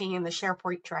I'm looking in the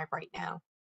SharePoint drive right now.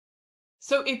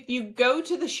 So if you go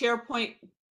to the SharePoint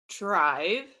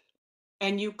drive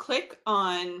and you click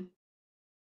on,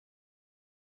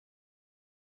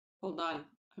 hold on,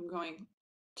 I'm going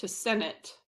to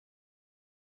Senate.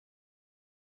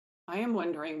 I am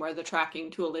wondering where the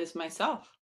tracking tool is myself.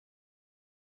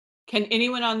 Can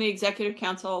anyone on the Executive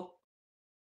Council?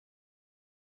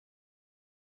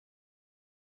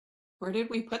 Where did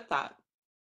we put that?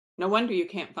 No wonder you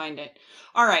can't find it.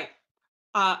 All right.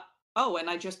 Oh, and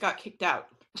I just got kicked out.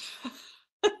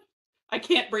 I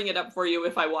can't bring it up for you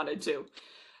if I wanted to.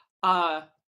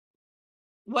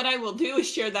 What I will do is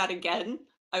share that again.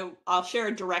 I'll share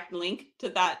a direct link to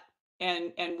that,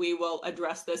 and we will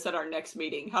address this at our next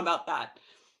meeting. How about that?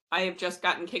 I have just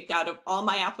gotten kicked out of all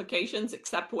my applications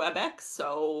except WebEx,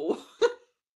 so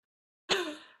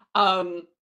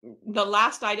the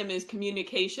last item is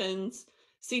communications.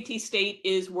 CT State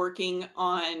is working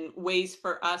on ways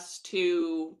for us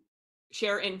to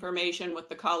share information with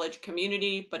the college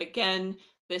community, but again,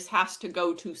 this has to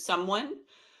go to someone.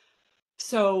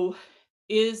 So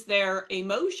is there a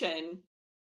motion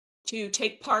to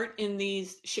take part in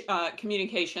these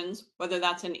communications, whether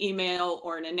that's an email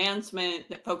or an announcement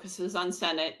that focuses on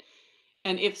Senate?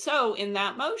 And if so, in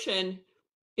that motion,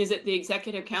 is it the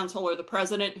Executive Council or the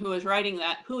President who is writing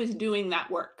that? Who is doing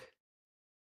that work?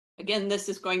 Again, this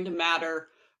is going to matter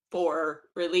for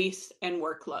release and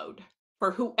workload for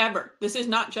whoever. This is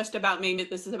not just about me,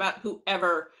 this is about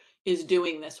whoever is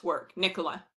doing this work.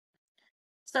 Nicola.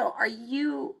 So are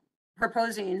you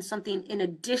proposing something in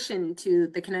addition to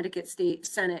the Connecticut State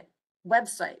Senate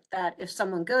website that if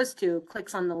someone goes to,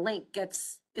 clicks on the link,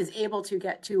 is able to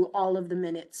get to all of the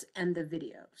minutes and the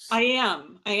videos? I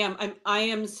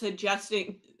am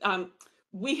suggesting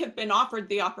we have been offered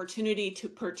the opportunity to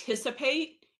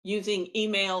participate using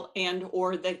email and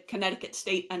or the Connecticut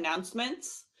State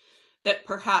announcements that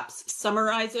perhaps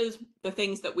summarizes the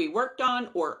things that we worked on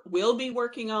or will be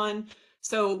working on.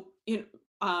 So,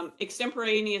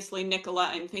 extemporaneously,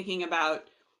 Nicola, I'm thinking about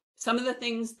some of the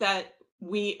things that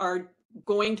we are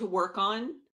going to work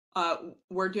on.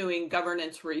 We're doing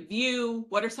governance review.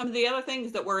 What are some of the other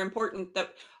things that were important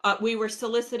that we were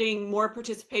soliciting more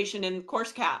participation in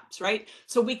course caps, right?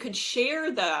 So we could share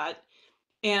that,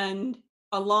 and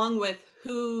along with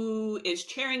who is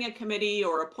chairing a committee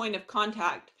or a point of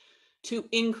contact to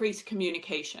increase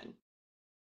communication.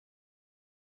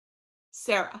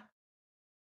 Sarah.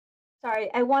 Sorry,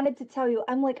 I wanted to tell you,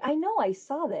 I'm like, I know I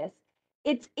saw this.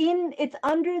 It's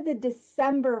under the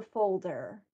December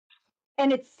folder,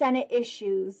 and it's Senate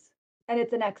issues, and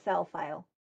it's an Excel file.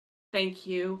 Thank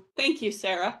you. Thank you,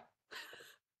 Sarah.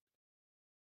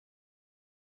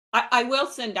 I will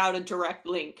send out a direct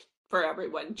link for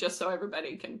everyone, just so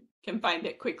everybody can find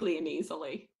it quickly and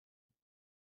easily.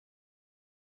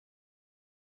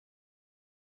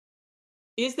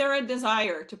 Is there a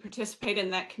desire to participate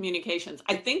in that communications?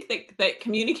 I think that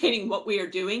communicating what we are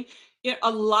doing,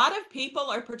 a lot of people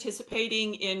are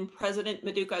participating in President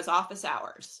Maduka's office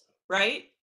hours, right?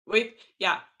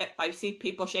 I see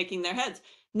people shaking their heads.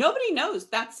 Nobody knows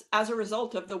that's as a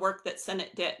result of the work that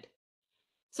Senate did.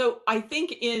 So I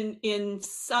think in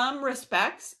some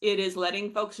respects, it is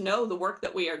letting folks know the work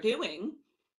that we are doing.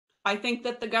 I think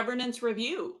that the governance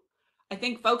review, I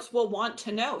think folks will want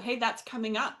to know, hey, that's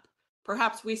coming up.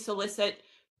 Perhaps we solicit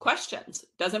questions.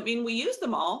 Doesn't mean we use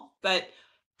them all, but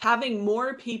having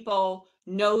more people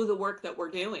know the work that we're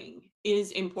doing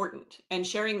is important, and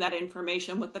sharing that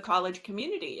information with the college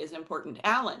community is important.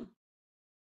 Alan.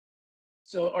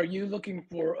 So are you looking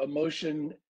for a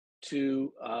motion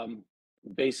to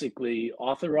basically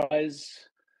authorize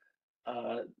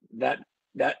that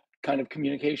kind of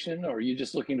communication, or are you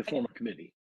just looking to form a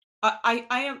committee?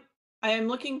 I am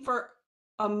looking for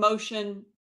a motion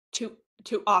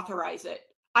to authorize it.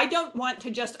 I don't want to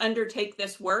just undertake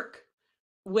this work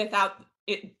without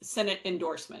Senate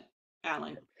endorsement,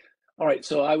 Alan. All right,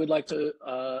 so I would like to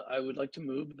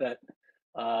move that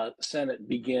Senate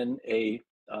begin a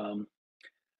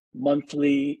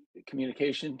monthly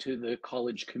communication to the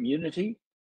college community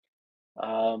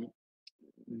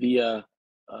via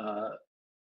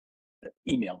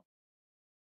email,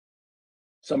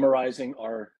 summarizing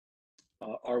our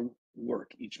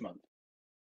work each month.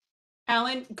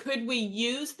 Alan, could we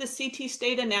use the CT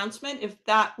State announcement if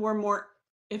that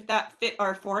fit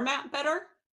our format better?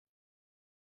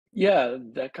 Yeah,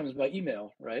 that comes by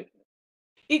email, right?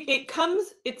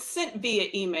 It's sent via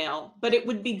email, but it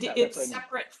would be, Yeah, it's that's what I mean.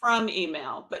 separate from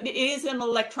email, but it is an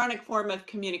electronic form of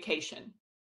communication.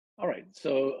 All right,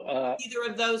 so Either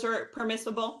of those are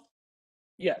permissible?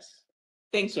 yes.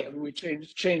 Thank So you. we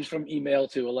changed from email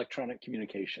to electronic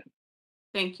communication.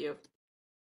 Thank you.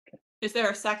 Is there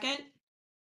a second?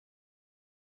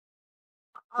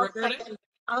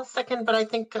 I'll second, but I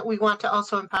think we want to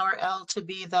also empower Elle to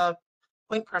be the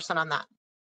point person on that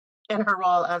in her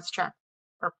role as chair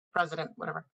or president,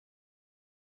 whatever.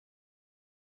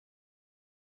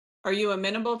 Are you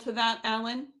amenable to that,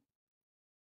 Alan?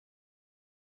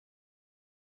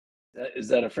 Is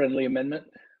that a friendly amendment?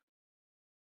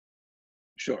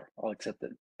 Sure, I'll accept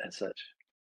it as such.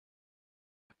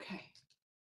 Okay.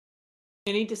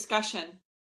 Any discussion?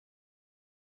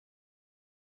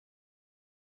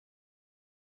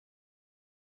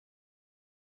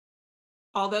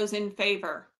 All those in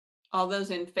favor? All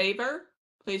those in favor,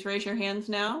 please raise your hands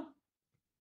now.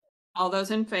 All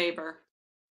those in favor?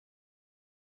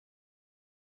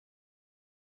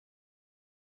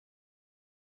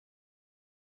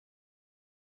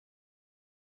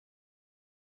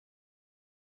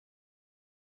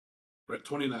 We're at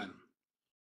 29.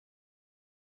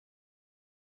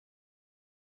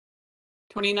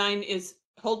 29 is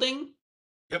holding?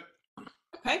 Yep.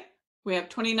 Okay, we have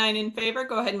 29 in favor.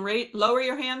 Go ahead and lower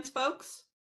your hands, folks.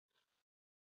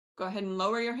 Go ahead and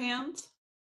lower your hands.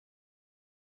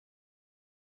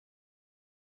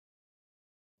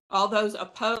 All those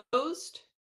opposed?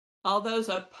 All those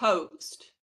opposed?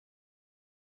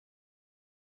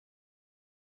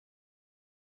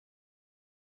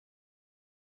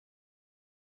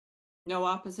 No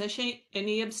opposition?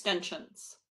 Any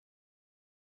abstentions?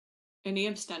 Any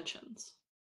abstentions?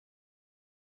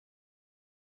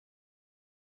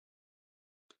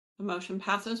 The motion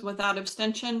passes without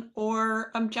abstention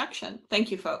or objection. Thank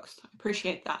you, folks. I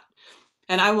appreciate that.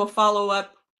 And I will follow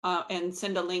up and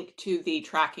send a link to the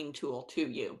tracking tool to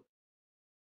you.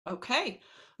 Okay,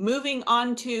 moving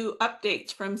on to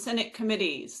updates from Senate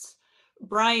committees.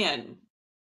 Brian,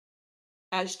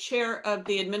 as chair of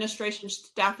the Administration,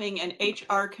 Staffing, and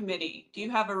HR Committee, do you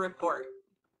have a report?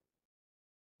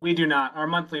 We do not. Our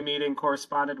monthly meeting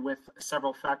corresponded with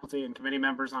several faculty and committee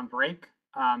members on break.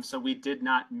 So we did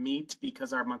not meet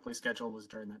because our monthly schedule was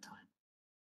during that time.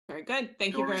 Very good.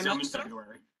 Thank We'll you very resume much, in sir.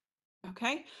 February.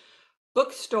 Okay.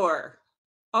 Bookstore.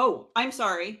 Oh, I'm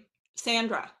sorry.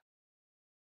 Sandra.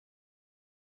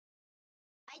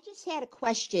 I just had a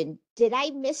question. Did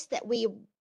I miss that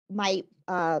my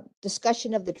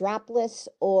discussion of the drop list,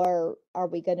 or are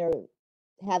we going to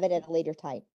have it at a later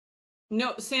time?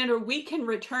 No, Sandra, we can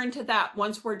return to that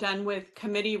once we're done with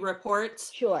committee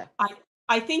reports. Sure.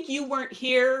 I think you weren't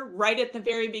here right at the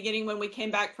very beginning when we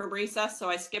came back from recess, so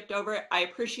I skipped over it. I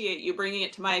appreciate you bringing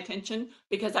it to my attention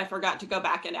because I forgot to go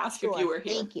back and ask if you were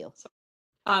here. Thank you. So,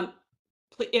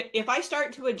 if I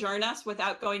start to adjourn us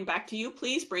without going back to you,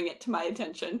 please bring it to my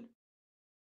attention.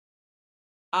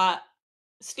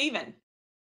 Stephen.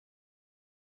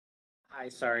 Hi,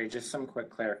 sorry, just some quick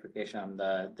clarification on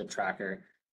the tracker.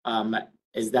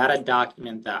 Is that a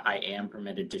document that I am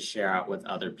permitted to share out with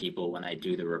other people when I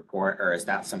do the report, or is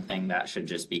that something that should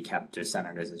just be kept to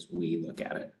senators as we look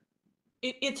at it?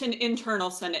 It's an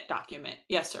internal Senate document.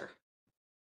 Yes, sir.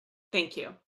 Thank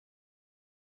you.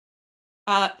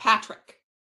 Patrick.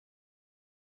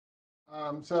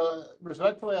 So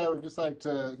respectfully, I would just like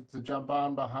to jump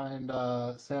on behind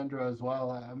Sandra as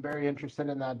well. I'm very interested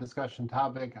in that discussion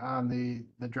topic on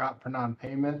the drop for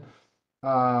non-payment.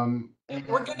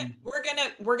 We're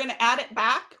gonna add it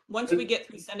back once we get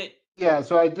through Senate. Yeah,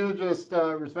 so I do just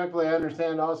respectfully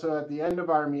understand also at the end of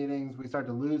our meetings, we start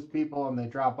to lose people and they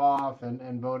drop off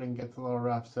and voting gets a little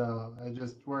rough. So I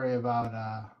just worry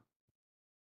about,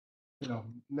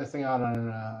 missing out on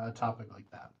a topic like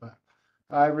that, but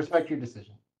I respect your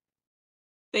decision.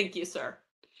 Thank you, sir.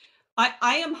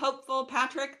 I am hopeful,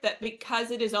 Patrick, that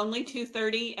because it is only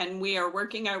 2:30 and we are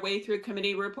working our way through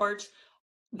committee reports,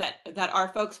 that our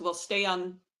folks will stay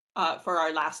on for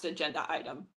our last agenda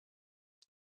item.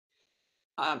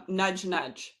 Nudge,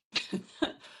 nudge.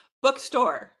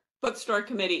 Bookstore. Bookstore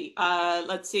Committee.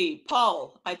 Let's see,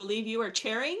 Paul, I believe you are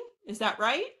chairing. Is that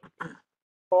right?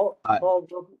 Paul,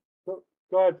 go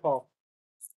ahead, Paul.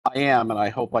 I am, and I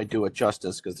hope I do it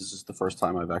justice because this is the first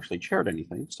time I've actually chaired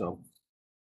anything. So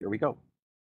here we go.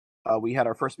 We had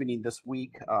our first meeting this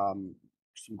week.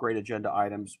 Some great agenda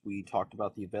items. We talked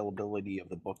about the availability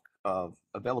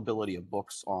of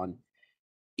books on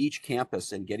each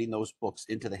campus and getting those books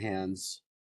into the hands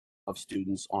of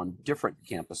students on different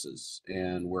campuses.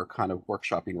 And we're kind of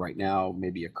workshopping right now,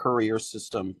 maybe a courier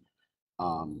system,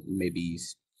 maybe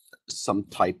some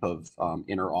type of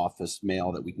inter-office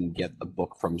mail that we can get a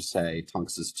book from, say,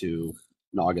 Tunxus to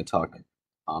Naugatuck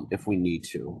if we need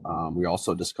to. We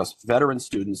also discussed veteran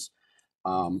students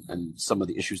and some of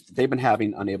the issues that they've been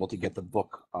having, unable to get the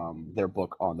book, their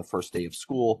book on the first day of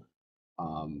school,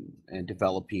 and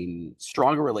developing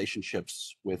stronger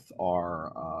relationships with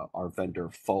our vendor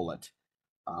Follett,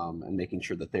 and making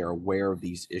sure that they are aware of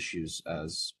these issues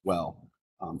as well.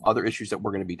 Other issues that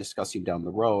we're going to be discussing down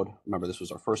the road. Remember, this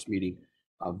was our first meeting.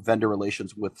 Vendor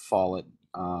relations with Follett,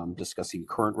 discussing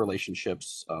current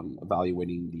relationships,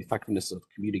 evaluating the effectiveness of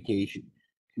communication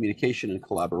and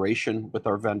collaboration with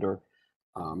our vendor.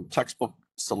 Textbook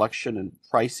selection and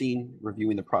pricing,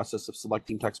 reviewing the process of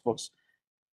selecting textbooks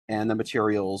and the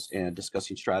materials, and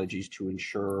discussing strategies to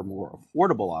ensure more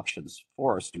affordable options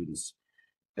for our students,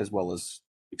 as well as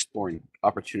exploring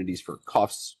opportunities for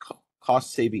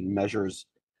cost-saving measures,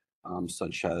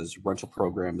 such as rental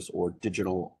programs or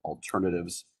digital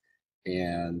alternatives.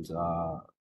 And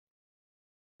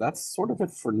that's sort of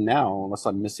it for now, unless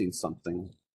I'm missing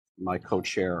something. My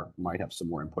co-chair might have some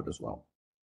more input as well.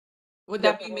 Would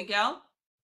that be Miguel?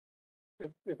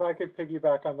 If I could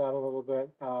piggyback on that a little bit,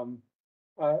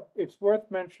 it's worth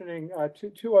mentioning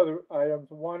two other items.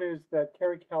 One is that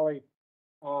Carrie Kelly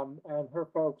and her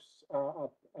folks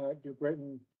up at New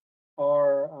Britain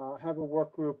have a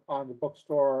work group on the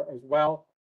bookstore as well,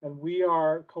 and we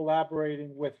are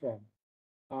collaborating with them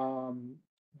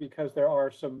because there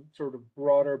are some sort of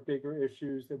broader, bigger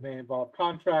issues that may involve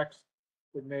contracts,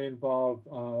 that may involve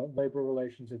labor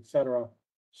relations, etc.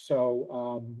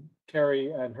 So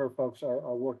Carrie and her folks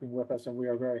are working with us, and we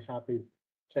are very happy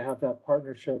to have that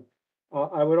partnership.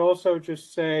 I would also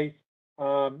just say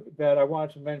that I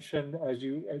wanted to mention, as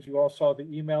you all saw the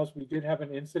emails, we did have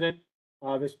an incident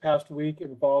this past week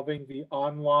involving the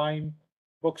online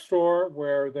bookstore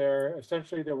where there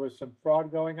was some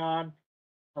fraud going on.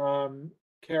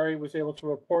 Carrie was able to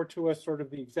report to us sort of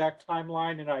the exact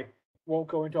timeline, and I won't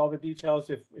go into all the details.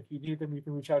 If you need them, you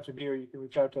can reach out to me, or you can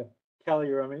reach out to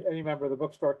Kelly or any member of the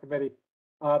bookstore committee.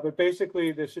 But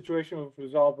basically, the situation was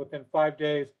resolved within 5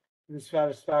 days to the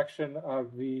satisfaction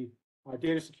of the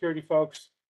data security folks,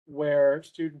 where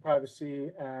student privacy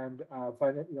and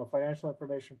financial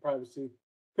information privacy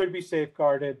could be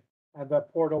safeguarded, and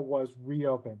that portal was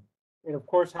reopened. It of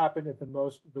course happened at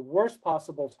the worst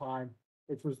possible time,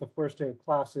 which was the first day of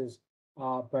classes,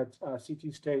 but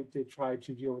CT State did try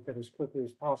to deal with it as quickly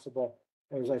as possible.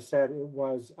 And as I said, it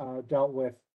was dealt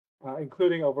with,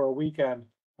 including over a weekend,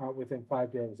 within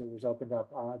 5 days. It was opened up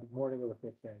the morning of the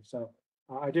 5th day. So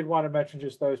I did want to mention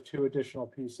just those two additional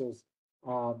pieces,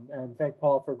 and thank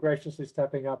Paul for graciously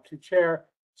stepping up to chair,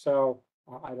 so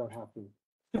I don't have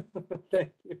to.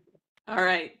 Thank you. All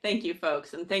right, thank you,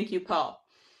 folks, and thank you, Paul,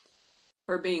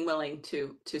 for being willing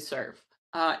to serve.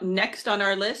 Next on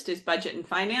our list is Budget and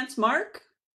Finance. Mark?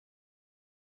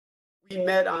 We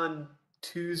met on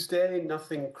Tuesday,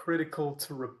 nothing critical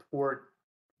to report.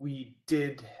 We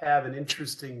did have an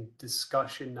interesting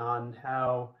discussion on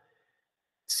how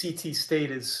CT State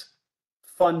is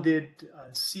funded.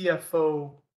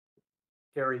 CFO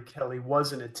Gary Kelly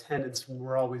was in attendance, and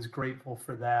we're always grateful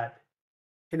for that.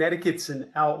 Connecticut's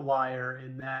an outlier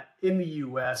in the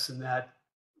US, in that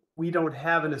we don't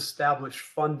have an established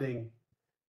funding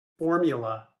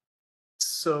formula.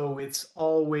 So it's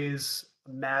always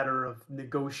a matter of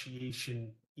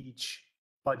negotiation each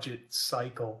budget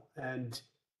cycle. And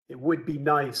it would be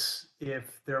nice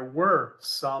if there were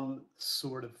some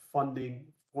sort of funding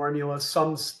formula.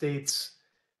 Some states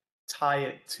tie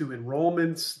it to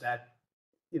enrollments. That,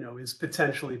 is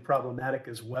potentially problematic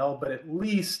as well, but at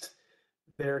least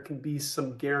there can be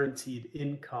some guaranteed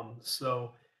income.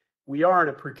 So we are in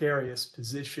a precarious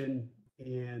position,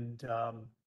 and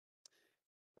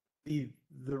the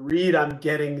read I'm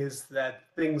getting is that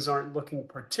things aren't looking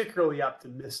particularly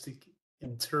optimistic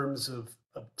in terms of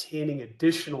obtaining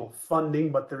additional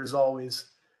funding, but there's always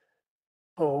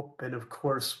hope, and of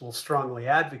course we'll strongly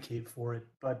advocate for it.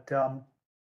 But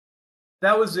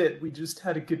that was it. We just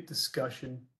had a good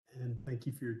discussion, and thank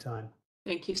you for your time.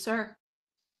 Thank you, sir.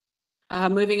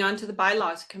 Moving on to the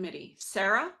Bylaws Committee.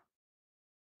 Sarah?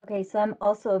 Okay, so I'm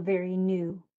also a very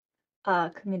new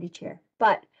committee chair,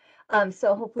 but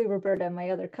so hopefully Roberta and my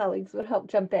other colleagues would help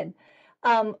jump in.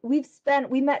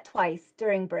 We met twice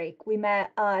during break. We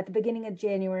met at the beginning of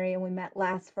January and we met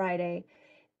last Friday.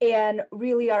 And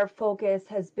really our focus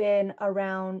has been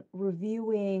around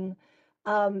reviewing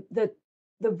the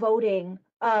voting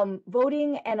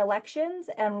and elections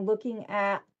and looking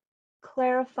at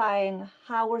clarifying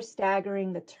how we're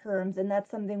staggering the terms. And that's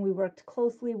something we worked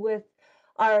closely with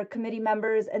our committee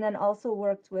members and then also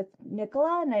worked with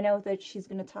Nicola. And I know that she's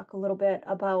going to talk a little bit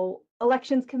about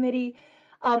elections committee.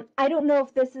 I don't know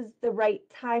if this is the right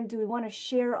time. Do we want to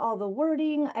share all the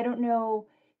wording? I don't know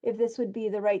if this would be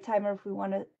the right time or if we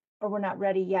want to, or we're not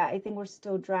ready yet. I think we're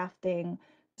still drafting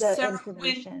the Sarah,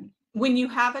 information. when you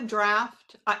have a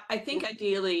draft, I think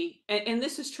ideally, and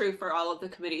this is true for all of the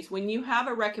committees, when you have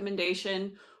a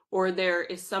recommendation or there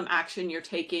is some action you're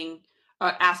taking,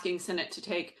 asking Senate to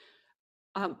take,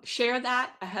 share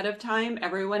that ahead of time.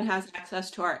 Everyone has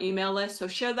access to our email list, so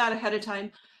share that ahead of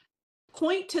time.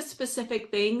 Point to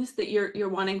specific things that you're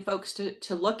wanting folks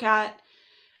to look at,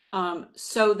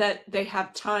 so that they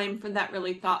have time for that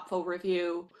really thoughtful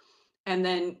review. And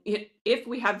then if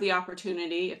we have the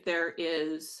opportunity, if there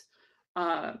is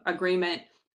agreement,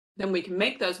 then we can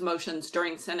make those motions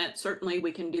during Senate. Certainly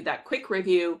we can do that quick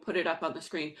review, put it up on the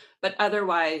screen, but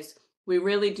otherwise we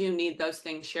really do need those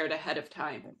things shared ahead of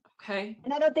time. Okay.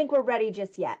 And I don't think we're ready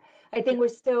just yet. I think we're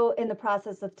still in the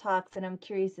process of talks and I'm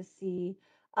curious to see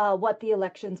what the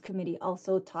elections committee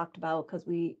also talked about because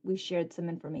we shared some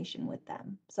information with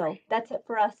them. So that's it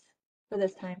for us for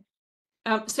this time.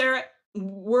 Sarah,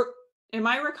 am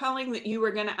I recalling that you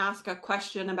were going to ask a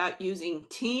question about using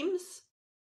Teams?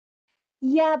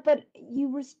 Yeah, but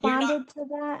you responded to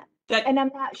that, and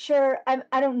I'm not sure.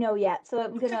 I don't know yet, so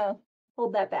I'm gonna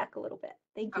hold that back a little bit.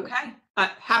 Thank you. Okay,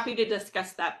 happy to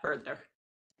discuss that further.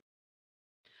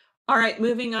 All right,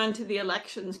 moving on to the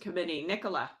elections committee.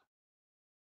 Nicola.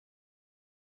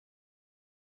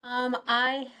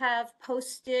 I have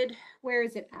posted, where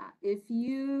is it at? If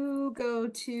you go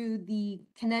to the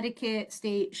Connecticut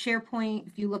State SharePoint,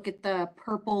 if you look at the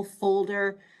purple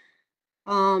folder,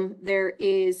 there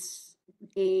is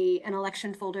an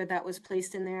election folder that was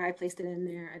placed in there. I placed it in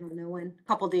there, I don't know when, a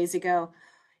couple days ago.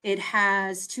 It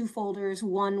has two folders,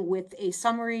 one with a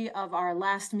summary of our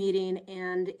last meeting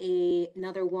and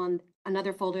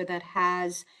another folder that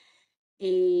has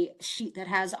a sheet that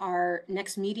has our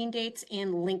next meeting dates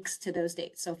and links to those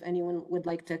dates. So if anyone would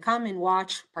like to come and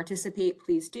watch, participate,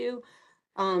 please do.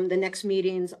 The next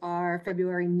meetings are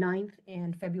February 9th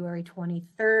and February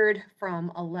 23rd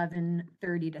from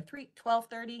 11:30 to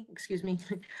 12:30, excuse me.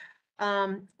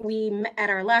 At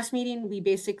our last meeting, we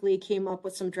basically came up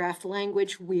with some draft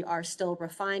language. We are still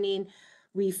refining.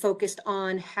 We focused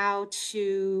on how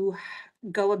to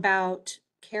go about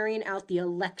carrying out the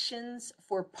elections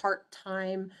for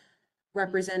part-time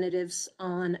representatives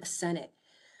on Senate.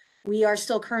 We are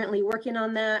still currently working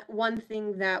on that. One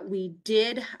thing that we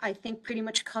did, I think, pretty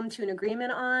much come to an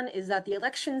agreement on is that the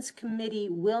elections committee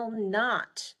will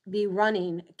not be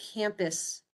running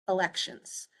campus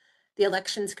elections. The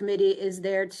elections committee is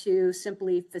there to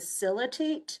simply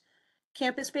facilitate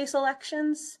campus-based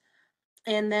elections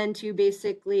and then to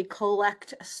basically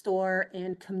collect, store,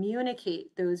 and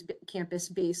communicate those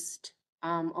campus-based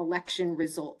election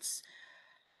results.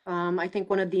 I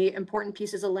think one of the important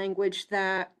pieces of language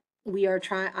that we are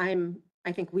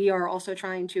I think we are also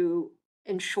trying to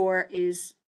ensure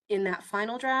is in that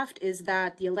final draft is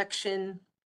that the election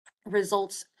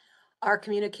results are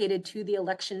communicated to the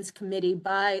elections committee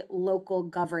by local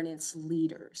governance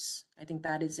leaders. I think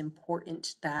that is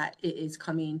important that it is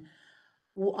coming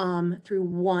through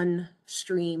one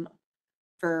stream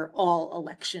for all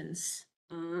elections.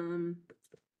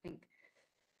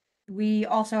 We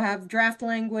also have draft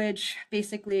language,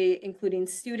 basically including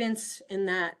students in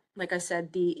that, like I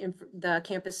said, the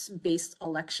campus-based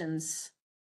elections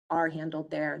are handled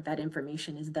there. That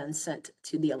information is then sent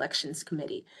to the elections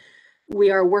committee. We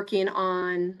are working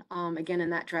on, again,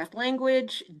 in that draft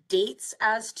language, dates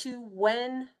as to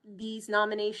when these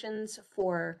nominations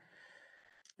for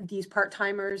these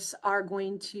part-timers are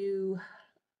going to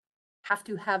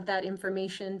have that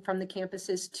information from the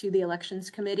campuses to the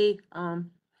elections committee.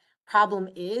 Problem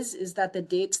is that the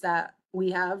dates that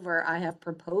we have or I have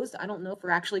proposed, I don't know if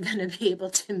we're actually going to be able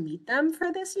to meet them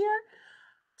for this year.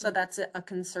 So that's a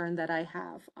concern that I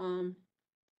have.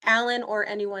 Alan or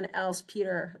anyone else,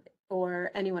 Peter or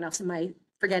anyone else, am I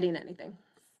forgetting anything?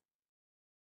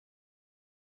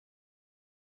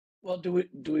 Well, do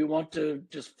we want to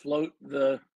just float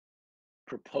the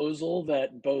proposal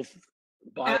that both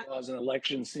bylaws and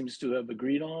elections seems to have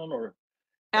agreed on, or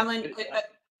Alan,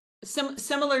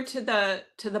 similar to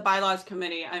the bylaws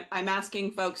committee, I'm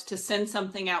asking folks to send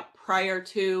something out prior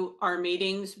to our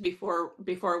meetings before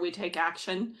we take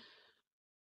action.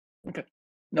 Okay.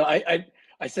 No,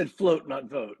 I said float, not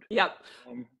vote. Yep.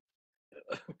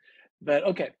 But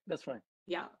okay, that's fine.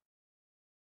 Yeah.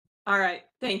 All right.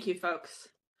 Thank you, folks.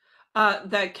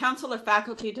 The Council of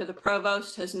Faculty to the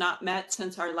Provost has not met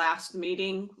since our last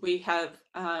meeting. We have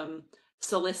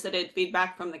solicited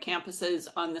feedback from the campuses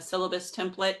on the syllabus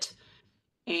template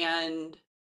and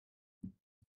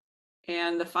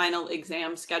the final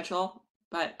exam schedule.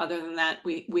 But other than that,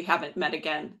 we haven't met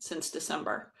again since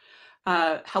December.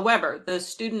 However, the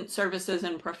Student Services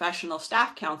and Professional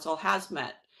Staff Council has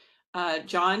met.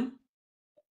 John?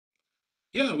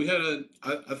 Yeah, we had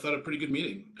I thought a pretty good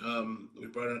meeting. We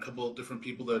brought in a couple of different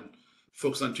people that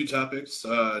focused on two topics,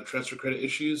 transfer credit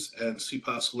issues and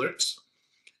CPAS alerts.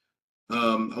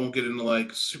 I won't get into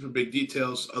like super big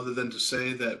details other than to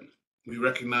say that we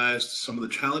recognized some of the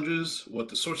challenges, what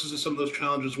the sources of some of those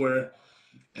challenges were,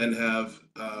 and have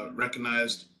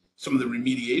recognized some of the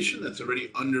remediation that's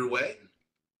already underway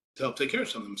to help take care of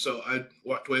some of them. So I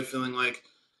walked away feeling like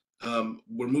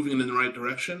we're moving in the right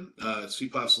direction.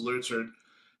 CPAS alerts are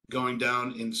going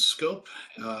down in scope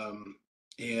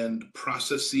and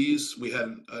processes. We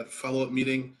had a follow-up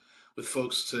meeting with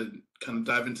folks to kind of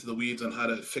dive into the weeds on how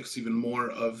to fix even more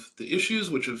of the issues,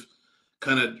 which have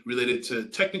kind of related to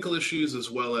technical issues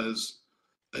as well as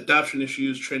adoption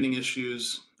issues, training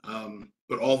issues,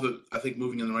 but all of it, I think,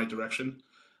 moving in the right direction.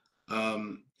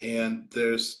 And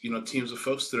there's, teams of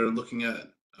folks that are looking at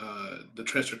the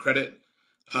transfer credit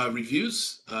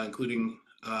reviews, including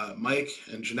Mike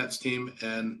and Jeanette's team,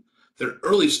 and they're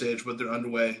early stage, but they're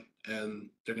underway and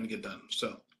they're going to get done.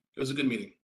 So it was a good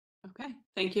meeting. Okay,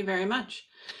 thank you very much.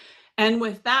 And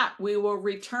with that, we will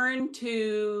return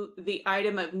to the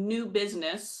item of new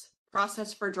business,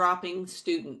 process for dropping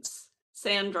students.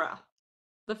 Sandra,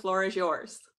 the floor is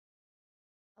yours.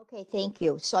 Okay, thank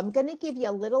you. So I'm going to give you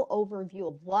a little overview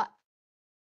of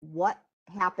what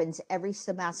happens every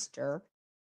semester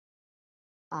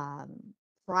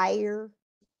prior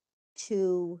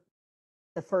to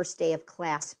the first day of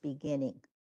class beginning.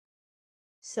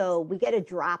 So we get a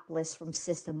drop list from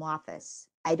System Office.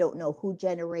 I don't know who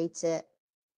generates it.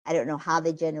 I don't know how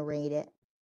they generate it.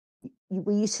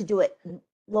 We used to do it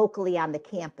locally on the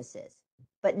campuses,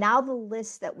 but now the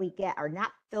lists that we get are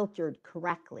not filtered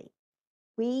correctly.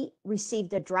 We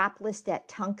received a drop list at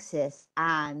Tunxis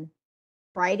on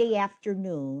Friday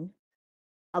afternoon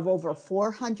of over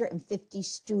 450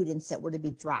 students that were to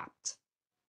be dropped.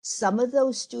 Some of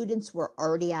those students were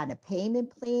already on a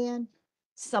payment plan.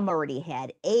 Some already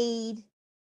had aid.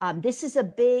 This is a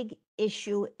big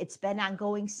issue. It's been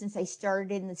ongoing since I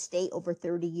started in the state over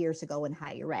 30 years ago in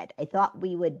higher ed. I thought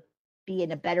we would be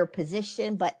in a better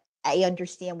position, but I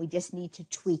understand we just need to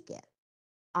tweak it.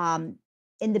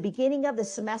 In the beginning of the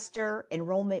semester,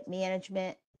 enrollment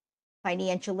management,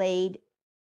 financial aid,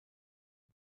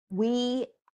 we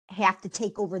have to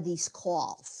take over these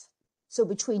calls. So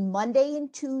between Monday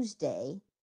and Tuesday,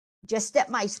 just at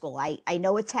my school, I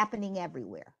know it's happening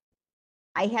everywhere.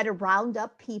 I had to round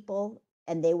up people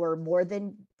and they were more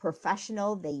than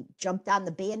professional. They jumped on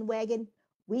the bandwagon.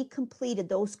 We completed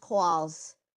those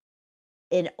calls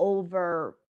in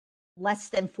over less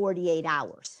than 48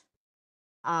 hours.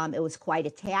 It was quite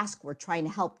a task. We're trying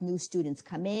to help new students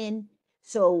come in.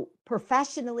 So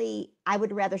professionally, I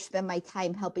would rather spend my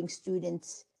time helping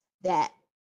students that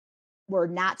were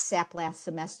not SAP last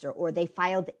semester, or they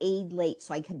filed aid late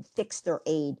so I can fix their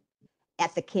aid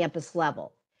at the campus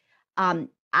level.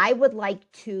 I would like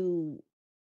to,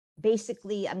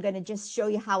 basically, I'm going to just show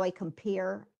you how I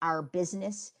compare our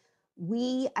business.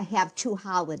 We have two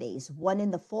holidays, one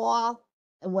in the fall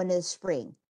and one in the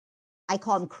spring. I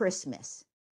call them Christmas.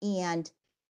 And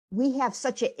we have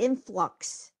such an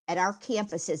influx at our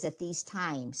campuses at these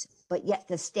times, but yet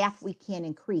the staff we can't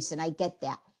increase, and I get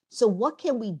that. So what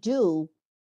can we do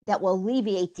that will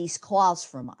alleviate these calls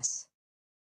from us?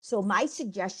 So my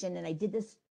suggestion, and I did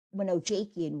this when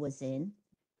Ojakian was in,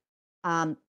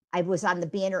 I was on the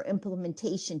Banner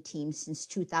implementation team since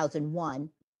 2001.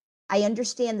 I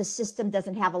understand the system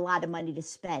doesn't have a lot of money to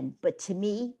spend, but to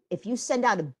me, if you send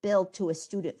out a bill to a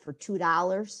student for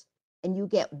 $2 and you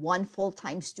get one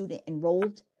full-time student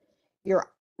enrolled, your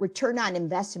return on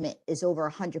investment is over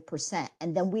 100%,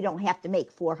 and then we don't have to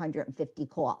make 450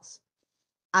 calls.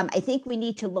 I think we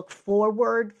need to look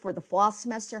forward for the fall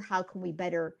semester. How can we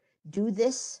better do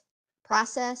this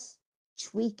process,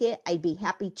 tweak it? I'd be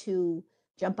happy to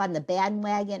jump on the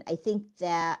bandwagon. I think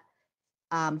that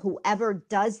whoever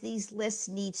does these lists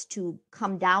needs to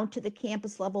come down to the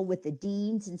campus level with the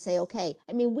deans and say, okay,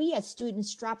 I mean, we had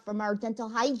students drop from our dental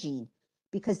hygiene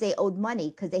because they owed money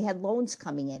because they had loans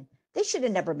coming in. They should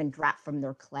have never been dropped from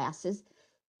their classes.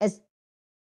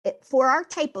 For our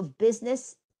type of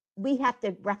business, we have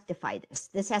to rectify this.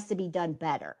 This has to be done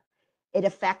better. It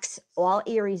affects all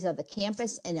areas of the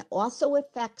campus, and it also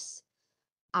affects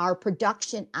our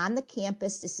production on the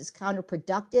campus. This is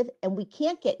counterproductive, and we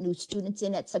can't get new students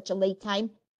in at such a late time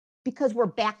because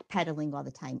we're backpedaling all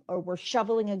the time or we're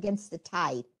shoveling against the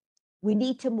tide. We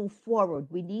need to move forward.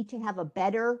 We need to have a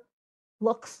better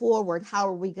look forward. How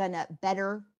are we going to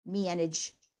better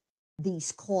manage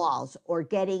these calls or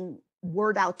getting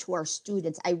word out to our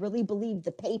students? I really believe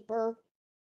the paper,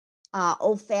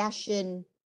 old-fashioned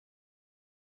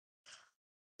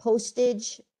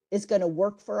postage is going to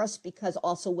work for us, because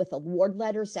also with award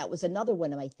letters, that was another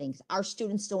one of my things. Our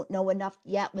students don't know enough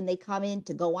yet when they come in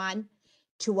to go on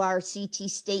to our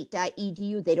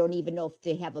ctstate.edu. They don't even know if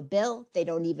they have a bill. They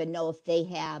don't even know if they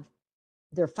have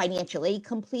their financial aid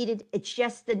completed. It's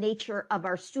just the nature of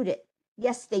our student.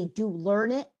 Yes, they do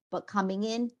learn it, but coming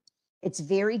in, it's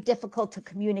very difficult to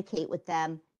communicate with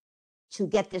them to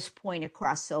get this point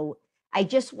across. So I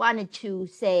just wanted to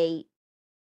say,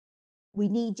 we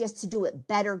need just to do it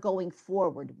better going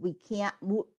forward. We can't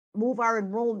move our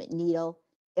enrollment needle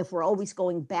if we're always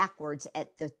going backwards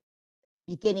at the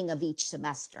beginning of each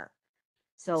semester.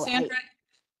 So Sandra,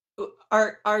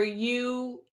 are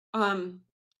you,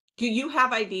 do you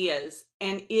have ideas,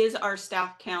 and is our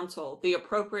staff council the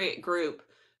appropriate group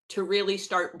to really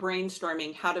start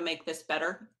brainstorming how to make this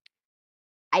better?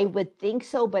 I would think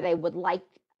so, but I would like,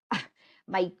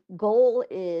 my goal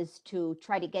is to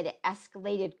try to get it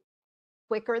escalated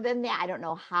quicker than that. I don't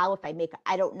know how, if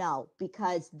I don't know,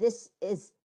 because this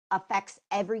affects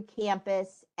every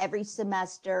campus, every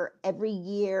semester, every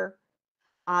year.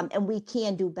 And we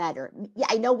can do better. Yeah,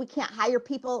 I know we can't hire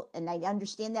people, and I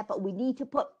understand that, but we need to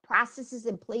put processes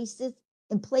in place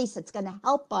that's going to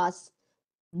help us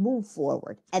move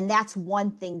forward. And that's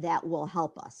one thing that will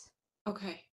help us.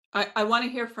 Okay. I want to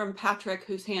hear from Patrick,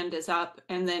 whose hand is up,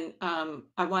 and then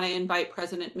I want to invite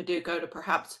President Maduco to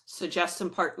perhaps suggest some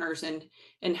partners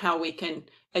in how we can,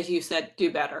 as you said,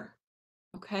 do better.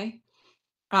 Okay.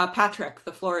 Patrick,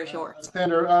 the floor is yours.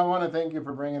 Sandra, I want to thank you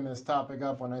for bringing this topic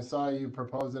up. When I saw you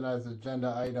propose it as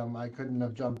agenda item, I couldn't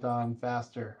have jumped on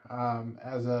faster.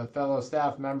 As a fellow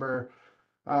staff member,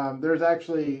 there's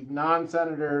actually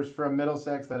non-senators from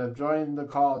Middlesex that have joined the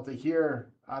call to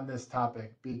hear on this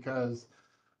topic, because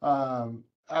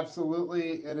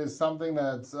absolutely it is something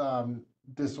that's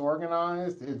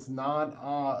disorganized. It's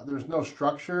not, there's no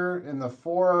structure. In the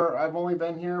I've only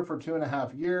been here for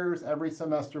 2.5 years. Every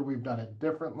semester we've done it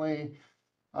differently.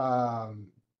 In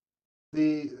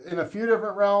a few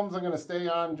different realms, I'm going to stay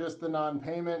on just the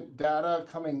non-payment data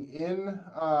coming in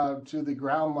to the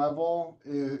ground level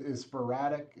is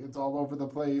sporadic. It's all over the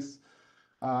place.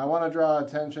 I want to draw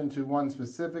attention to one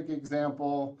specific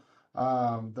example.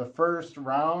 The first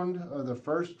round, or the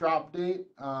first drop date,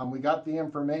 we got the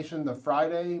information the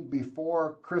Friday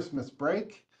before Christmas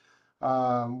break.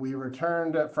 We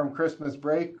returned from Christmas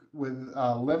break with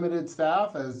limited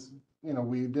staff, as you know,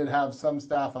 we did have some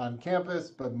staff on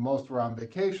campus, but most were on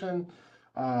vacation.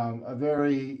 A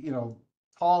very,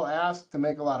 tall ask to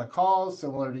make a lot of calls,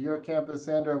 similar to your campus,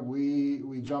 Sandra.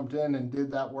 We jumped in and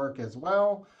did that work as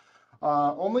well,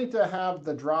 only to have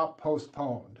the drop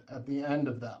postponed at the end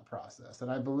of that process.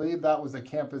 And I believe that was a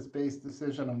campus-based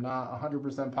decision. I'm not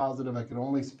 100% positive. I can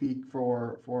only speak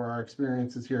for our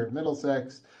experiences here at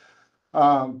Middlesex.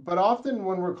 But often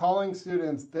when we're calling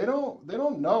students, they don't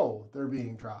know they're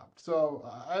being dropped. So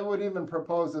I would even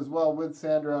propose as well with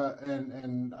Sandra,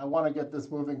 and I want to get this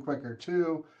moving quicker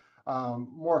too,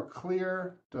 more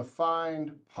clear,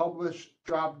 defined, published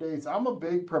drop dates. I'm a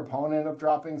big proponent of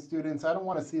dropping students. I don't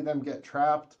want to see them get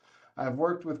trapped. I've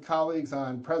worked with colleagues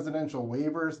on presidential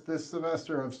waivers this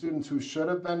semester of students who should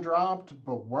have been dropped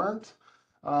but weren't,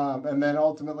 and then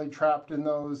ultimately trapped in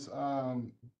those,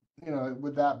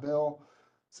 with that bill.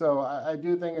 So I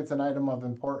do think it's an item of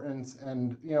importance.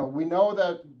 And, we know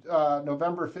that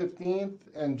November 15th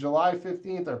and July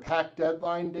 15th are packed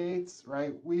deadline dates,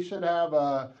 right? We should have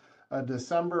a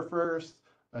December 1st,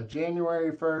 a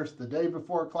January 1st, the day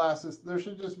before classes. There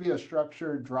should just be a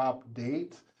structured drop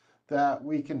date that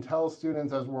we can tell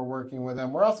students as we're working with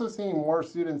them. We're also seeing more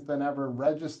students than ever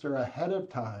register ahead of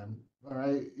time, all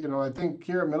right? I think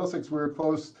here at Middlesex, we were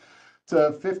close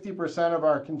to 50% of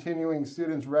our continuing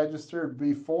students registered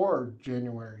before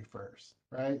January 1st,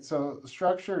 right? So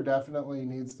structure definitely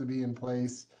needs to be in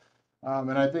place.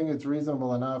 And I think it's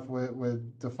reasonable enough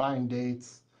with defined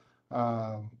dates,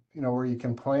 where you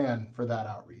can plan for that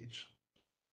outreach.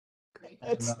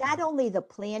 It's not only the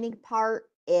planning part,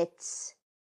 it's,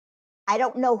 I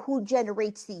don't know who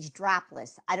generates these drop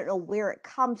lists. I don't know where it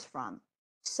comes from.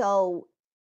 So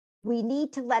we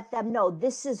need to let them know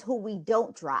this is who we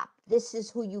don't drop. This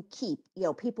is who you keep,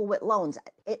 people with loans.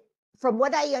 From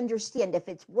what I understand, if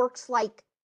it works like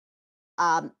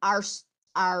our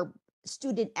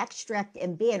student extract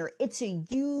and banner, it's a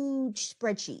huge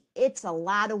spreadsheet. It's a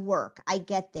lot of work. I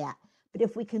get that. But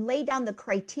if we can lay down the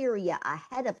criteria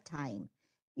ahead of time,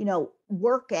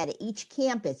 work at it, each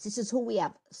campus, this is who we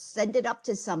have, send it up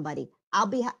to somebody. I'll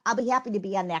be happy to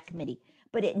be on that committee,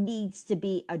 but it needs to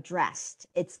be addressed.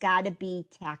 It's got to be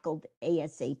tackled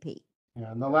ASAP.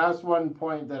 Yeah, and the last one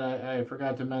point that I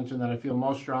forgot to mention that I feel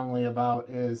most strongly about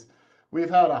is we've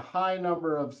had a high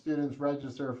number of students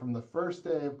register from the first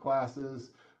day of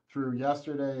classes through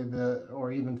yesterday,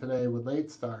 or even today with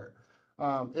late start.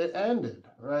 It ended,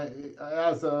 right?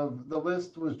 As of the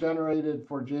list was generated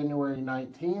for January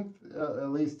 19th, at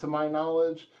least to my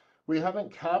knowledge. We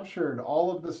haven't captured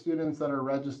all of the students that are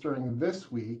registering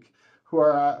this week who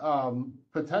are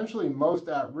potentially most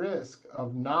at risk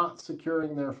of not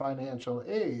securing their financial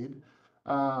aid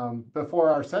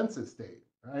before our census date,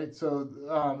 right? So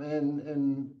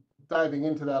in diving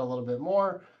into that a little bit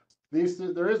more,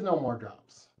 there is no more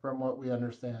drops from what we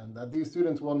understand, that these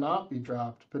students will not be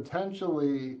dropped,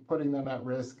 potentially putting them at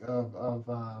risk of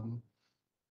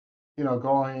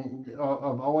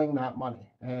owing that money.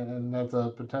 And that's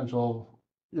a potential,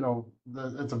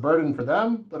 it's a burden for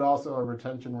them, but also a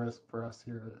retention risk for us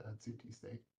here at CT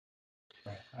State.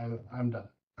 Right, I'm done.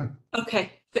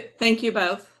 Okay, thank you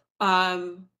both.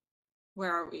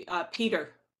 Where are we? Peter.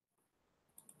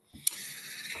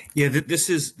 Yeah, this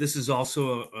is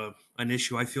also an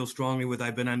issue I feel strongly with.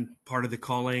 I've been on part of the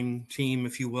calling team,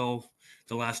 if you will,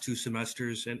 the last 2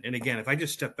 semesters. And again, if I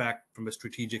just step back from a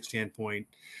strategic standpoint,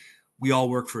 we all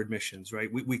work for admissions, right?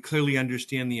 We clearly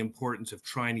understand the importance of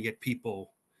trying to get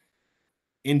people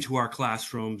into our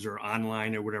classrooms or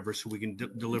online or whatever, so we can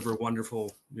deliver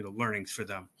wonderful, learnings for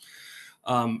them.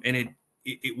 And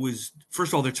it was,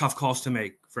 first of all, they're tough calls to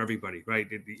make for everybody, right?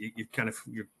 You kind of,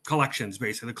 your collections,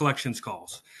 basically, the collections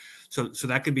calls. So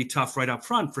that could be tough right up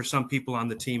front for some people on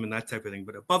the team and that type of thing.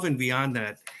 But above and beyond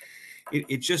that,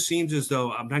 it just seems as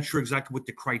though I'm not sure exactly what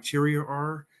the criteria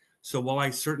are. So while I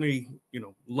certainly,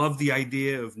 love the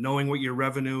idea of knowing what your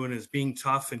revenue and is being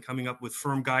tough and coming up with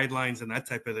firm guidelines and that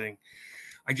type of thing,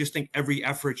 I just think every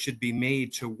effort should be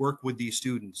made to work with these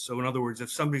students. So in other words,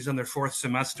 if somebody's in their 4th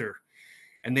semester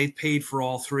and they've paid for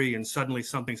all 3 and suddenly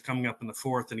something's coming up in the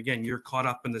 4th, and again, you're caught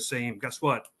up in the same, guess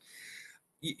what?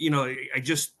 I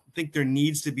just think there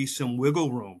needs to be some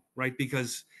wiggle room, right?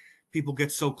 Because people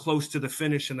get so close to the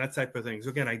finish and that type of thing. So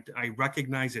again, I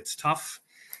recognize it's tough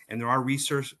and there are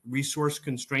resource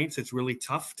constraints. It's really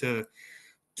tough to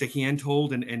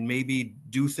handhold and maybe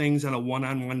do things on a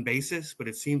one-on-one basis. But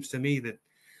it seems to me that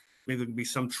maybe there could be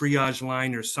some triage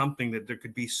line or something, that there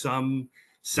could be some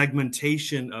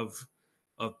segmentation of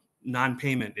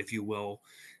non-payment, if you will,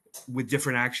 with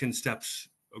different action steps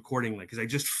accordingly. Because I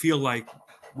just feel like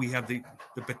we have the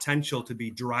potential to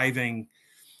be driving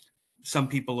some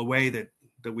people away that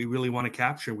we really want to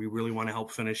capture. We really want to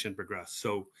help finish and progress.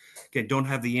 So again, don't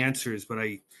have the answers, but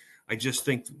I just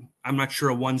think, I'm not sure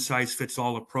a one size fits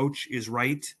all approach is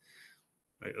right.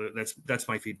 That's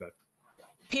my feedback.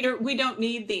 Peter, we don't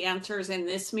need the answers in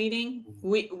this meeting.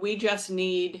 We just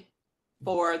need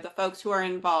for the folks who are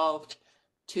involved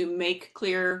to make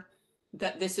clear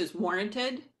that this is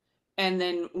warranted. And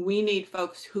then we need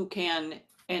folks who can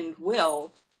and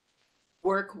will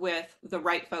work with the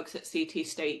right folks at CT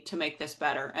State to make this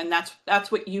better. And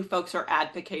that's what you folks are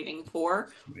advocating for.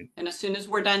 Right. And as soon as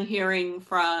we're done hearing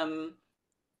from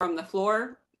the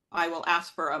floor, I will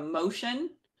ask for a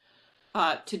motion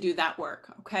to do that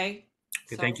work. Okay.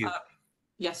 Okay, thank you.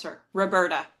 Yes, sir.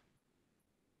 Roberta.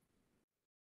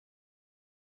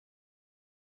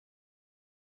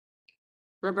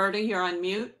 Roberta, you're on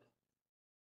mute.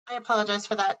 I apologize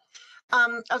for that. I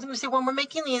was going to say, when we're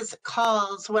making these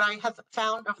calls, what I have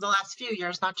found over the last few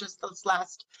years, not just this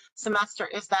last semester,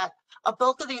 is that a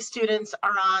bulk of these students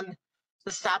are on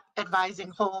the SAP advising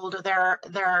hold. They're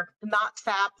not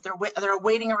SAP. They're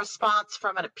awaiting a response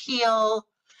from an appeal.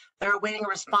 They're awaiting a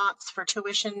response for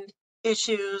tuition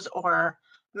issues or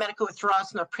medical withdrawals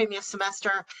from their previous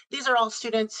semester. These are all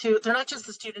students who, they're not just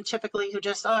the student typically who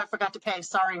just, oh, I forgot to pay,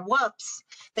 sorry, whoops.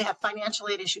 They have financial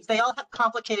aid issues. They all have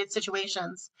complicated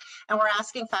situations. And we're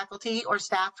asking faculty or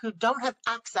staff who don't have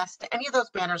access to any of those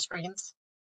banner screens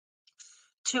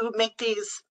to make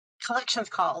these collections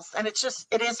calls, and it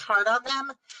is hard on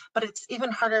them, but it's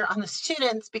even harder on the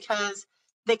students because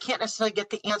they can't necessarily get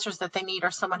the answers that they need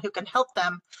or someone who can help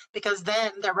them, because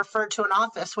then they're referred to an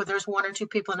office where there's 1 or 2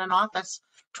 people in an office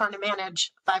trying to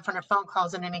manage 500 phone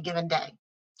calls in any given day.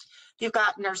 You've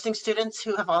got nursing students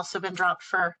who have also been dropped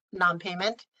for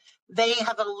non-payment. They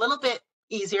have it a little bit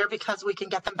easier because we can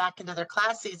get them back into their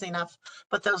class easy enough,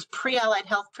 but those pre-allied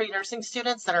health, pre-nursing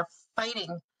students that are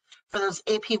fighting for those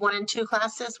AP 1 and 2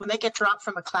 classes, when they get dropped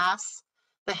from a class,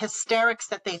 the hysterics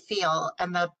that they feel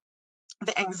and the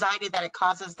anxiety that it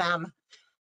causes them,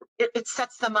 it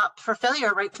sets them up for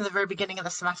failure right from the very beginning of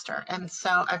the semester. And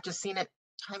so I've just seen it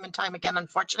time and time again.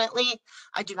 Unfortunately,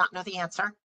 I do not know the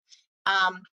answer.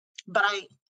 But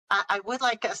I would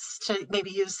like us to maybe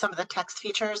use some of the text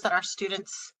features that our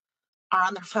students are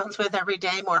on their phones with every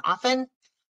day more often.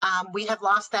 We have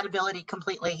lost that ability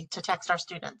completely to text our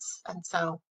students. And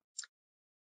so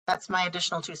that's my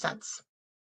additional 2 cents.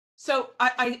 So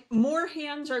more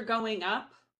hands are going up.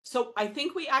 So I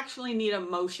think we actually need a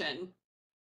motion.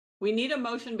 We need a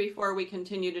motion before we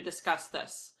continue to discuss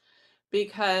this,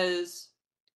 because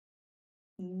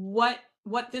what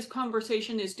this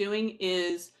conversation is doing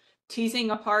is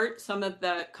teasing apart some of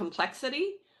the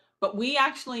complexity, but we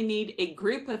actually need a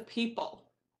group of people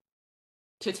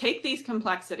to take these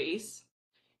complexities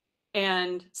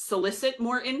and solicit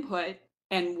more input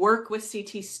and work with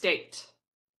CT State.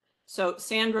 So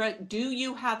Sandra, do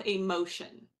you have a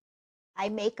motion? I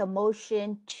make a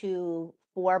motion to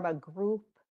form a group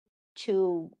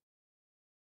to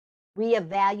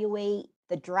reevaluate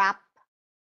the drop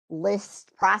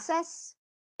list process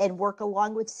and work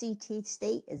along with CT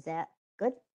State. Is that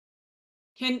good?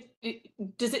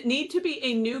 Does it need to be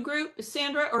a new group,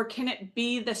 Sandra, or can it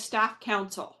be the staff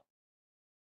council?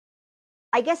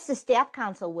 I guess the staff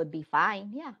council would be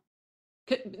fine. Yeah.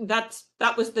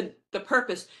 That was the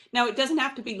purpose. Now, it doesn't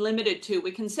have to be limited to,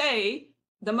 we can say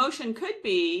the motion could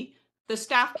be the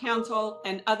staff council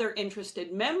and other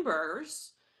interested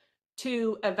members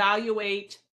to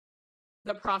evaluate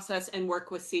the process and work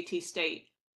with CT State.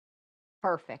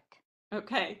 Perfect.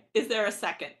 Okay. Is there a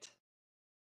second?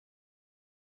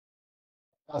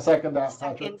 I'll second that,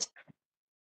 Patrick.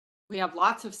 We have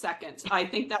lots of seconds. I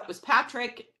think that was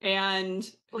Patrick and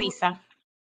Lisa.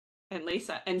 And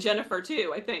Lisa and Jennifer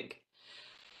too, I think.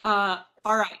 All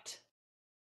right.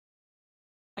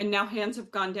 And now hands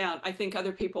have gone down. I think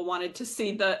other people wanted to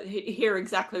hear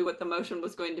exactly what the motion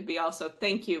was going to be also.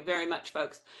 Thank you very much,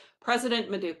 folks. President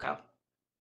Maduko.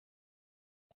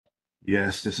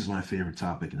 Yes, this is my favorite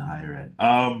topic in higher ed.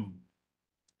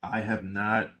 I have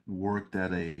not worked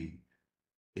at a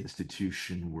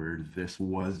institution where this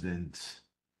wasn't,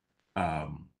 I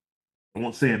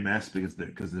won't say a mess because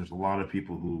there's a lot of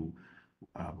people who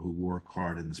work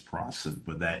hard in this process,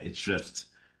 but that it's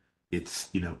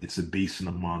a beast and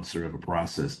a monster of a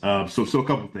process. So a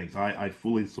couple of things. I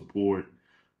fully support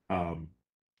the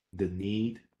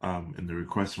need and the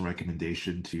request and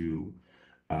recommendation to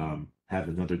have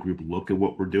another group look at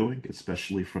what we're doing,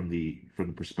 especially from the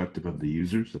perspective of the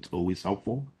users. That's always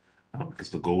helpful because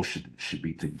the goal should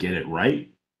be to get it right.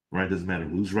 Right? Doesn't matter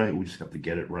who's right. We just have to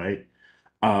get it right.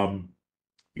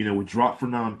 We drop for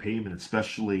non-payment,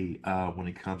 especially when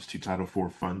it comes to Title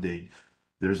IV funding.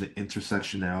 There's an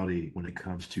intersectionality when it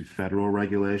comes to federal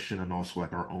regulation and also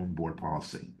like our own board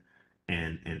policy.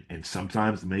 And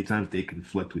many times they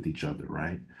conflict with each other,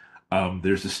 right?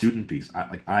 There's the student piece.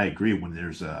 I agree when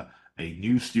there's a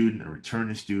new student, a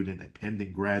returning student, a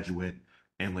pending graduate,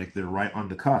 and like they're right on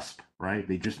the cusp, right?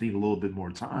 They just need a little bit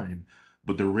more time,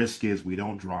 but the risk is we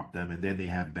don't drop them and then they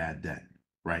have bad debt,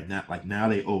 right? Now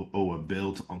they owe a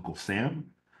bill to Uncle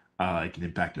Sam. It can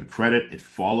impact their credit. It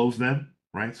follows them,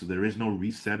 right? So there is no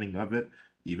resetting of it.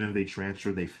 Even if they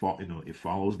transfer, it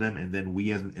follows them. And then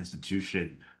we as an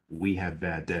institution, we have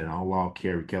bad debt. And I'll allow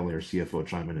Carrie Kelly, our CFO,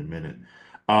 chime in a minute.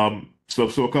 So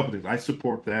a couple things. I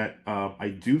support that. I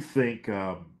do think,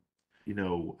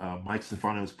 Mike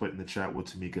Stefano was put in the chat what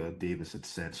Tamika Davis had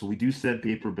said. So we do send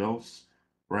paper bills,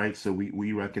 right? So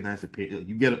we recognize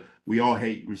that we all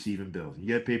hate receiving bills. You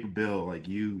get a paper bill, like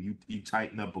you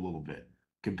tighten up a little bit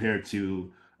compared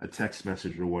to a text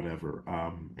message or whatever.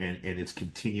 And it's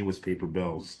continuous paper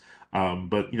bills.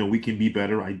 But we can be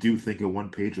better. I do think a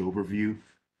one-page overview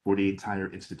for the entire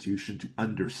institution to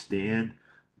understand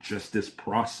just this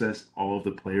process, all of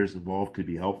the players involved could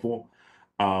be helpful.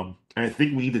 And I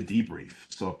think we need a debrief.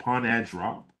 So upon ad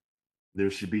drop, there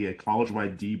should be a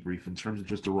college-wide debrief in terms of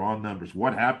just the raw numbers.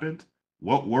 What happened?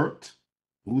 What worked?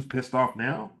 Who's pissed off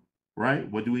now? Right?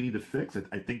 What do we need to fix?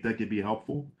 I think that could be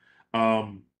helpful.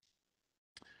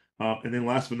 And then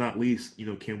last but not least,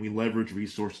 can we leverage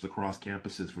resources across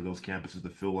campuses for those campuses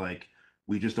that feel like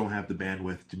we just don't have the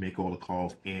bandwidth to make all the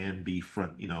calls and be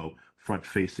front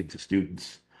facing to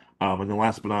students. And then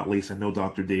last but not least, I know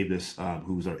Dr. Davis,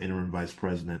 who's our interim vice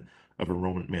president of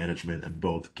enrollment management, and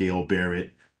both Gail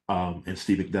Barrett and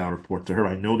Steve McDowell report to her.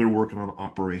 I know they're working on an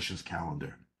operations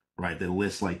calendar, right? That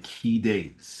lists like key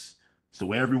dates,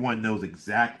 so everyone knows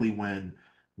exactly when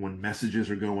messages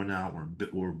are going out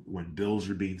or when bills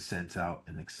are being sent out,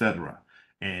 and etc.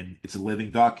 And it's a living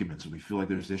document, so we feel like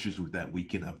there's issues with that, we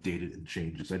can update it and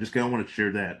change it. So I just kind of want to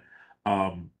share that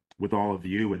with all of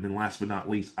you. And then last but not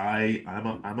least,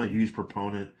 I'm a huge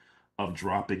proponent of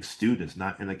dropping students,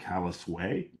 not in a callous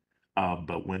way,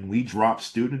 but when we drop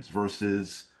students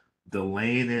versus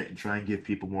delaying it and try and give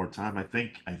people more time, I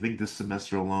think this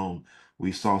semester alone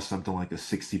we saw something like a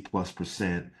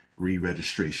 60+%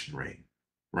 re-registration rate,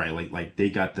 right? Like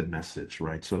they got the message,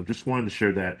 right? So just wanted to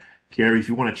share that. Carrie, if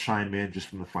you want to chime in just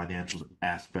from the financial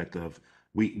aspect of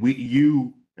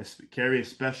Carrie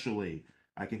especially,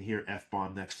 I can hear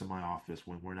F-bomb next to my office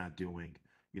when we're not doing,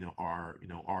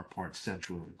 our part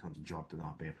central when it comes to drop the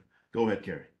non-payment. Go ahead,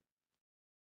 Carrie.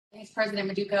 Thanks, President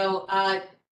Maduco.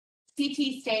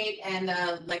 CT State and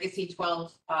the Legacy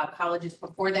 12 colleges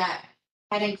before that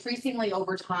had increasingly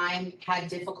over time had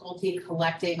difficulty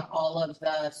collecting all of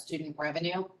the student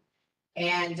revenue.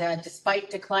 And despite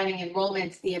declining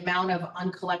enrollments, the amount of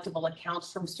uncollectible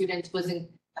accounts from students was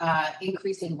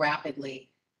increasing rapidly.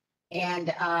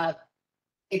 And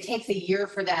it takes a year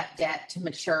for that debt to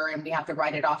mature and we have to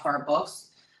write it off our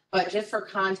books. But just for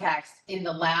context, in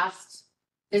the last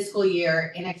fiscal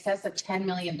year, in excess of $10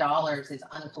 million is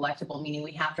uncollectible, meaning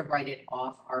we have to write it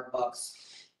off our books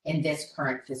in this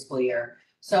current fiscal year.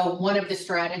 So one of the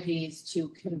strategies to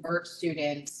convert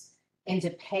students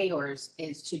into payers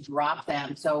is to drop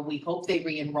them. So we hope they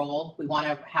re-enroll. We want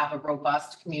to have a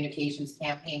robust communications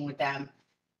campaign with them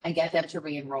and get them to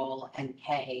re-enroll and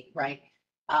pay, right?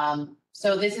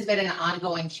 So this has been an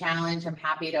ongoing challenge. I'm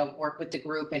happy to work with the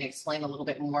group and explain a little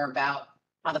bit more about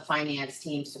how the finance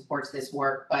team supports this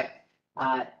work, but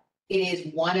it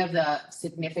is one of the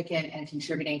significant and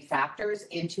contributing factors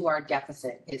into our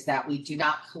deficit is that we do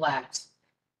not collect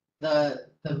the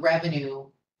revenue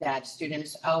that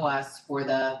students owe us for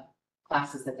the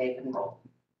classes that they've enrolled.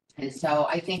 And so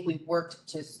I think we've worked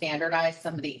to standardize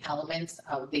some of the elements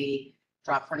of the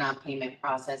drop for non-payment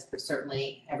process, but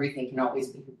certainly everything can always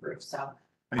be improved. So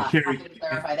happy to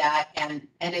clarify that, and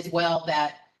as well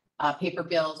that paper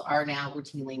bills are now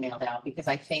routinely mailed out, because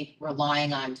I think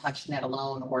relying on TouchNet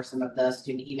alone or some of the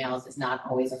student emails is not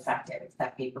always effective. It's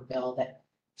that paper bill that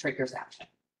triggers action.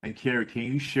 And Carrie, can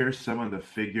you share some of the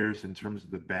figures in terms of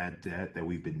the bad debt that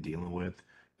we've been dealing with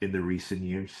in the recent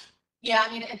years? Yeah,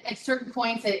 I mean, at certain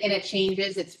points, and it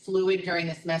changes. It's fluid during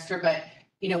the semester, but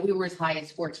we were as high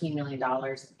as $14 million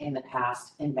in the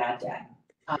past in bad debt,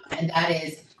 and that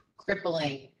is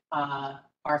crippling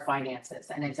our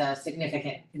finances, and it's a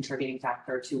significant contributing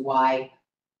factor to why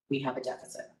we have a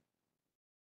deficit.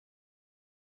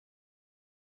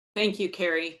 Thank you,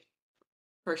 Carrie,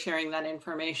 for sharing that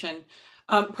information.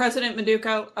 President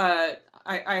Maduco,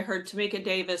 I heard Tamika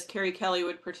Davis, Carrie Kelly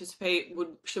would participate.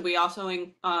 Should we also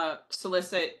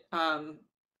solicit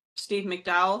Steve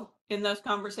McDowell in those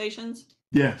conversations?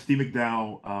 Yeah, Steve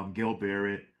McDowell, Gail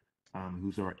Barrett,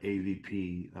 who's our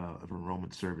AVP of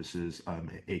Enrollment Services,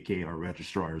 aka our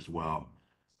registrar as well.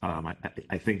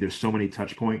 I think there's so many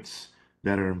touch points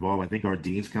that are involved. I think our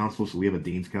Dean's Council, so we have a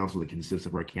Dean's Council that consists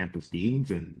of our campus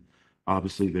deans, and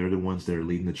obviously they're the ones that are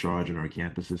leading the charge in our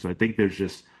campuses. So I think there's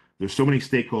so many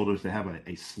stakeholders that have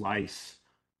a slice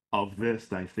of this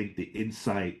that I think the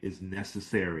insight is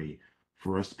necessary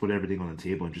for us to put everything on the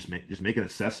table and just make an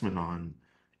assessment on,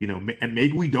 and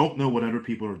maybe we don't know what other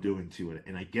people are doing to it.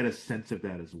 And I get a sense of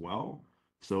that as well.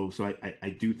 So I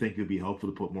do think it'd be helpful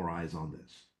to put more eyes on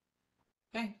this.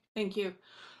 Okay, thank you.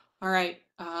 All right,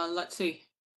 let's see.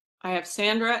 I have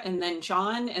Sandra and then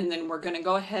John, and then we're going to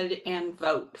go ahead and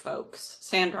vote, folks.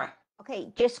 Sandra.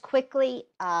 Okay, just quickly,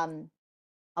 I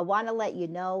want to let you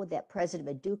know that President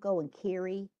Maduco and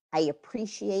Carrie, I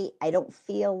don't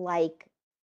feel like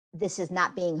this is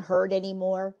not being heard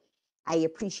anymore. I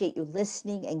appreciate you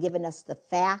listening and giving us the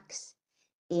facts.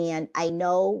 And I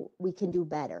know we can do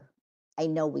better. I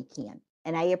know we can.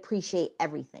 And I appreciate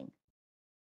everything.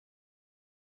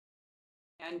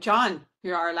 And John,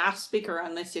 you're our last speaker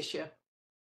on this issue.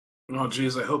 Oh,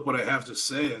 geez, I hope what I have to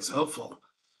say is helpful.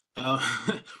 I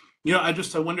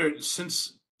wonder,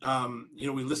 since,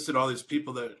 we listed all these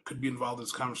people that could be involved in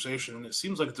this conversation, and it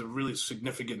seems like it's a really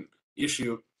significant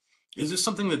issue. Is this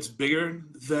something that's bigger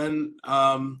than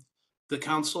the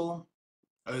council?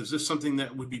 Is this something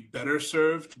that would be better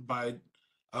served by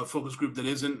a focus group that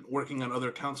isn't working on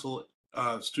other council,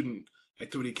 student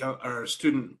activity or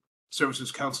student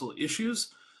services council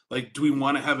issues? Like, do we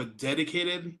want to have a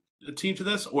dedicated team to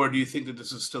this, or do you think that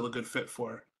this is still a good fit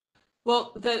for?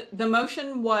 Well, the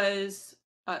motion was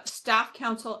staff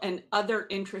council and other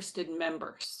interested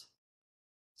members.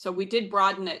 So we did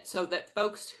broaden it so that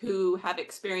folks who have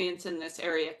experience in this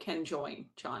area can join,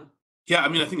 John. Yeah, I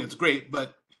mean, I think it's great,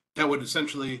 but that would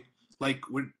essentially, like,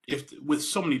 if with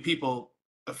so many people,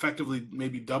 effectively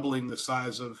maybe doubling the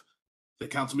size of the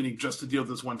council meeting just to deal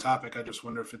with this one topic. I just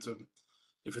wonder if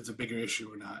it's a bigger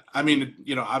issue or not. I mean,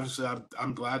 you know, obviously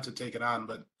I'm glad to take it on,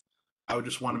 but I would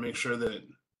just want to make sure that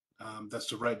that's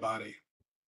the right body.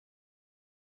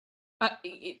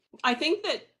 I think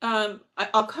that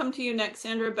I'll come to you next,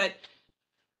 Sandra, but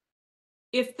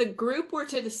if the group were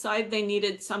to decide they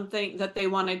needed something that they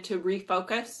wanted to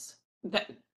refocus,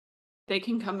 that they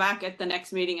can come back at the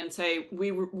next meeting and say, we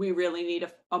really need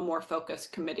a more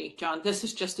focused committee. John, this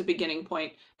is just a beginning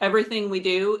point. Everything we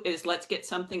do is let's get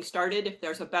something started. If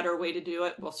there's a better way to do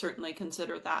it, we'll certainly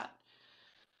consider that.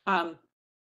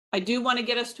 I do want to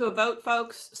get us to a vote,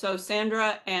 folks. So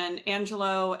Sandra and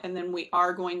Angelo, and then we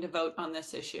are going to vote on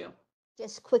this issue.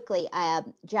 Just quickly,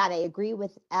 John, I agree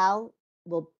with Al.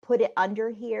 We'll put it under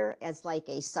here as like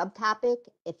a subtopic.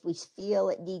 If we feel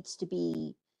it needs to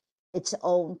be its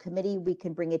own committee, we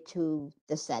can bring it to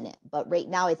the Senate. But right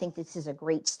now, I think this is a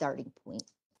great starting point.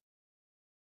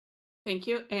 Thank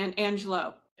you. And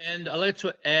Angelo. And I'd like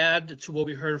to add to what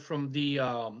we heard from the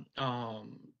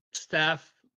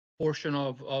staff portion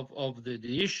of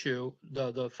the issue,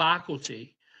 the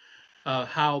faculty,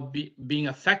 how being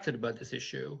affected by this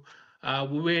issue.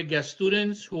 We get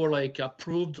students who are like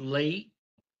approved late.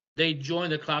 They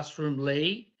join the classroom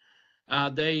late.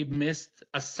 They missed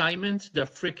assignments. They're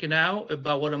freaking out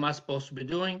about what am I supposed to be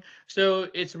doing. So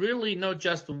it's really not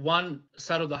just one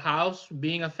side of the house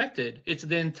being affected. It's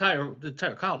the entire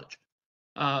college.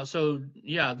 So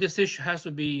yeah, this issue has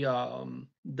to be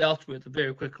dealt with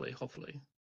very quickly, hopefully.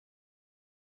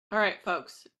 All right,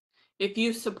 folks. If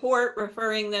you support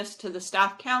referring this to the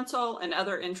staff council and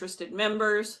other interested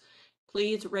members,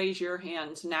 please raise your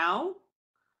hands now.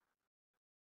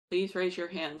 Please raise your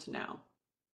hands now.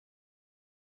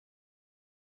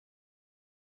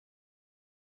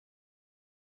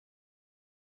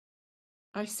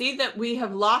 I see that we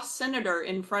have lost senator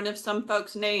in front of some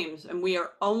folks' names, and we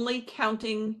are only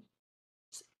counting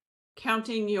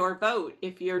your vote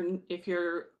if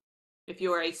you're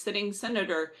a sitting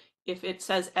senator, if it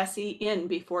says SEN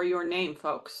before your name,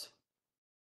 folks.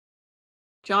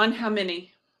 John, how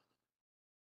many?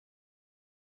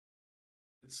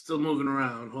 It's still moving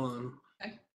around. Hold on.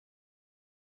 Okay.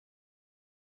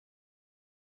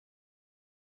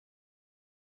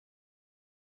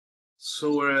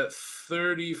 So we're at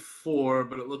 34,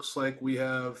 but it looks like we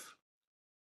have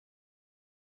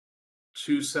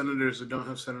 2 senators that don't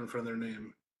have senator in front of their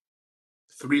name.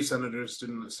 3 senators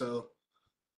didn't, so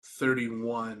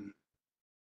 31.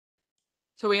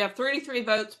 So we have 33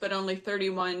 votes, but only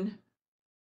 31,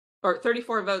 or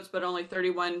 34 votes, but only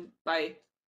 31 by,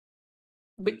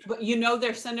 but you know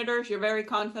they're senators. You're very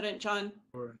confident, John?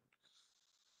 There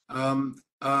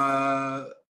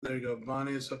you go.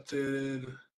 Bonnie is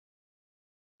updated.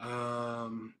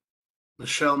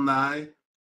 Michelle Nye.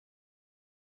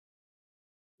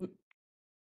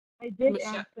 I did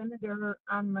ask Senator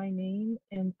on my name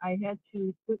and I had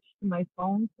to switch to my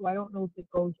phone, so I don't know if it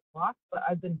goes off, but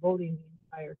I've been voting the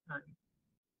entire time.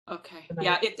 Okay. And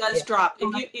Yeah, it does yeah. drop.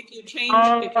 If you change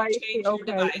your Okay.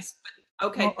 device.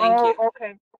 Okay, thank you.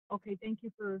 Okay. Okay, thank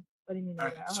you for letting me know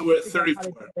that. I'll So have we're to at figure out how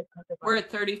to 34. do it on the We're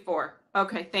device. at 34.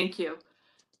 Okay, thank you.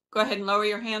 Go ahead and lower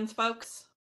your hands, folks.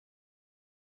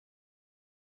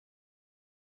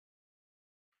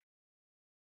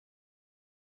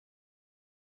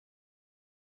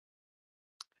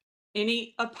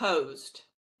 Any opposed?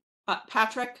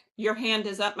 Patrick, your hand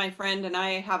is up, my friend, and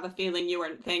I have a feeling you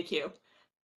are. Thank you.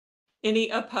 Any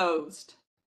opposed?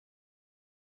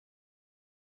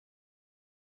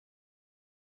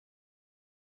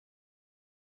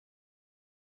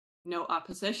 No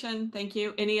opposition. Thank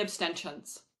you. Any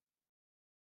abstentions?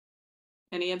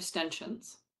 Any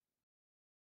abstentions?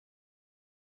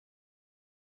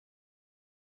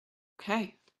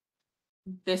 Okay.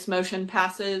 This motion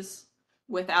passes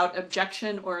without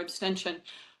objection or abstention.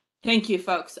 Thank you,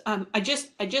 folks. I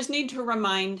just need to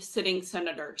remind sitting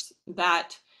senators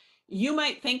that you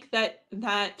might think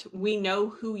that we know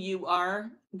who you are,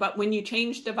 but when you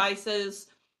change devices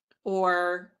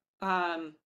or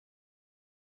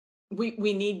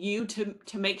we need you to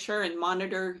make sure and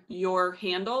monitor your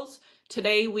handles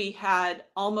Today we had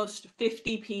almost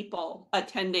 50 people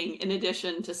attending in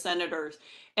addition to senators.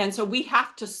 And so we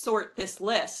have to sort this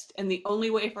list. And the only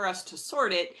way for us to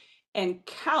sort it and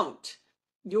count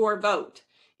your vote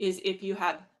is if you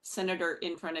have senator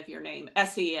in front of your name,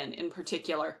 SEN in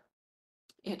particular.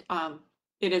 It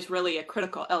is really a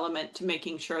critical element to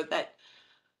making sure that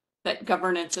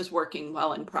governance is working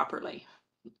well and properly.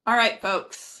 All right,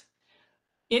 folks.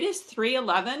 It is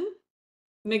 3:11.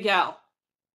 Miguel.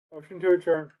 Motion to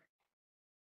adjourn.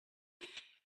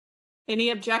 Any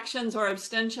objections or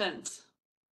abstentions?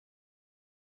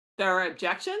 There are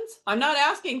objections? I'm not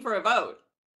asking for a vote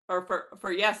or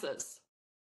for yeses.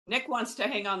 Nick wants to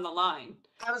hang on the line.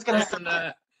 I was going to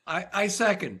say. I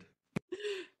second.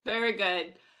 Very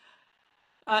good.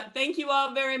 Thank you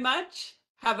all very much.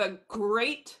 Have a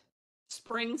great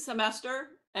spring semester,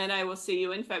 and I will see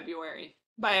you in February.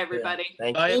 Bye, everybody.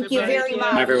 Thank you very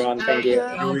much. Bye, everyone. Thank you.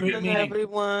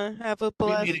 Everyone, have a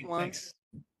blessed one. Thanks.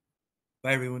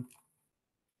 Bye, everyone.